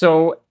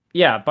 So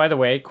yeah, by the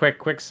way, quick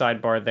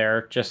sidebar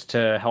there, just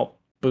to help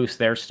boost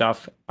their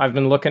stuff. I've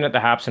been looking at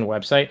the Habson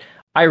website.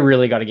 I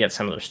really got to get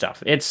some of their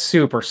stuff. It's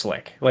super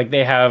slick. Like,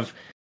 they have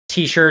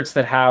t-shirts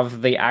that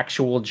have the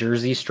actual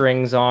jersey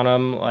strings on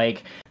them.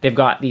 Like, they've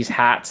got these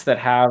hats that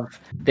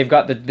they've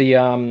got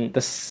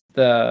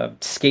the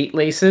skate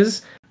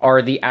laces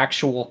are the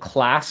actual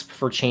clasp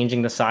for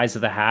changing the size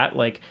of the hat.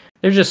 Like,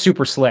 they're just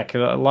super slick.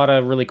 A lot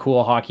of really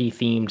cool hockey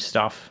themed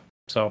stuff.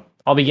 So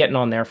I'll be getting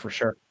on there for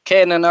sure.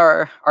 Okay, and then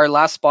our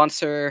last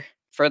sponsor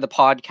for the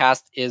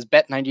podcast is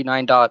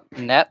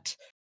bet99.net.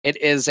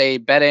 It is a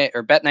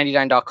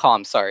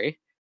bet99.com, sorry.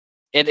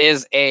 It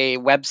is a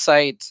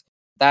website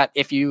that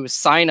if you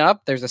sign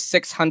up, there's a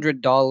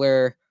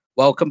 $600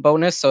 welcome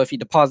bonus. So if you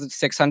deposit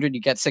 $600, you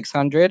get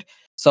 $600.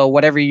 So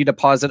whatever you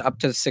deposit up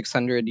to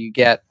 $600, you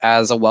get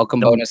as a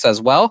welcome bonus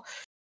as well.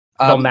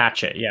 They'll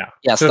match it, yeah.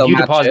 Yes, so if you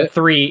deposit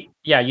 $3,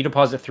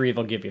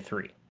 they'll give you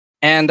 $3.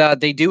 And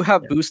they do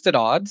have boosted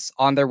odds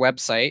on their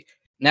website.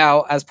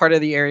 Now, as part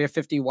of the Area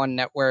 51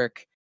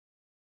 network,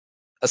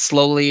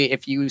 slowly,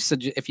 if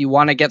you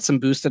want to get some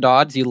boosted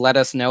odds, you let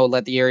us know.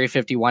 Let the Area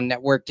 51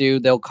 network do.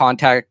 They'll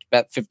contact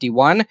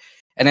Bet51,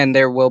 and then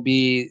there will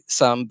be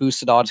some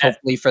boosted odds,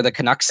 hopefully, for the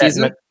Canucks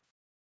season.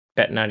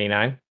 Bet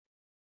 99.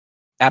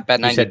 At Bet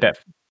 99. You said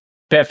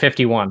bet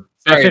 51.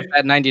 Sorry,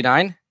 Bet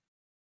 99.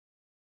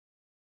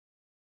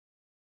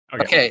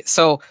 Okay,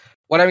 so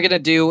what I'm going to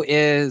do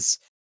is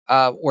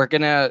we're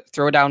going to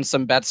throw down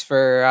some bets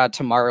for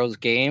tomorrow's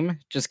game.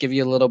 Just give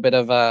you a little bit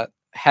of a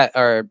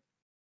or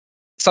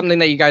something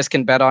that you guys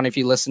can bet on if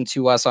you listen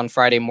to us on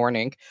Friday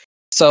morning.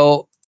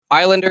 So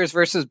Islanders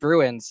versus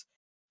Bruins.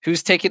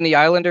 Who's taking the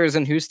Islanders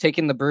and who's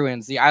taking the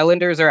Bruins? The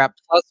Islanders are at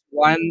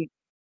 +1.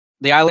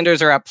 The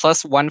Islanders are at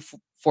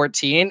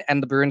 +114,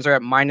 and the Bruins are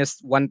at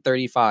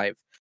 -135.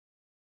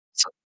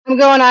 So I'm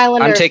going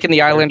Islanders. I'm taking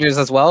the Islanders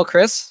as well,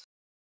 Chris.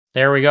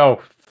 There we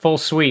go. Full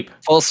sweep.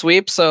 Full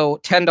sweep. So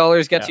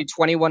 $10 gets you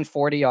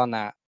 $21.40 on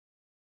that.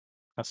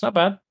 That's not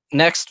bad.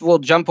 Next, we'll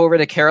jump over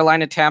to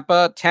Carolina,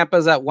 Tampa.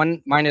 Tampa's at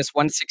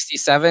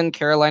 -167.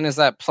 Carolina's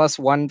at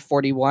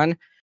 +141.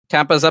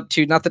 Tampa's up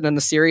 2-0 in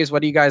the series.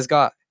 What do you guys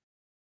got?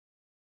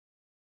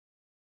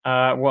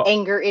 Well,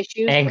 anger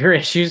issues. Anger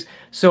issues.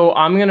 So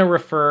I'm gonna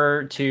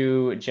refer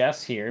to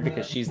Jess here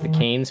because she's the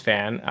Canes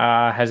fan.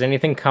 Has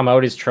anything come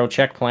out? Is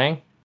Trocheck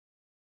playing?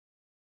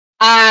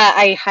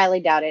 I highly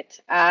doubt it.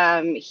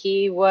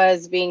 He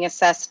was being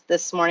assessed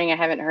this morning. I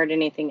haven't heard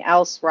anything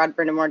else. Rod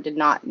Brindamore did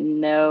not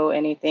know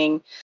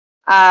anything.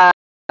 Nino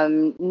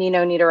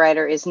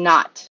Niederreiter is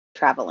not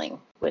traveling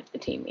with the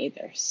team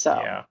either.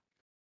 So yeah.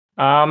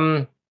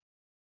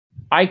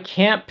 I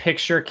can't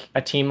picture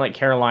a team like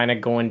Carolina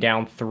going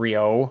down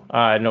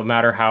 3-0. No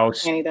matter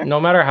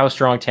how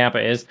strong Tampa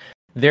is,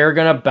 they're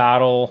gonna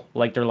battle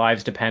like their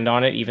lives depend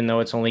on it, even though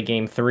it's only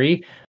game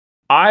 3.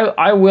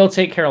 I will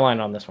take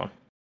Carolina on this one.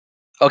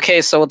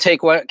 Okay, so we'll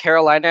take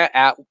Carolina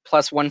at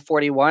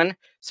 +141.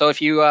 So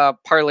if you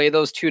parlay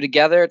those two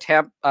together,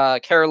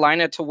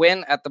 Carolina to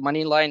win at the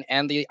money line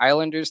and the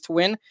Islanders to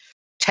win,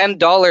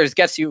 $10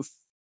 gets you.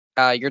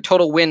 Your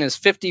total win is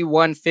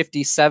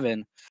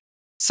 51.57.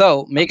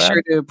 So make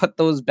sure to put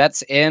those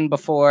bets in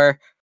before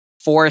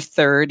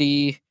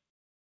 4:30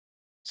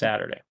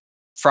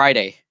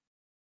 Friday.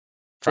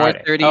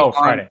 4:30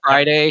 on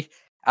Friday,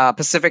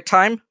 Pacific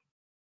time.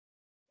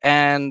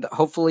 And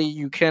hopefully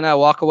you can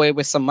walk away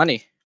with some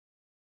money.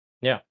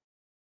 Yeah.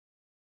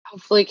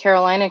 Hopefully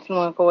Carolina can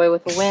walk away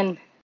with a win.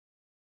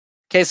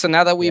 Okay, so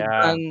now that we've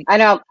done, I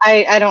know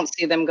I don't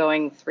see them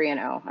going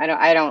 3-0. I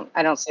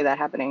don't see that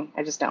happening.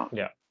 I just don't.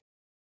 Yeah.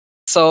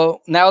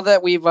 So now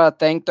that we've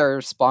thanked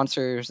our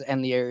sponsors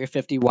and the Area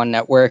 51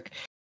 network,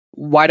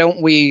 why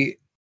don't we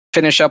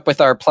finish up with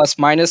our plus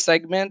minus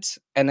segment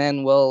and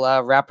then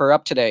we'll wrap her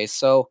up today.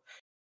 So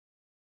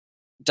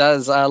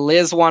does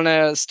Liz want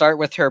to start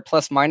with her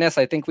plus minus?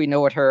 I think we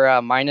know what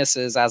her minus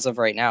is as of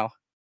right now.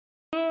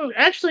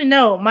 Actually,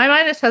 no. My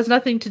minus has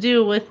nothing to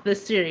do with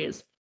this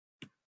series.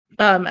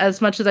 As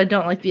much as I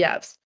don't like the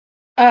Avs.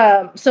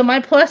 So my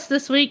plus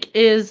this week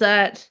is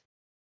that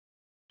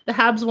the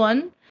Habs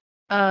won.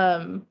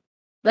 The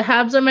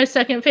Habs are my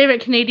second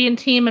favorite Canadian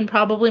team and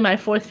probably my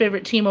fourth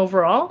favorite team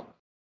overall.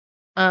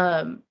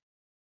 I'm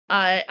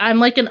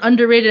like an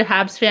underrated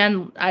Habs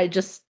fan.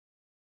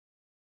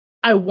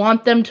 I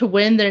want them to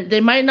win.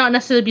 They might not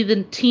necessarily be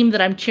the team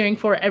that I'm cheering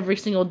for every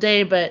single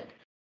day, but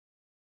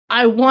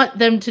I want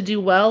them to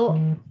do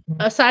well.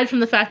 Aside from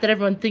the fact that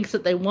everyone thinks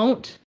that they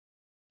won't,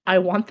 I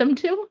want them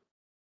to.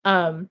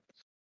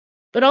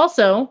 But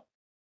also,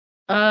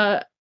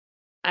 I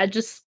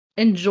just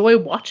enjoy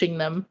watching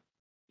them.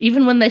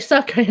 Even when they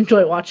suck, I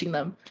enjoy watching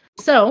them.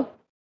 So,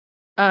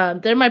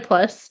 they're my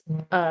plus.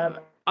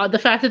 The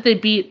fact that they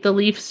beat the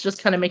Leafs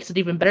just kind of makes it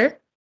even better.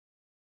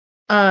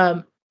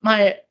 I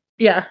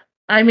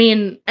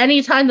mean,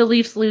 anytime the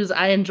Leafs lose,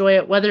 I enjoy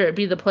it, whether it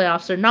be the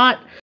playoffs or not.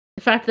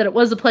 The fact that it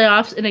was the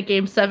playoffs in a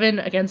Game 7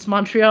 against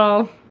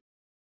Montreal,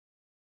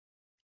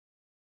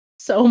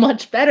 so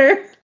much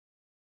better.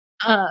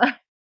 I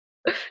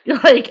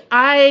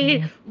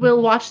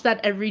will watch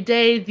that every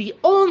day. The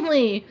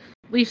only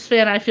Leafs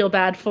fan I feel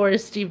bad for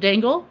is Steve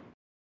Dangle.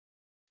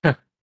 You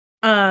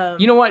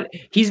know what?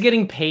 He's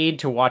getting paid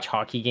to watch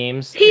hockey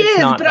games. He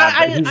is, but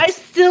I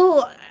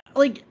still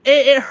like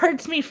it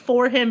hurts me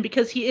for him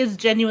because he is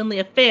genuinely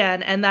a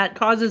fan, and that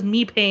causes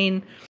me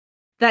pain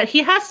that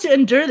he has to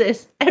endure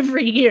this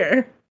every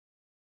year.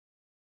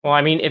 Well,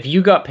 I mean, if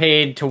you got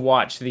paid to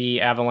watch the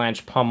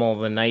Avalanche pummel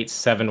the Knights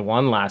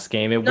 7-1 last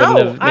game, it wouldn't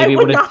have. Maybe it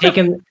would have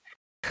taken.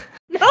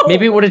 No.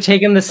 Maybe it would have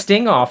taken the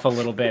sting off a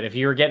little bit if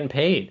you were getting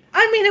paid.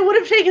 I mean, it would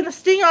have taken the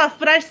sting off,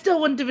 but I still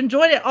wouldn't have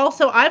enjoyed it.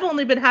 Also, I've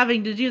only been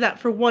having to do that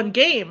for one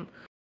game.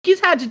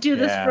 He's had to do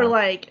this for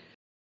like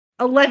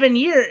 11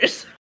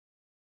 years.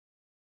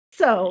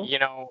 So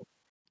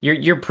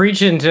you're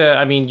preaching to.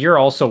 I mean, you're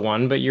also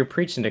one, but you're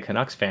preaching to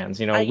Canucks fans.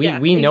 We know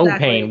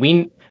pain.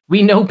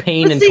 We know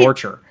pain and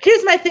torture.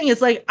 Here's my thing: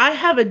 is like I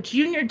have a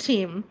junior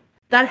team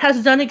that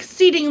has done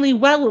exceedingly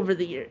well over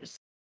the years.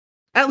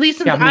 At least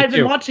since I've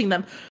been watching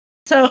them.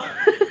 So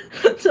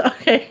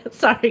okay,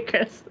 sorry,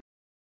 Chris.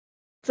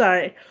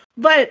 Sorry,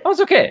 but that's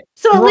okay.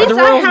 So at least the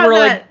Royals I have were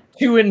that. Like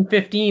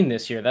 2-15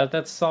 this year.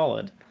 That's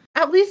solid.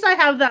 At least I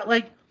have that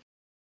like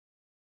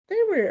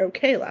They were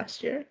okay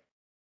last year.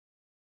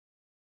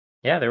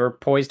 Yeah, they were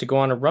poised to go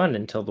on a run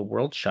until the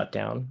world shut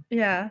down.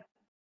 Yeah.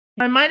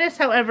 My minus,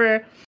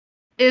 however,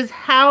 is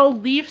how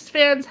Leafs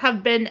fans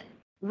have been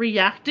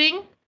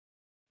reacting,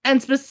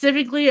 and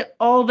specifically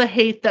all the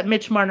hate that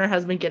Mitch Marner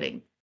has been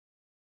getting.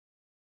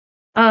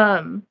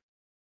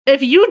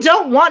 If you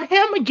don't want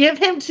him, give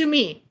him to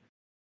me.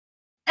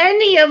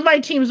 Any of my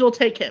teams will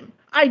take him.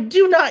 I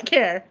do not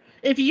care.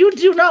 If you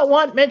do not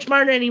want Mitch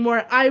Marner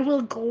anymore, I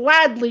will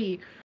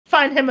gladly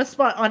find him a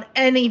spot on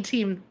any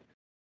team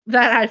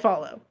that I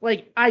follow.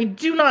 Like, I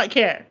do not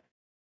care.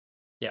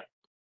 Yeah.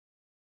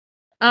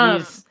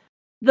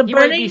 The he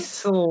burning might be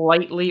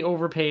slightly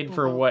overpaid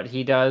for what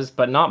he does,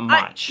 but not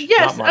much.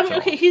 Yes, not much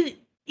okay.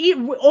 He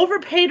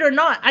overpaid or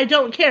not, I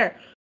don't care.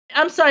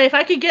 I'm sorry, if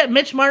I could get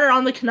Mitch Marner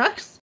on the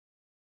Canucks,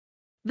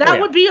 that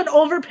would be an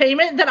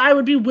overpayment that I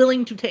would be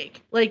willing to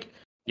take. Like,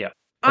 yeah,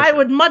 I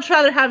would much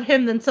rather have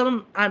him than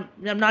some. I'm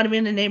not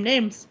even gonna name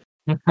names.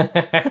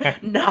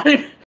 not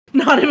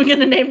even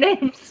gonna name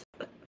names.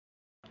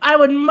 I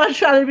would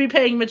much rather be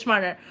paying Mitch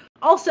Marner.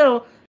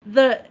 Also,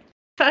 the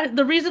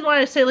reason why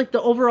I say like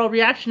the overall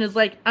reaction is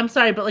like, I'm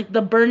sorry, but like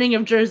the burning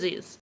of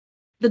jerseys,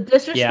 the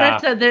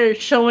disrespect that they're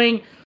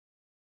showing.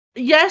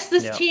 Yes,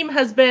 this team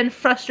has been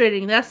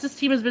frustrating. Yes, this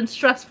team has been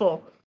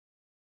stressful.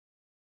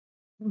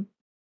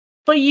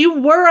 But you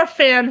were a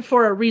fan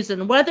for a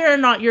reason. Whether or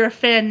not you're a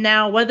fan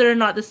now, whether or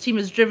not this team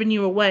has driven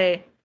you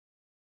away,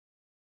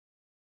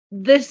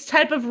 this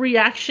type of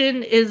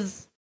reaction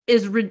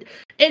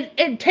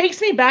it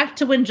takes me back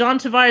to when John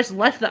Tavares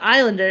left the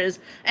Islanders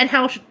and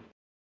how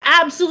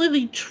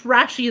absolutely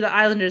trashy the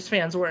Islanders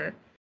fans were.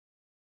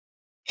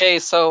 Okay,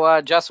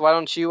 so Jess, why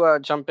don't you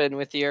jump in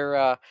with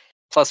your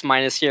plus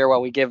minus here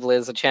while we give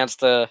Liz a chance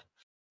to,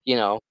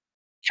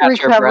 catch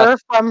her breath. Recover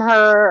from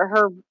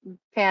her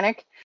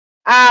panic.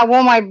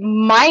 Well, my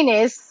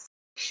minus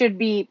should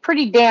be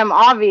pretty damn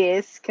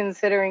obvious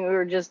considering we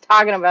were just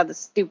talking about the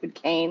stupid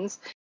Canes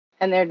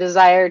and their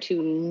desire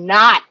to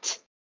not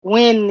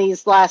win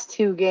these last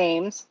two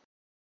games.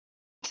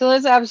 So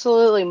that's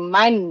absolutely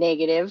my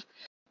negative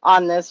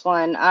on this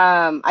one.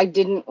 I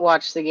didn't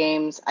watch the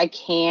games. I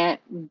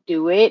can't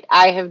do it.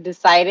 I have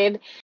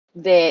decided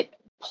that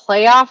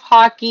playoff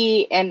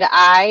hockey and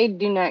I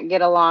do not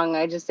get along.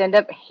 I just end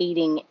up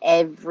hating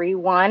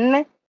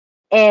everyone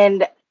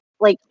and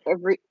like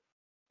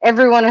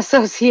everyone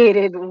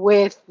associated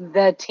with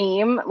the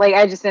team. Like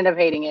I just end up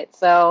hating it.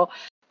 So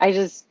I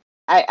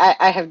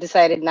have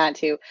decided not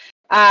to.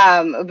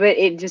 But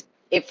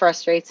it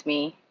frustrates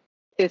me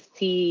to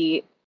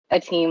see a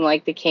team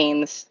like the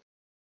Canes.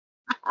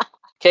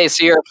 Okay,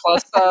 so your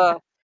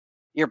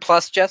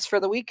plus Jets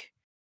for the week?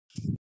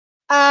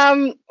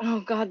 Oh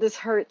god, this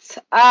hurts.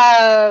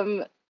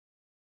 The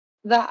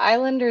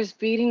Islanders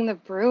beating the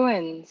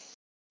Bruins.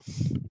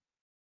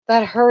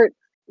 That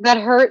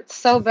hurts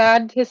so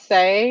bad to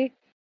say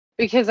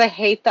because I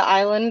hate the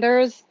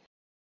Islanders.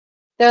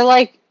 They're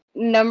like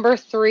number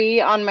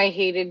 3 on my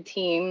hated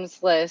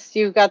teams list.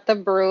 You've got the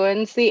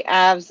Bruins, the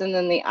Avs, and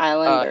then the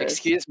Islanders.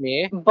 Excuse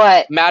me.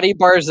 But Maddie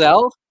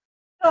Barzell?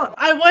 Oh,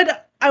 I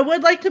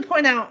would like to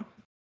point out,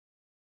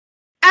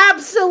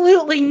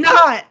 absolutely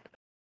not.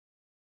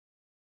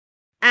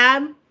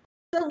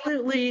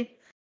 Absolutely.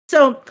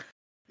 So,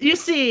 you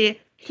see,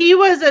 he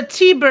was a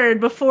T-Bird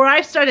before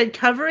I started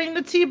covering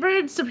the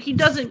T-Bird, so he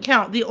doesn't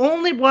count. The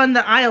only one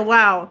that I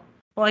allow,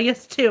 well, I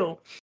guess 2,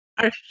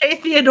 are Shea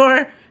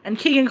Theodore and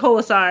Keegan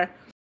Colasar.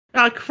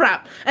 Oh,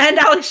 crap. And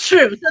Alex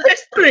True.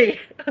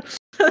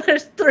 So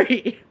there's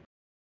 3.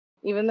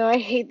 Even though I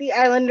hate the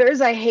Islanders,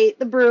 I hate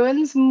the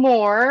Bruins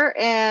more,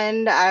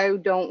 and I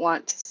don't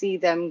want to see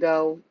them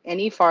go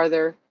any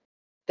farther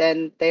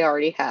than they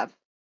already have.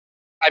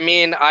 I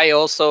mean,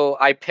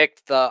 I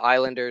picked the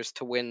Islanders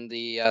to win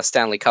the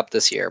Stanley Cup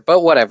this year, but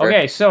whatever.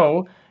 Okay,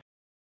 so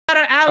so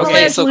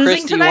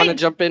Chris, do you want to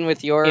jump in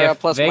with your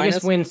plus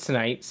Vegas minus? wins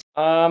tonight.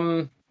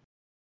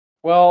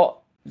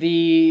 Well,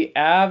 the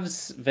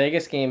Avs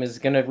Vegas game is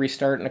going to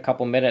restart in a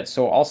couple minutes,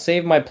 so I'll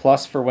save my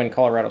plus for when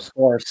Colorado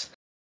scores.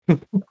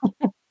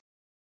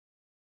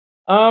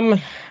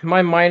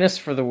 My minus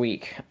for the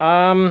week.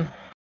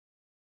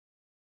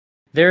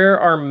 There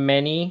are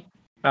many.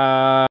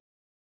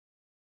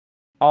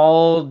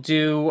 I'll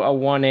do a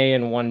 1A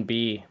and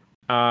 1B.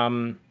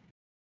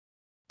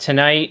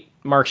 Tonight,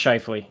 Mark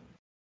Scheifele.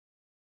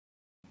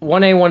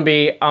 1A,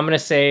 1B, I'm going to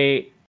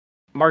say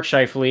Mark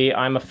Scheifele.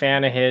 I'm a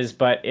fan of his,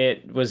 but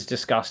it was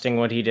disgusting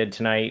what he did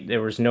tonight.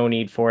 There was no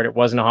need for it. It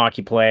wasn't a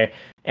hockey play.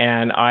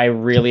 And I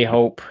really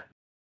hope,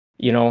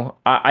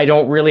 I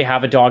don't really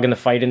have a dog in the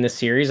fight in this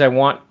series. I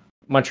want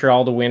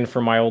Montreal to win for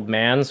my old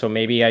man, so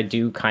maybe I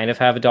do kind of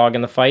have a dog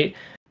in the fight.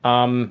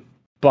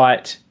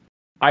 But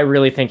I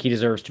really think he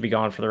deserves to be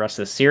gone for the rest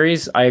of the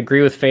series. I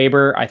agree with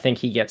Faber. I think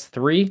he gets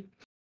 3.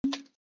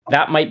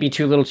 That might be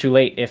too little too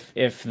late.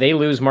 If they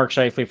lose Mark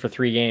Scheifele for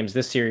 3 games,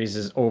 this series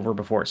is over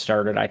before it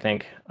started, I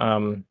think.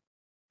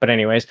 But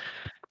anyways.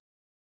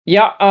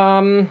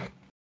 Yeah,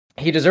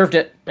 he deserved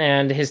it,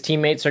 and his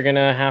teammates are going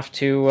to have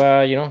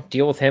to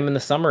deal with him in the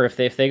summer if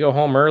they go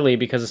home early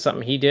because of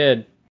something he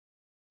did.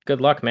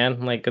 good luck,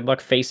 man. Like, good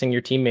luck facing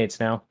your teammates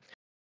now.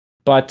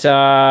 But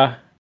other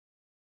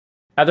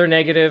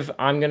negative,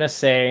 I'm gonna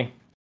say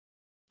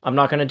I'm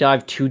not gonna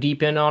dive too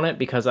deep in on it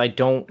because I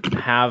don't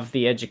have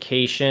the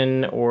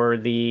education or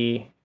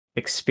the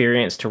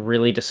experience to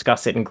really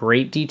discuss it in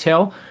great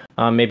detail.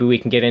 Maybe we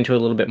can get into it a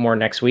little bit more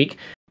next week.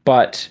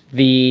 But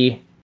the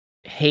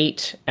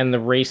hate and the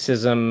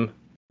racism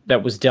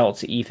that was dealt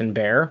to Ethan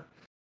Bear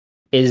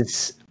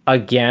is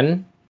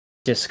again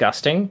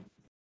disgusting,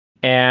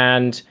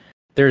 and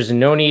there's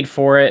no need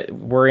for it.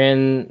 We're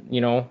in,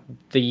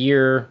 the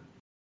year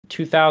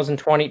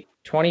 2020,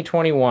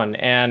 2021,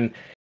 and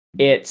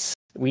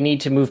we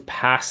need to move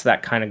past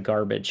that kind of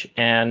garbage.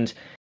 And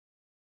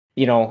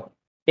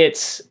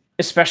it's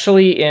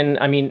especially in,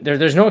 I mean,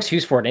 there's no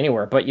excuse for it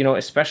anywhere, but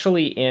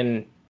especially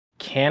in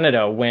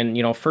Canada,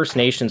 when First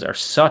Nations are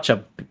such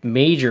a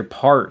major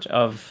part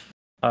of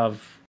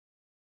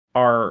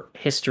our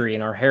history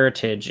and our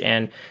heritage,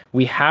 and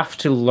we have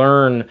to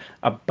learn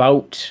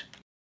about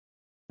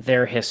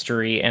their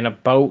history and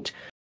about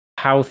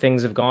how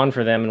things have gone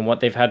for them and what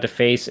they've had to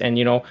face. And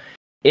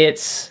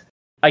it's,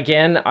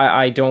 again,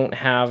 I don't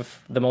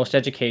have the most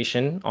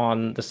education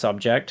on the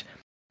subject,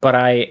 but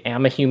I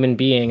am a human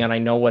being and I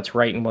know what's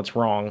right and what's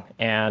wrong,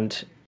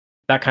 and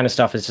that kind of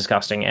stuff is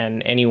disgusting.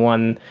 And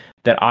anyone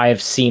that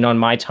I've seen on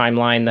my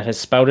timeline that has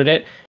spouted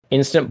it,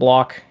 instant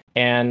block,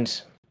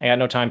 and I got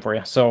no time for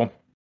you. So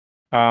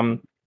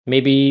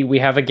maybe we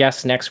have a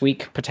guest next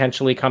week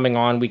potentially coming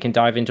on. We can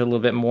dive into a little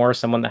bit more,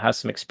 someone that has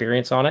some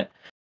experience on it.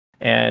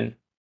 And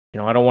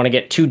I don't want to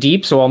get too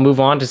deep, so I'll move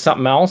on to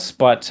something else.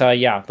 But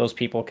yeah, those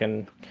people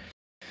can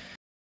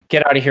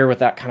get out of here with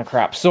that kind of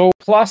crap. So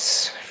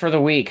plus for the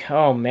week,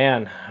 oh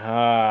man,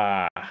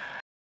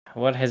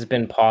 what has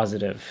been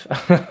positive?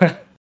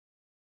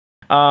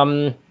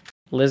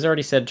 Liz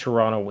already said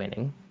Toronto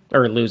winning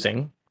or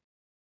losing.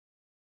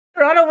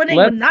 Toronto winning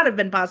would not have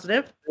been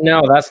positive.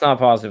 No, that's not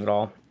positive at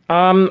all.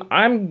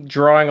 I'm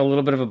drawing a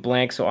little bit of a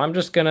blank, so I'm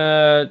just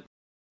gonna,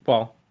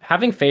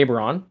 having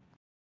Faber on,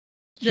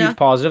 huge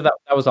positive.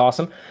 That was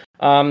awesome.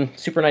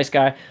 Super nice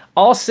guy.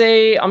 I'll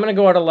say I'm gonna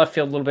go out of left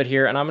field a little bit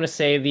here, and I'm gonna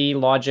say the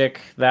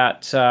logic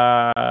that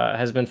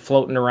has been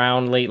floating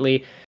around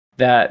lately,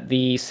 that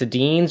the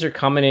Sedins are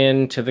coming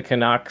in to the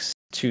Canucks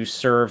to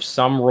serve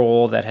some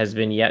role that has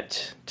been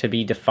yet to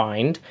be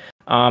defined.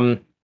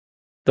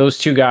 Those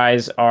two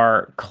guys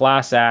are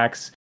class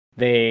acts.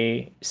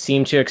 They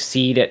seem to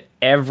exceed at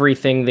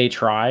everything they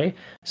try.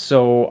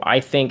 So I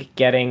think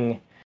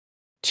getting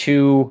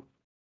two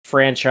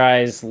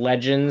franchise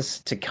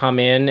legends to come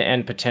in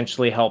and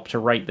potentially help to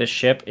right this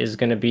ship is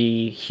going to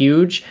be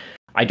huge.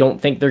 I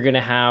don't think they're going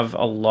to have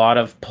a lot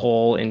of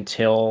pull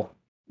until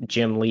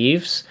Jim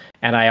leaves.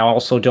 And I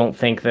also don't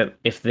think that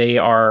if they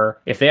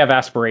have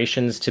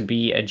aspirations to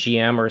be a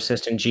GM or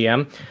assistant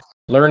GM,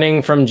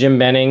 learning from Jim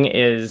Benning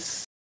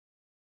is,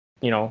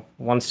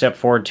 one step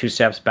forward, two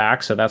steps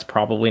back. So that's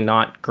probably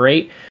not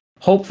great.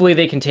 Hopefully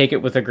they can take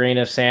it with a grain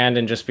of sand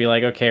and just be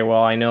like, okay,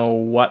 well, I know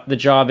what the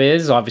job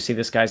is. Obviously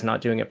this guy's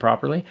not doing it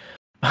properly.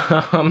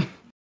 But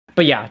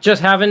yeah,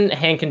 just having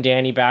Hank and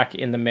Danny back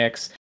in the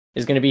mix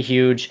is going to be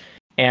huge.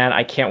 And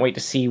I can't wait to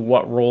see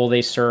what role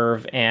they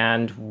serve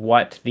and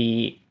what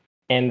the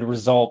end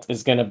result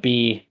is going to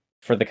be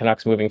for the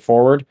Canucks moving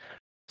forward.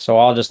 So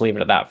I'll just leave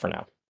it at that for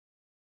now.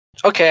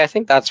 Okay, I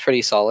think that's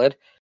pretty solid.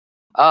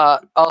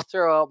 I'll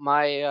throw out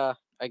my,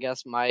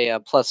 my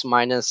plus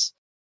minus.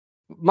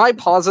 My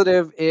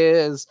positive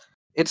is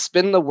it's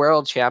been the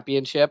World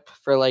Championship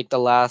for like the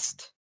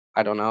last,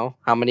 I don't know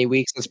how many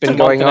weeks it's been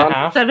going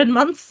on. 7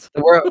 months.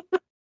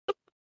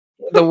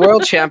 The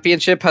World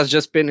Championship has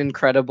just been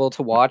incredible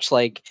to watch.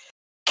 Like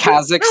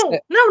Kazakhstan.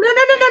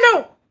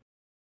 No.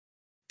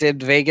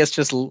 Did Vegas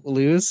just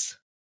lose?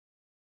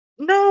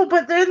 No,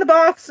 but they're in the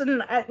box,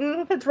 and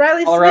it's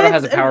Riley Colorado Smith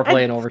has a power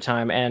play in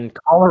overtime, and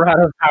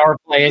Colorado's power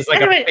play is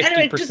like a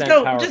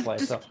 50% power play.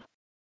 So.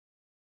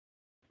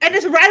 And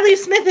it's Riley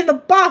Smith in the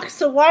box,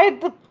 so why?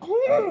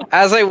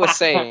 As I was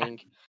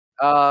saying,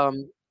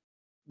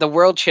 the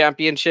World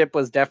Championship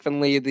was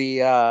definitely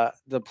the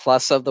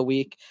plus of the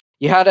week.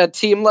 You had a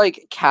team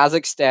like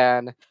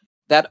Kazakhstan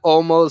that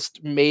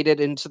almost made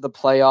it into the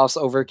playoffs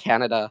over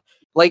Canada.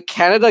 Like,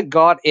 Canada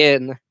got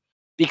in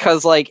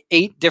because like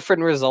 8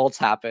 different results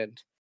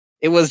happened.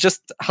 It was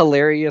just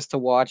hilarious to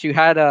watch. You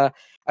had a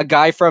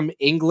guy from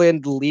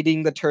England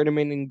leading the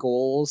tournament in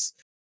goals.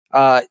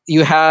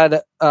 You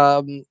had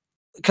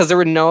because there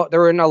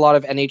weren't a lot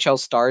of NHL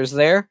stars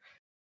there.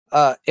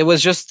 It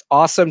was just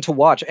awesome to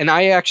watch. And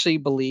I actually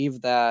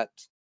believe that,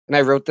 and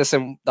I wrote this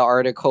in the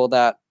article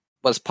that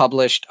was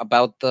published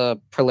about the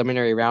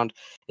preliminary round,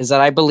 is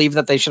that I believe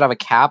that they should have a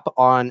cap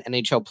on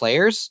NHL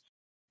players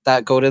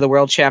that go to the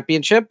World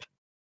Championship.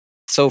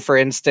 So for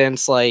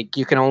instance, like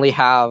you can only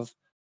have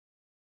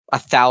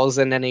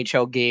 1,000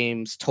 NHL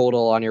games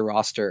total on your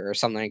roster or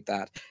something like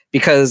that,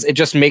 because it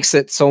just makes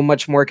it so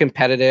much more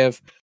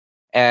competitive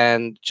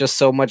and just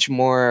so much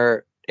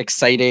more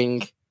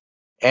exciting.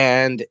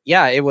 And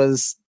yeah, it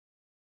was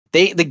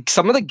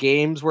some of the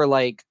games were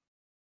like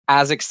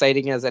as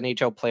exciting as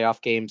NHL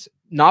playoff games.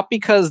 Not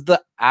because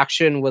the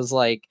action was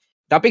like,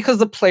 not because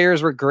the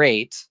players were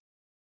great,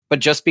 but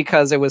just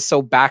because it was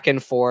so back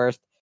and forth.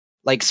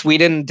 Like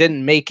Sweden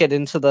didn't make it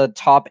into the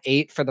top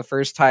 8 for the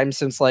first time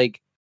since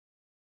like,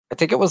 I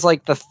think it was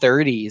like the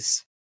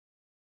 30s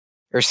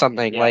or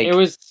something. Yeah, like it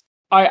was.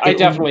 I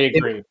definitely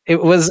agree.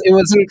 It was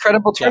an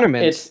incredible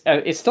tournament. Yeah,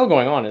 it's still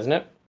going on, isn't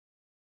it?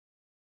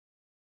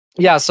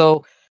 Yeah.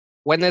 So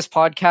when this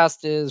podcast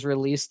is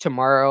released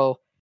tomorrow,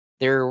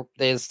 there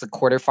is the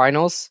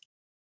quarterfinals,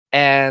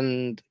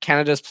 and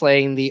Canada's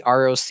playing the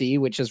ROC,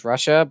 which is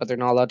Russia, but they're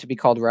not allowed to be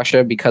called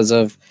Russia because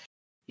of,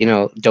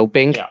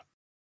 doping. Yeah.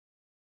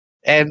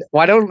 And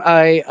why don't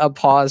I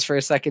pause for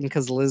a second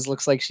because Liz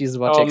looks like she's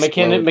about to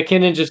explode.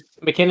 McKinnon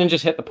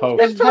just hit the post.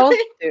 They're supposed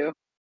to.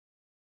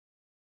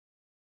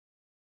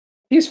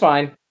 He's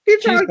fine.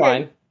 She's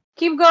fine.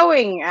 Keep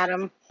going,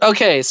 Adam.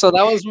 Okay, so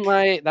that was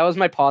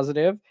my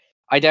positive.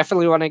 I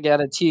definitely want to get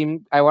a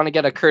team. I want to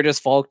get a Curtis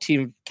Volk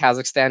team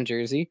Kazakhstan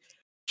jersey,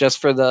 just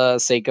for the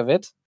sake of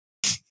it,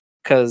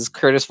 because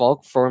Curtis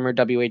Volk, former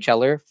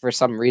WHLer, for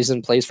some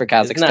reason plays for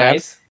Kazakhstan.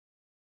 Nice.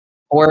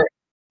 Or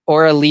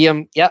a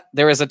Liam. Yeah,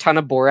 there was a ton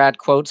of Borat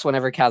quotes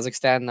whenever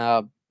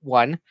Kazakhstan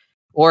won.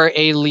 Or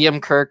a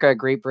Liam Kirk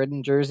Great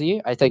Britain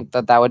jersey. I think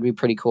that would be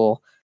pretty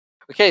cool.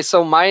 Okay,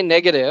 so my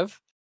negative.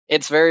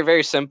 It's very,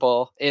 very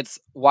simple. It's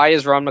why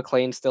is Ron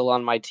MacLean still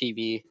on my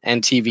TV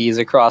and TVs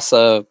across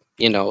the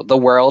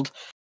world?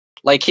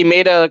 Like, he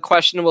made a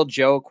questionable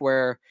joke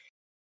where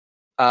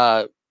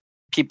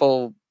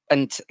people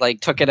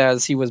took it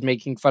as he was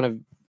making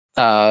fun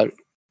of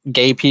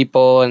gay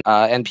people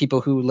and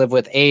people who live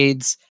with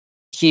AIDS.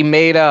 He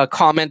made a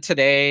comment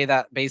today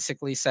that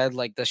basically said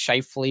like the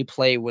Scheifele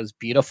play was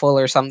beautiful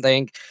or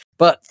something.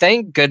 But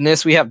thank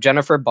goodness we have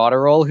Jennifer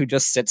Botterill, who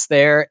just sits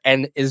there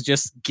and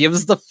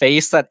gives the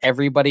face that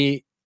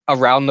everybody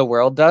around the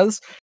world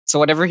does.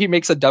 So whenever he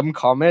makes a dumb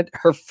comment,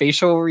 her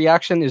facial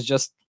reaction is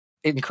just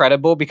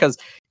incredible because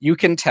you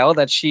can tell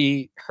that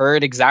she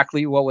heard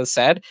exactly what was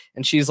said,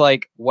 and she's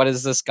like, "What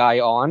is this guy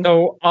on?"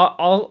 So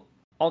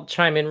I'll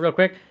chime in real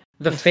quick.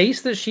 The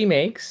face that she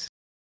makes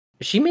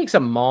a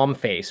mom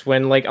face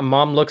when like a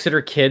mom looks at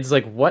her kids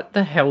like, "What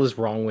the hell is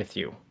wrong with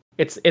you?"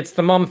 It's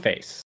the mom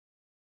face.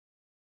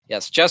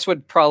 Yes, Jess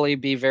would probably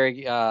be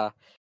very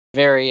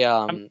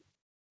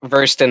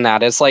versed in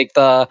that. It's like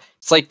the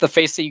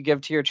face that you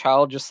give to your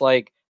child, just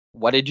like,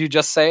 what did you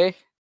just say?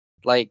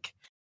 Like,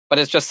 but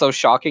it's just so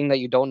shocking that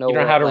you don't know. You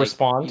don't know how to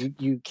respond.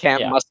 You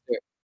can't muster.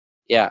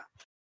 Yeah,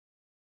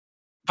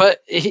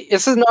 but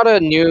this is not a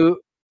new.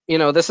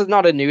 This is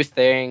not a new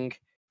thing.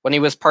 When he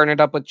was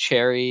partnered up with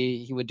Cherry,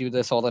 he would do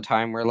this all the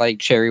time, where like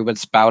Cherry would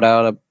spout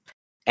out a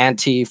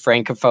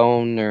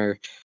anti-francophone or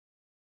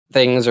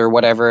things or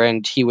whatever,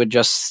 and he would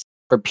just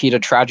repeat a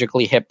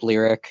tragically hip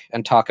lyric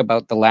and talk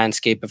about the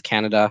landscape of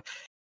Canada.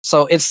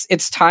 So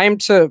it's time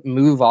to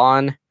move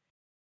on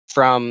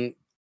from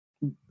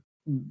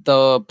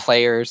the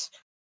players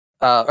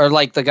or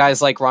like the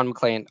guys like Ron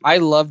MacLean. I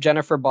love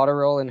Jennifer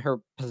Botterill in her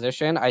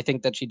position. I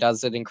think that she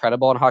does it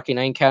incredible on Hockey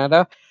Night in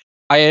Canada.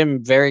 I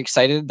am very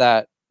excited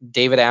that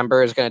David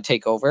Amber is going to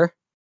take over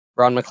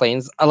Ron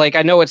MacLean's. Like,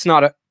 I know it's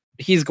not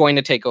he's going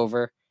to take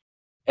over.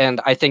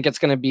 And I think it's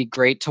going to be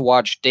great to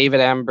watch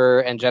David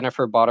Amber and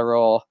Jennifer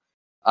Botterill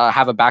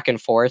have a back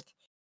and forth.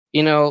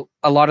 A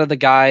lot of the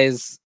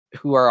guys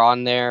who are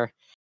on there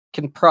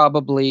can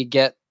probably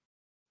get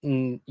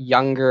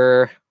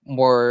younger,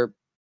 more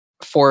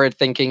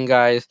forward-thinking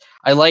guys.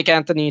 I like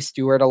Anthony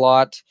Stewart a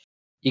lot.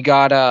 You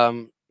got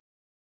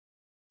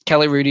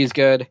Kelly Rudy's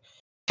good.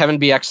 Kevin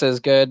Bieksa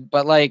is good.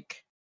 But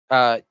like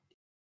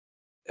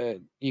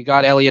you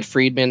got Elliot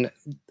Friedman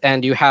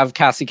and you have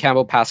Cassie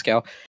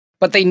Campbell-Pascal.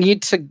 But they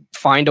need to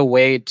find a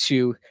way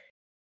to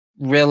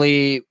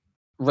really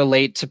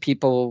relate to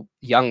people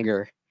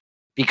younger,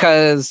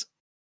 because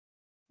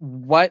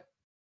what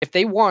if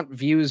they want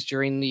views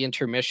during the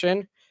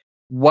intermission?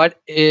 What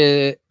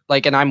is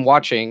like, and I'm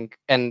watching,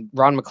 and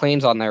Ron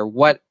MacLean's on there.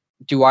 Why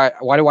do I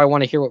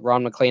want to hear what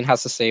Ron MacLean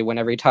has to say when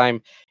every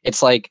time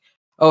it's like,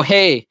 oh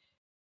hey,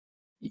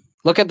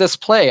 look at this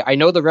play. I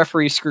know the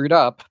referee screwed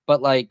up,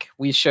 but like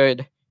we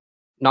should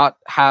not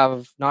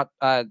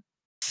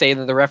say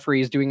that the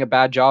referee is doing a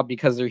bad job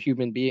because they're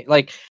human beings.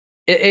 Like,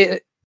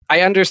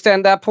 I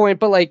understand that point,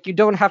 but like, you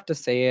don't have to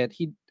say it.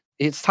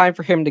 It's time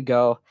for him to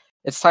go.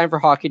 It's time for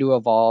hockey to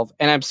evolve,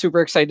 and I'm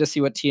super excited to see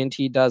what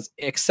TNT does.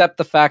 Except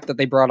the fact that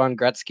they brought on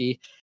Gretzky,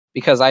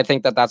 because I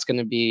think that that's going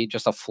to be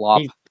just a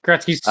flop.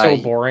 Gretzky's so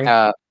boring.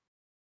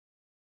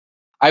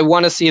 I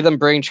want to see them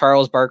bring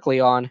Charles Barkley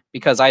on,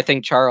 because I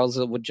think Charles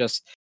would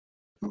just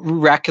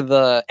wreck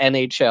the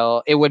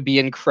NHL. It would be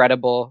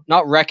incredible.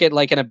 Not wreck it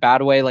like in a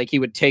bad way, like he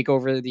would take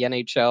over the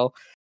NHL.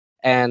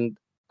 And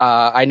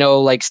I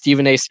know like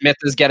Stephen A. Smith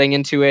is getting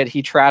into it.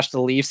 He trashed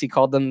the Leafs. He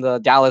called them the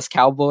Dallas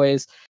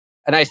Cowboys.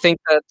 And I think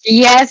that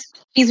yes,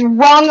 he's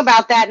wrong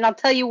about that, and I'll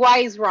tell you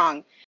why he's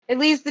wrong. At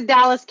least the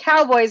Dallas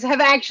Cowboys have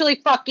actually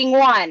fucking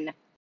won.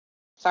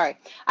 Sorry.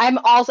 I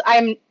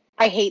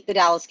hate the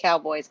Dallas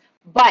Cowboys,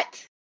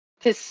 but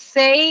to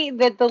say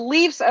that the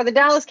Leafs are the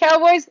Dallas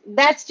Cowboys,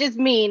 that's just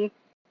mean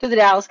to the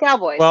Dallas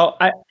Cowboys. Well,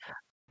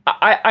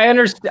 I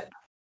understand.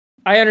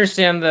 I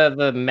understand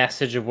the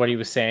message of what he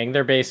was saying.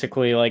 They're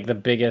basically like the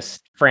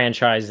biggest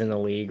franchise in the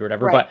league or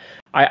whatever. Right.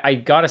 But I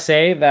gotta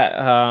say that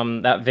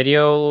that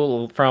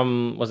video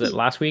from, was it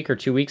last week or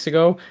 2 weeks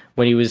ago,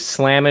 when he was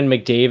slamming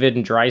McDavid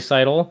and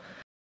Draisaitl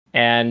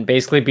and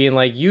basically being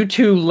like, "You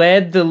two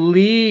led the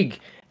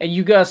league and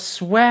you got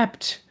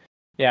swept."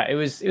 Yeah, it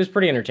was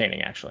pretty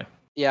entertaining actually.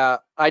 Yeah,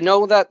 I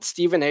know that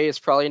Stephen A is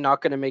probably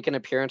not going to make an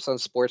appearance on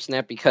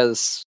Sportsnet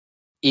because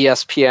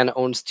ESPN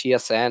owns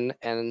TSN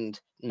and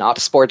not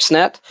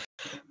Sportsnet.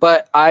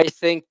 But I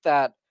think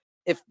that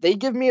if they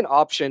give me an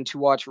option to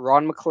watch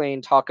Ron McLean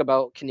talk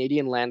about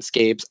Canadian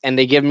landscapes, and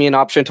they give me an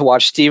option to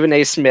watch Stephen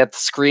A. Smith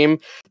scream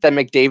that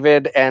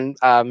McDavid and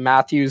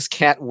Matthews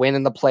can't win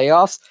in the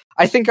playoffs,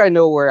 I think I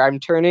know where I'm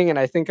turning, and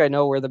I think I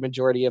know where the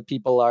majority of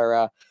people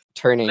are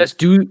turning. Let's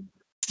do.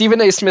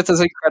 Stephen A. Smith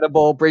is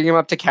incredible. Bring him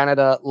up to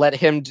Canada. Let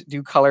him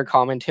do color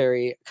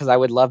commentary, because I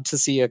would love to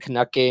see a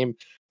Canuck game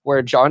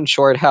where John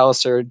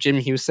Shorthouse or Jim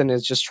Houston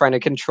is just trying to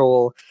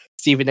control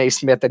Stephen A.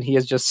 Smith and he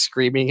is just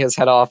screaming his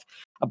head off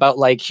about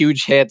like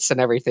huge hits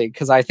and everything,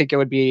 because I think it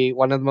would be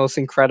one of the most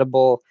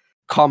incredible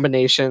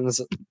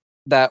combinations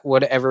that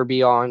would ever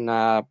be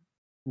on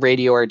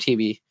radio or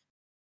TV.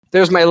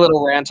 There's my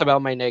little rant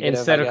about my negative.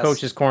 Instead of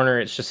Coach's Corner,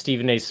 it's just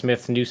Stephen A.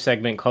 Smith's new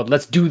segment called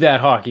 "Let's Do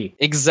That Hockey."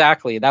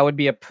 Exactly. That would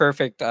be a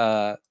perfect.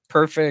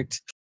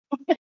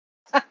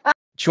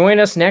 Join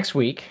us next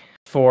week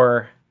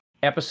for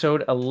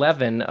episode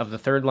 11 of the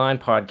Third Line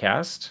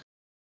podcast.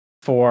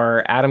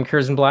 For Adam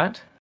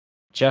Kurzenblatt,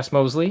 Jess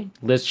Mosley,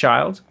 Liz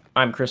Child,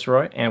 I'm Chris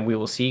Roy, and we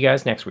will see you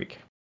guys next week.